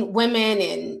assaulting women,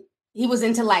 and he was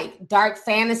into like dark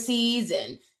fantasies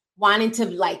and wanting to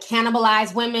like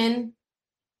cannibalize women.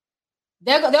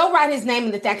 They'll write his name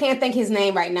in the thing. I can't think his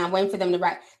name right now. I'm waiting for them to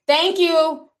write. Thank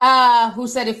you. Who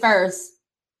said it first?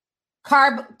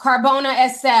 Carbona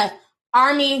SF.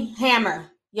 Army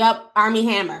Hammer. Yep. Army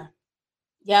Hammer.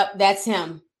 Yep. That's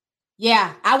him.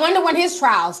 Yeah. I wonder when his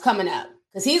trial's coming up,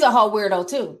 because he's a whole weirdo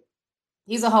too.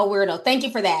 He's a whole weirdo. Thank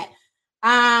you for that.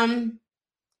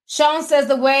 Sean says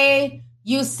the way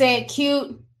you said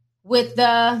cute with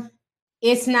the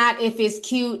it's not if it's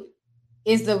cute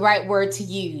is the right word to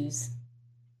use.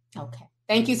 Okay.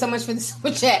 Thank you so much for the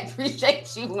super chat.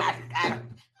 Appreciate you. I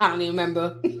don't even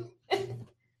remember.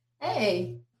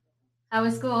 Hey, how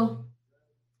was school?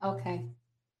 Okay.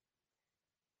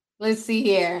 Let's see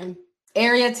here.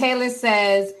 Aria Taylor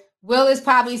says, Will is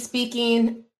probably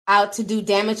speaking out to do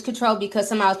damage control because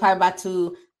somebody was probably about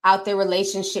to out their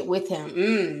relationship with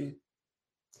him.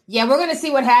 Yeah, we're going to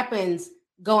see what happens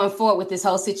going forward with this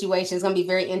whole situation. It's going to be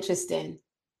very interesting.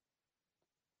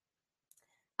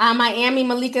 Miami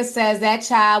Malika says that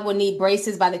child will need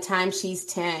braces by the time she's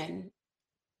 10.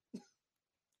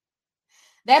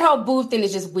 That whole booth thing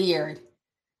is just weird.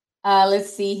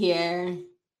 Let's see here.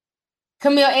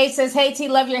 Camille H says, hey, T,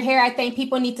 love your hair. I think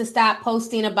people need to stop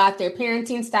posting about their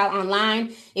parenting style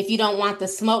online. If you don't want the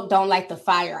smoke, don't light the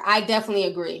fire. I definitely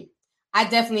agree.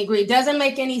 It doesn't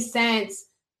make any sense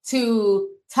to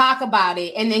talk about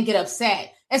it and then get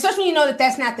upset, especially when you know that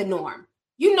that's not the norm.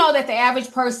 You know that the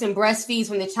average person breastfeeds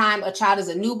from the time a child is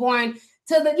a newborn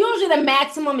to usually the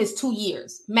maximum is 2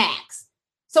 years, max.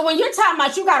 So when you're talking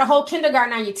about you got a whole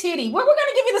kindergarten on your titty, we're going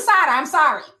to give you the side eye. I'm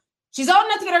sorry. She's old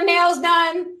enough to get her nails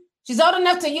done. She's old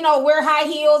enough to, wear high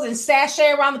heels and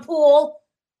sashay around the pool.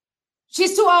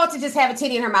 She's too old to just have a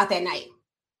titty in her mouth at night.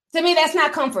 To me, that's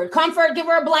not comfort. Comfort, give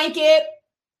her a blanket,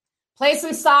 play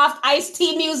some soft iced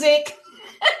tea music.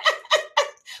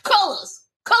 Colors.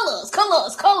 You know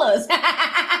what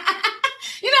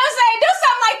I'm saying? Do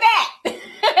something like that.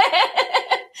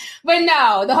 But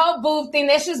no, the whole boob thing,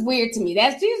 that's just weird to me.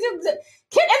 And then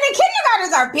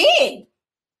kindergartens are big.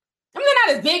 I mean, they're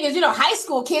not as big as, high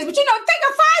school kids, but, think a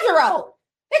 5-year-old.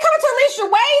 They come to at least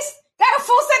your waist, got a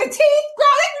full set of teeth. Girl,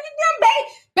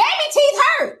 baby teeth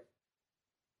hurt.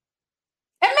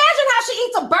 Imagine how she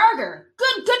eats a burger.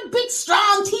 Good, big,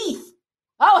 strong teeth.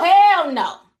 Oh, hell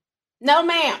no. No,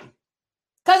 ma'am.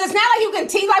 Because it's not like you can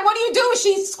tease. Like, what do you do if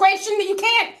she's scratching you? You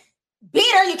can't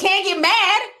beat her. You can't get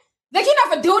mad. Like,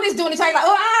 if a dude is doing it, you're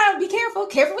like, be careful.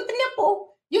 Careful with the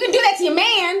nipple. You can do that to your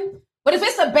man. But if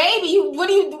it's a baby, what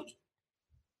do you do?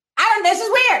 This is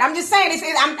weird. I'm just saying,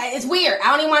 it's weird.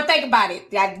 I don't even want to think about it.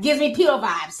 That gives me pedo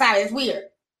vibes. Sorry, it's weird.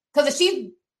 Because if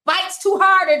she bites too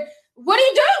hard, what do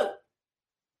you do?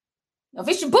 If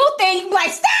it's your boo thing, you can be like,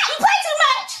 stop, you play too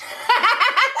much.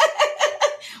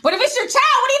 But if it's your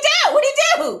child, what do you do? What do you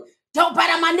do? Don't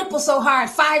bite on my nipple so hard,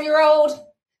 5-year-old.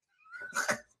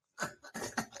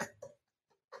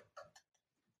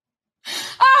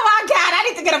 I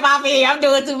need to get up off of here. I'm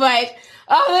doing too much.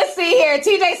 Oh, let's see here.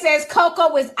 TJ says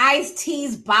Coco was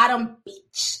Ice-T's bottom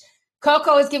beach.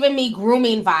 Coco is giving me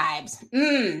grooming vibes.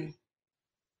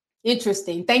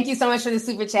 Interesting. Thank you so much for the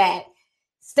super chat.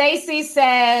 Stacy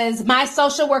says, my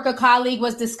social worker colleague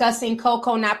was discussing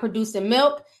Coco not producing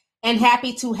milk and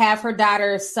happy to have her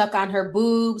daughter suck on her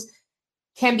boobs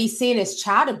can be seen as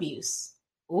child abuse.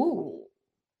 Ooh.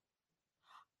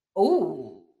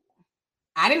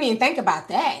 I didn't even think about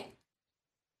that.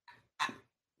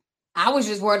 I was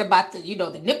just worried about the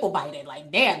nipple biting.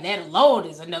 Like, damn, that alone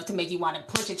is enough to make you want to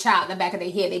punch a child in the back of their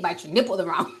head. They bite your nipple the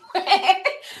wrong way.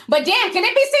 But damn, can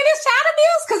it be seen as child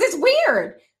abuse? Because it's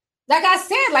weird. Like I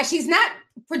said, like she's not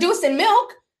producing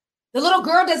milk. The little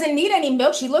girl doesn't need any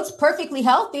milk. She looks perfectly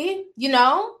healthy,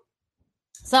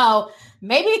 So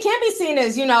maybe it can be seen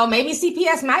as, maybe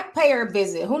CPS might pay her a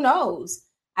visit. Who knows?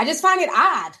 I just find it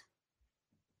odd.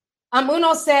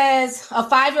 Uno says a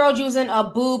 5-year-old using a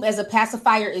boob as a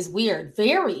pacifier is weird.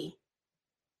 Very,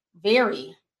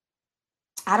 very.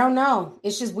 I don't know.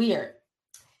 It's just weird.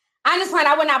 I just find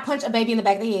I would not punch a baby in the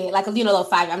back of the head like a little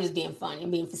 5. I'm just being funny.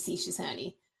 I'm being facetious,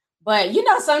 honey. But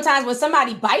sometimes when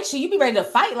somebody bites you be ready to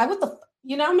fight. Like what the,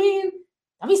 you know what I mean?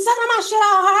 I be sucking my shit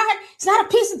all hard. It's not a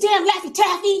piece of damn Laffy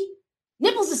Taffy.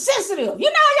 Nipples are sensitive. I'm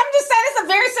just saying it's a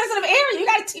very sensitive area. You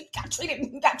gotta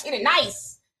treat it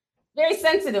nice. Very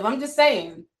sensitive. I'm just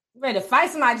saying. You're ready to fight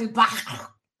somebody, just bah.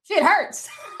 Shit hurts.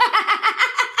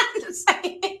 I'm just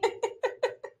saying.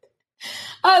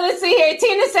 Oh, let's see here.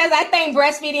 Tina says, I think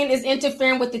breastfeeding is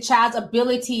interfering with the child's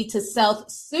ability to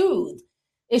self-soothe.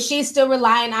 Is she still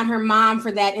relying on her mom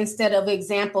for that instead of,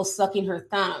 example, sucking her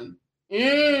thumb?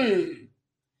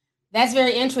 That's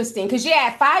very interesting. Because,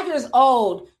 at 5 years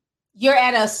old, you're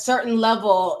at a certain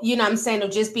level,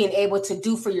 of just being able to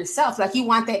do for yourself. Like, you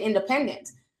want that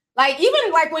independence. Like,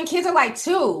 even like when kids are like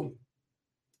 2,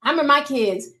 I remember my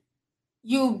kids,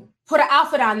 you put an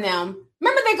outfit on them.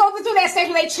 Remember they go through that stage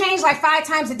where they change like 5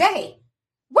 times a day.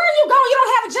 Where are you going? You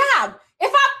don't have a job.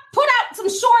 If I put out some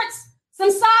shorts,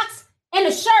 some socks, and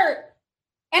a shirt,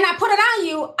 and I put it on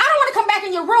you, I don't want to come back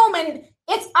in your room and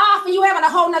it's off and you having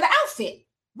a whole nother outfit.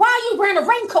 Why are you wearing a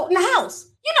raincoat in the house?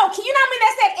 What I mean?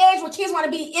 That's that age where kids want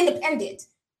to be independent.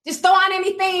 Just throw on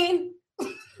anything.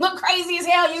 Look crazy as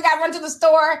hell. You got to run to the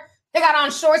store. They got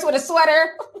on shorts with a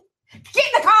sweater. Get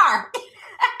in the car.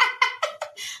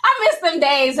 I miss them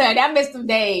days, honey. I miss them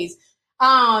days.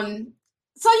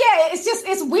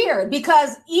 It's weird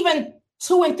because even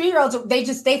 2 and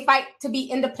 3-year-olds, they fight to be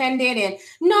independent and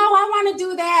no, I want to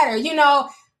do that.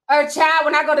 Or a child,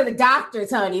 when I go to the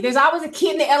doctors, honey, there's always a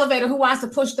kid in the elevator who wants to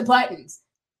push the buttons.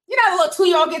 The little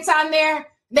 2-year-old gets on there,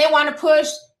 they want to push.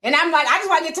 And I'm like, I just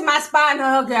want to get to my spot. And,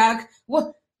 oh, God.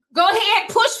 Well, go ahead,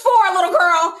 push 4, little girl.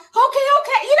 Okay. You know what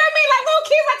I mean? Like, little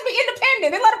kids like to be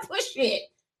independent. They let her push it.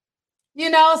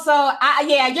 So,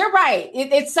 you're right.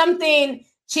 It's something,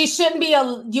 she shouldn't be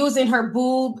using her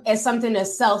boob as something to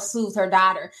self-soothe her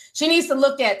daughter. She needs to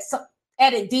look at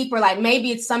it deeper. Like,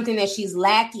 maybe it's something that she's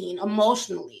lacking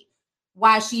emotionally,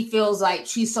 why she feels like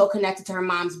she's so connected to her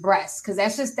mom's breast. Because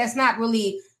that's not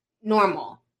really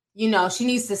normal. She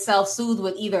needs to self-soothe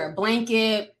with either a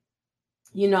blanket,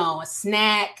 a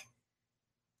snack.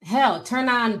 Hell, turn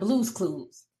on Blue's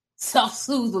Clues.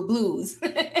 Self-soothe with blues.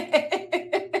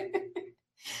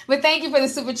 But thank you for the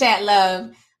super chat, love.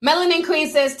 Melanin Queen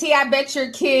says, T, I bet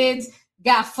your kids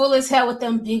got full as hell with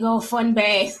them big old fun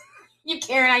bags you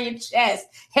carrying on your chest.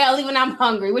 Hell, even I'm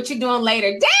hungry. What you doing later?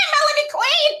 Damn, Melanin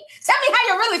Queen! Tell me how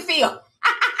you really feel.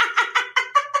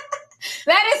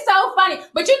 That is so funny.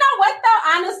 But you know what, though?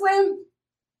 Honestly,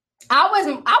 I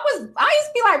used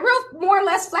to be like real, more or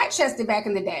less flat-chested back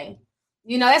in the day.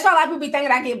 That's why a lot of people be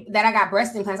thinking I got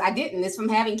breast implants. I didn't. It's from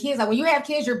having kids. Like when you have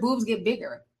kids, your boobs get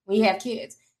bigger when you have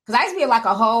kids. Because I used to be like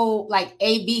a whole like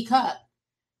AB cup.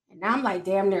 And now I'm like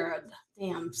damn near a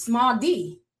damn small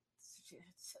D.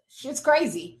 Shit's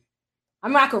crazy.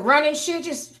 I could run and shit,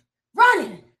 just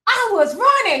running. I was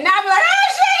running. Now I'm like, oh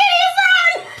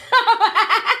shit, run.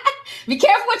 Be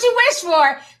careful what you wish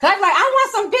for. Because I'm like, I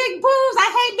want some big boobs. I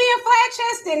hate being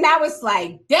flat-chested. Now it's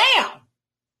like, damn.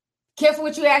 Careful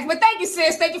what you ask. But thank you,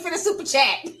 sis. Thank you for the super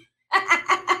chat.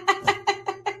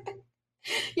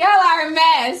 Y'all are a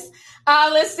mess.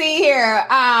 Let's see here.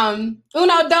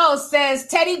 Uno Dos says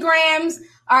Teddy Grahams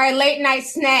are late night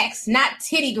snacks, not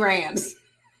titty grams.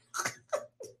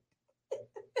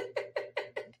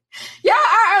 Y'all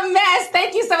are a mess.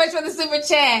 Thank you so much for the super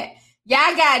chat.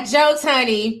 Y'all got jokes,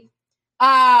 honey.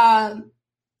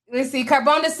 Let's see.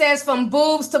 Carbona says from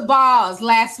boobs to balls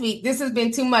last week. This has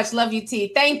been too much. Love you,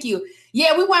 T. Thank you.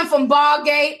 Yeah, we went from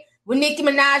Ballgate with Nicki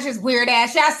Minaj's weird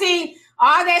ass. Y'all seen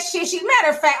All that shit. Matter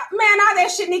of fact, man, all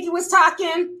that shit Nikki was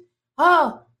talking.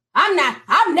 Oh, I'm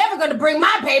never going to bring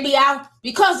my baby out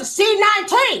because of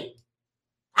C-19.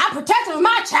 I'm protective of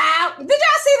my child. Did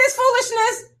y'all see this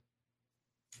foolishness?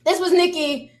 This was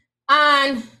Nikki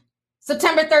on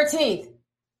September 13th.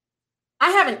 I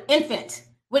have an infant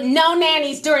with no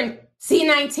nannies during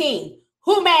C-19.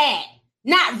 Who mad?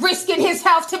 Not risking his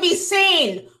health to be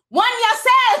seen. One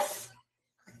yourself.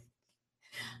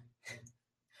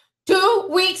 2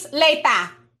 weeks later.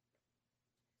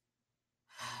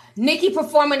 Nikki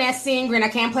performing that scene, grin. I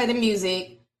can't play the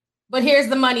music, but here's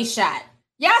the money shot.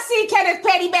 Y'all see Kenneth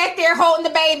Petty back there holding the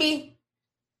baby?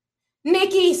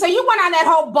 Nikki, so you went on that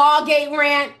whole Ballgate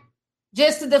rant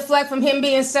just to deflect from him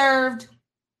being served?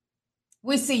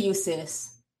 We see you, sis.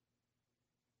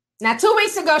 Now, 2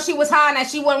 weeks ago, she was hollering that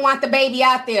she wouldn't want the baby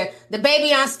out there. The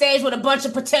baby on stage with a bunch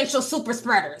of potential super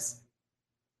spreaders.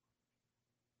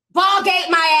 Ballgate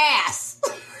my ass.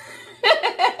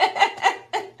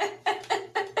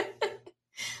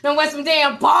 Don't want some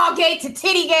damn Ballgate to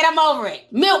Tittygate. I'm over it.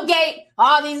 Milkgate,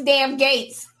 all these damn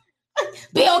gates.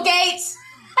 Bill Gates.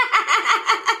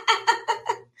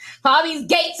 All these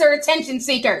gates are attention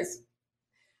seekers.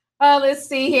 Oh, let's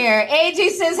see here. AG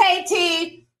says, hey,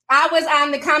 T. I was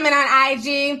on the comment on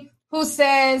IG who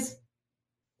says,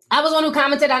 I was one who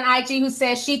commented on IG who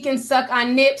says she can suck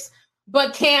on nips,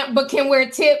 but can wear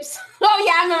tips. Oh,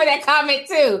 yeah, I remember that comment,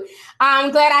 too.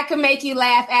 I'm glad I could make you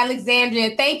laugh,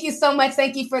 Alexandria. Thank you so much.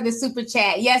 Thank you for the super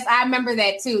chat. Yes, I remember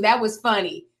that, too. That was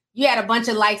funny. You had a bunch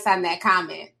of likes on that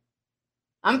comment.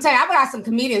 I'm telling you, I've got some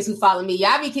comedians who follow me.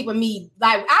 Y'all be keeping me,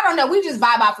 like, I don't know. We just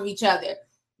vibe off of each other.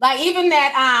 Like, even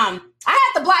that, I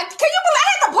had to block, can you believe I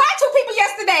had to block 2 people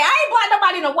yesterday? I ain't blocked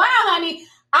nobody in a while, honey.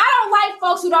 I don't like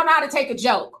folks who don't know how to take a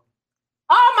joke.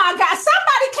 Oh my God,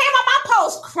 somebody came on my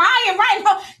post crying right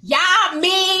now. Y'all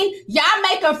mean, y'all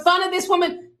making fun of this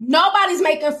woman. Nobody's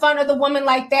making fun of the woman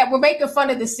like that. We're making fun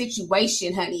of the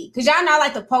situation, honey. Because y'all know I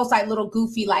like to post like little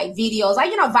goofy like videos, like,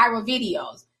 you know, viral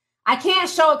videos. I can't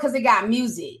show it because it got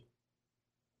music.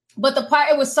 But the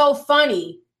part, it was so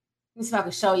funny. Let me see if I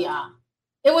can show y'all.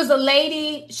 It was a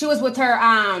lady, she was with her,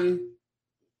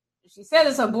 she said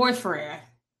it's her boyfriend.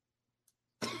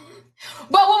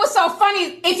 But what was so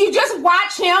funny, if you just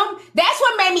watch him, that's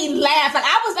what made me laugh. Like,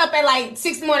 I was up at like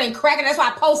 6 in the morning cracking. That's why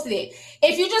I posted it.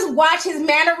 If you just watch his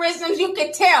mannerisms, you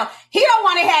could tell he don't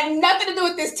want to have nothing to do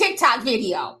with this TikTok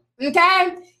video.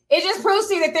 Okay? It just proves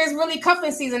to you that there's really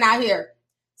cuffing season out here.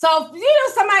 So, you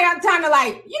know, somebody on time to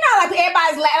like, you know, like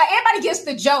everybody gets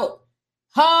the joke.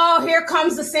 Oh, here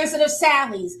comes the sensitive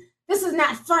Sallys. This is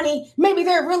not funny. Maybe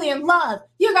they're really in love.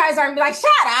 You guys are like,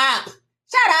 shut up.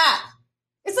 Shut up.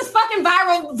 It's a fucking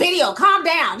viral video. Calm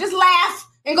down. Just laugh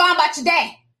and go on about your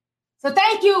day. So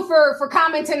thank you for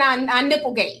commenting on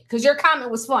Nipplegate, because your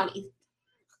comment was funny.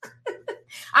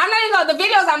 I'm not even going, the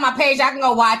video's on my page. I can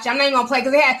go watch it. I'm not even going to play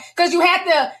because you had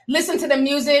to listen to the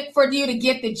music for you to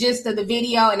get the gist of the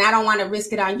video, and I don't want to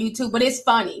risk it on YouTube, but it's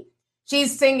funny.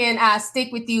 She's singing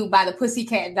Stick With You by the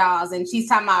Pussycat Dolls, and she's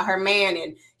talking about her man,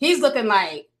 and he's looking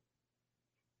like,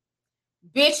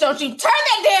 bitch, don't you turn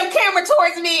that damn camera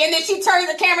towards me. And then she turns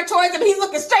the camera towards him. He's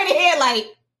looking straight ahead like,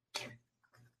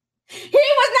 he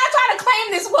was not trying to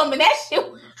claim this woman. That shit. I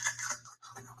don't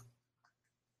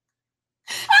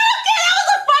care. That was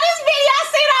the funniest video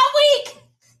I've seen all week.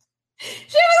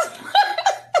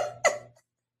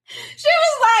 She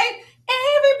was like,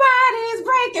 everybody's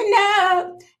breaking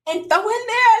up and throwing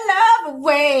their love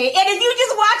away. And if you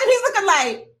just watch him, he's looking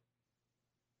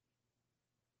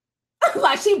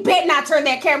like she better not turn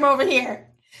that camera over here.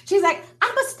 She's like,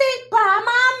 I'm a stick by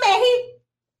my mate.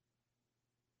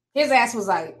 His ass was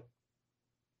like,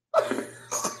 tell me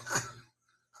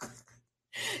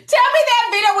that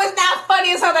video was not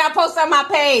funny as hell that I posted on my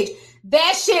page.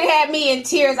 That shit had me in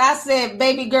tears. I said,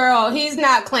 baby girl, he's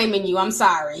not claiming you. I'm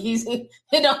sorry. It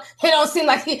don't seem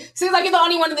like seems like you're the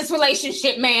only one in this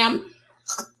relationship, ma'am.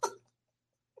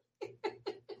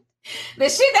 The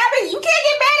shit, I mean, you can't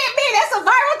get mad at me. That's a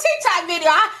viral TikTok video.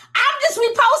 I'm just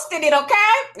reposting it,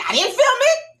 okay? I didn't film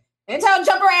it. Didn't tell her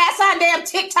jump her ass on damn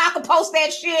TikTok and post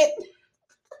that shit.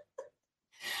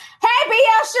 Hey,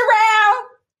 BL Sherelle.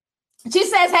 She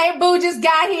says, hey, boo, just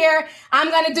got here. I'm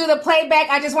going to do the playback.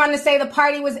 I just wanted to say the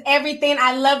party was everything.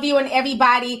 I love you and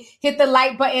everybody. Hit the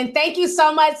like button. Thank you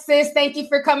so much, sis. Thank you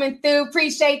for coming through.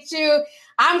 Appreciate you.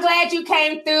 I'm glad you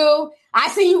came through. I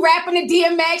see you rapping the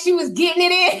DMX. You was getting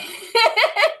it in.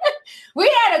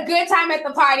 We had a good time at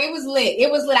the party. It was lit. It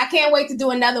was lit. I can't wait to do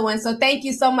another one. So thank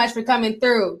you so much for coming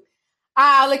through.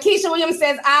 Lakeisha Williams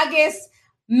says, August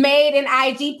made an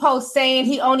IG post saying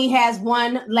he only has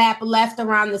one lap left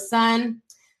around the sun.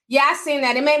 Yeah, I seen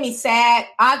that. It made me sad.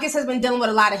 August has been dealing with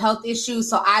a lot of health issues,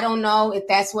 so I don't know if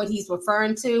that's what he's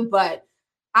referring to, but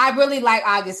I really like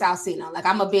August Alsina. Like,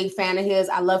 I'm a big fan of his.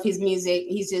 I love his music.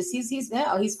 He's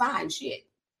fine. Shit.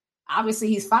 Obviously,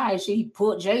 he's fine. Shit, he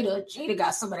pulled Jada. Jada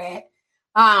got some of that.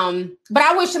 But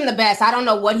I wish him the best. I don't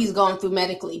know what he's going through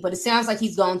medically, but it sounds like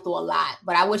he's going through a lot.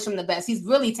 But I wish him the best. He's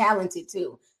really talented,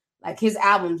 too. Like, his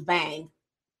albums bang.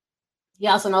 He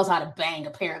also knows how to bang,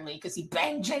 apparently, because he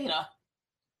banged Jada.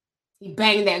 He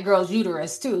banged that girl's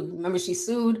uterus, too. Remember, she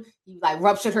sued? He, like,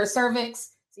 ruptured her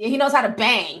cervix. So, yeah, he knows how to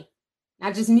bang.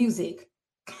 Not just music.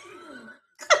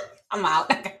 I'm out.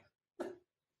 I've been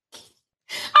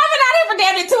out here for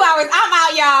damn near 2 hours. I'm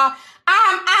out, y'all.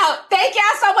 I'm out. Thank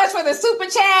y'all so much for the super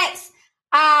chats.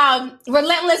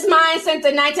 Relentless Mind sent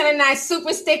the 1999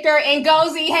 super sticker. And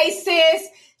Ngozi, hey sis.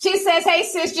 She says, hey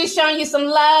sis, just showing you some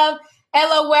love.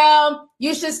 LOL.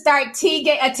 You should start a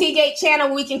T-Gate channel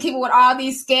where we can keep it with all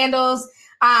these scandals.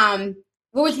 Where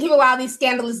we can keep it with all these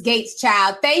scandalous gates,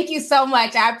 child. Thank you so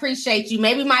much. I appreciate you.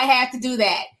 Maybe might have to do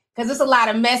that because there's a lot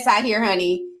of mess out here,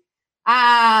 honey.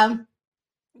 I'm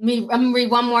gonna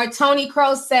read one more. Tony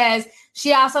Crow says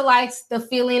she also likes the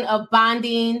feeling of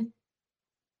bonding.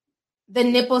 The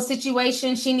nipple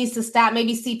situation. She needs to stop.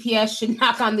 Maybe CPS should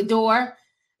knock on the door.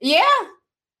 Yeah,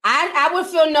 I would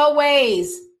feel no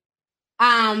ways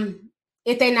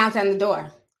if they knocked on the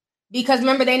door. Because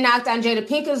remember, they knocked on Jada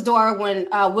Pinkett's door when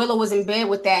Willow was in bed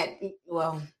with that.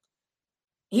 Well,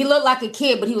 he looked like a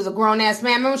kid, but he was a grown-ass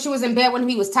man. Remember she was in bed when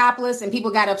he was topless and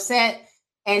people got upset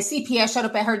and CPS showed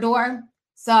up at her door?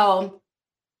 So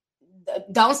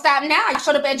don't stop now. I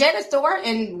showed up at Jada's door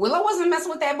and Willow wasn't messing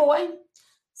with that boy.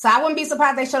 So I wouldn't be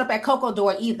surprised they showed up at Coco's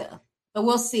door either. But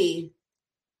we'll see.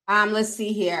 Let's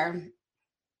see here.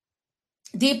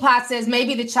 D-Pot says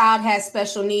maybe the child has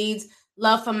special needs.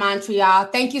 Love from Montreal.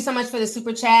 Thank you so much for the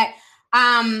super chat.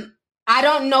 I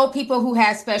don't know people who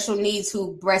have special needs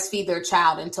who breastfeed their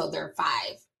child until they're 5.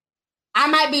 I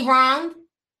might be wrong.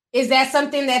 Is that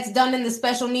something that's done in the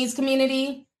special needs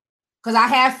community? Because I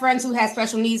have friends who have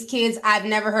special needs kids. I've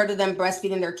never heard of them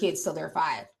breastfeeding their kids till they're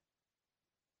 5.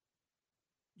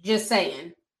 Just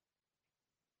saying.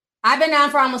 I've been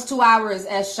on for almost 2 hours,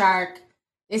 S Shark.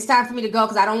 It's time for me to go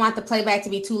because I don't want the playback to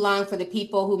be too long for the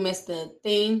people who missed the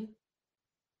thing.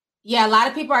 Yeah, a lot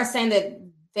of people are saying that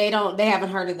they haven't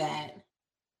heard of that.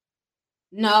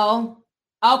 No.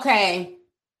 Okay.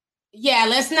 Yeah,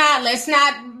 let's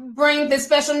not bring the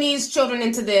special needs children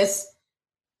into this.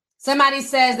 Somebody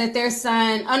says that their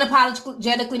son,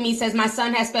 unapologetically me, says my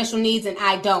son has special needs and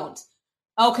I don't.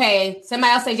 Okay.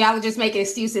 Somebody else says y'all are just making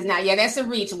excuses now. Yeah, that's a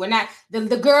reach. We're not,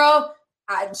 the girl,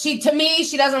 she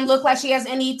doesn't look like she has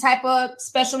any type of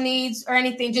special needs or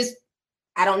anything. Just,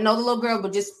 I don't know the little girl,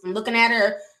 but just from looking at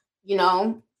her, you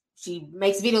know, she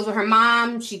makes videos with her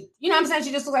mom. She, you know what I'm saying?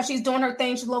 She just looks like she's doing her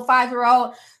thing. She's a little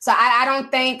 5-year-old. So I don't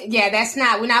think, yeah,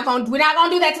 we're not going to do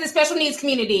that to the special needs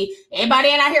community. Everybody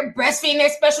ain't out here breastfeeding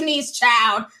their special needs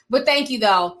child. But thank you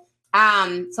though.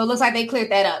 So it looks like they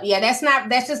cleared that up. Yeah,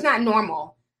 that's just not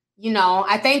normal. You know,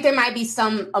 I think there might be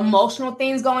some emotional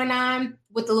things going on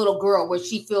with the little girl where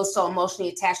she feels so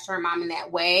emotionally attached to her mom in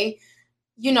that way.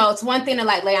 You know, it's one thing to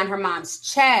like lay on her mom's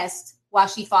chest while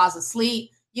she falls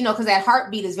asleep. You know, because that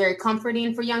heartbeat is very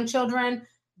comforting for young children.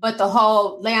 But the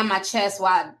whole lay on my chest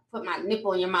while I put my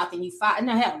nipple in your mouth and you fall.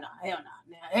 No, hell no.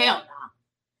 Hell,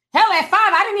 at 5,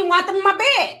 I didn't even want them in my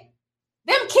bed.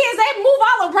 Them kids, they move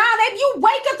all around. You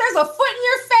wake up, there's a foot in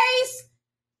your face.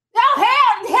 No,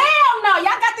 hell no.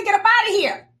 Y'all got to get up out of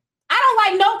here. I don't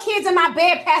like no kids in my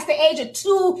bed past the age of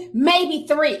 2, maybe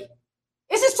 3.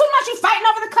 It's just too much. You fighting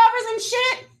over the covers and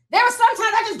shit. There are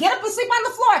sometimes I just get up and sleep on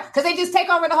the floor because they just take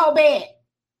over the whole bed.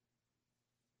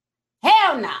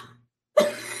 Hell no. I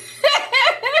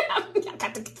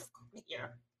got to get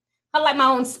here. I like my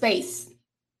own space.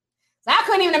 So I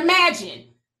couldn't even imagine.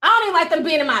 I don't even like them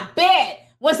being in my bed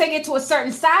once they get to a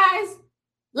certain size,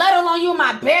 let alone you in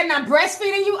my bed and I'm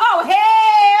breastfeeding you. Oh,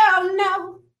 hell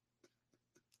no.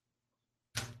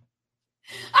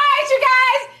 All right, you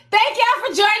guys. Thank y'all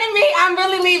for joining me. I'm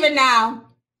really leaving now.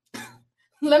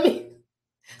 Let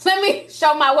me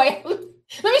show my way.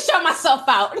 Let me show myself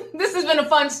out. This has been a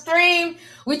fun stream.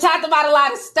 We talked about a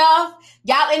lot of stuff.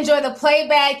 Y'all enjoy the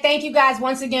playback. Thank you guys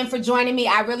once again for joining me.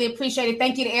 I really appreciate it.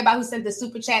 Thank you to everybody who sent the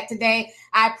super chat today.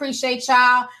 I appreciate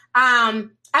y'all. I'm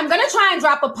going to try and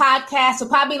drop a podcast. So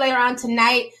probably later on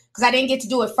tonight because I didn't get to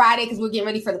do it Friday because we're getting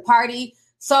ready for the party.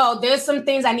 So there's some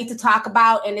things I need to talk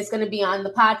about and it's going to be on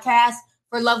the podcast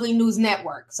for Lovely News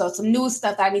Network. So some news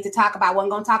stuff that I need to talk about. I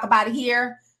wasn't going to talk about it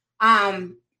here.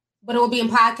 But it will be in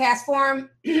podcast form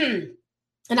and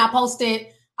I'll post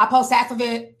it I post half of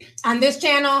it on this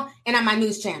channel and on my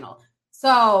news channel.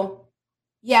 So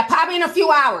yeah, probably in a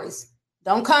few hours.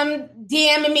 Don't come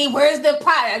DMing me. Where's the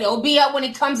pot? It'll be up when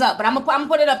it comes up. But I'm gonna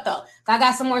put it up though. I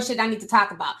got some more shit I need to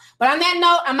talk about. But on that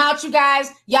note, I'm out, you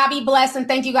guys. Y'all be blessed, and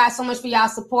thank you guys so much for y'all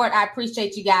support. I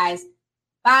appreciate you guys.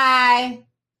 Bye.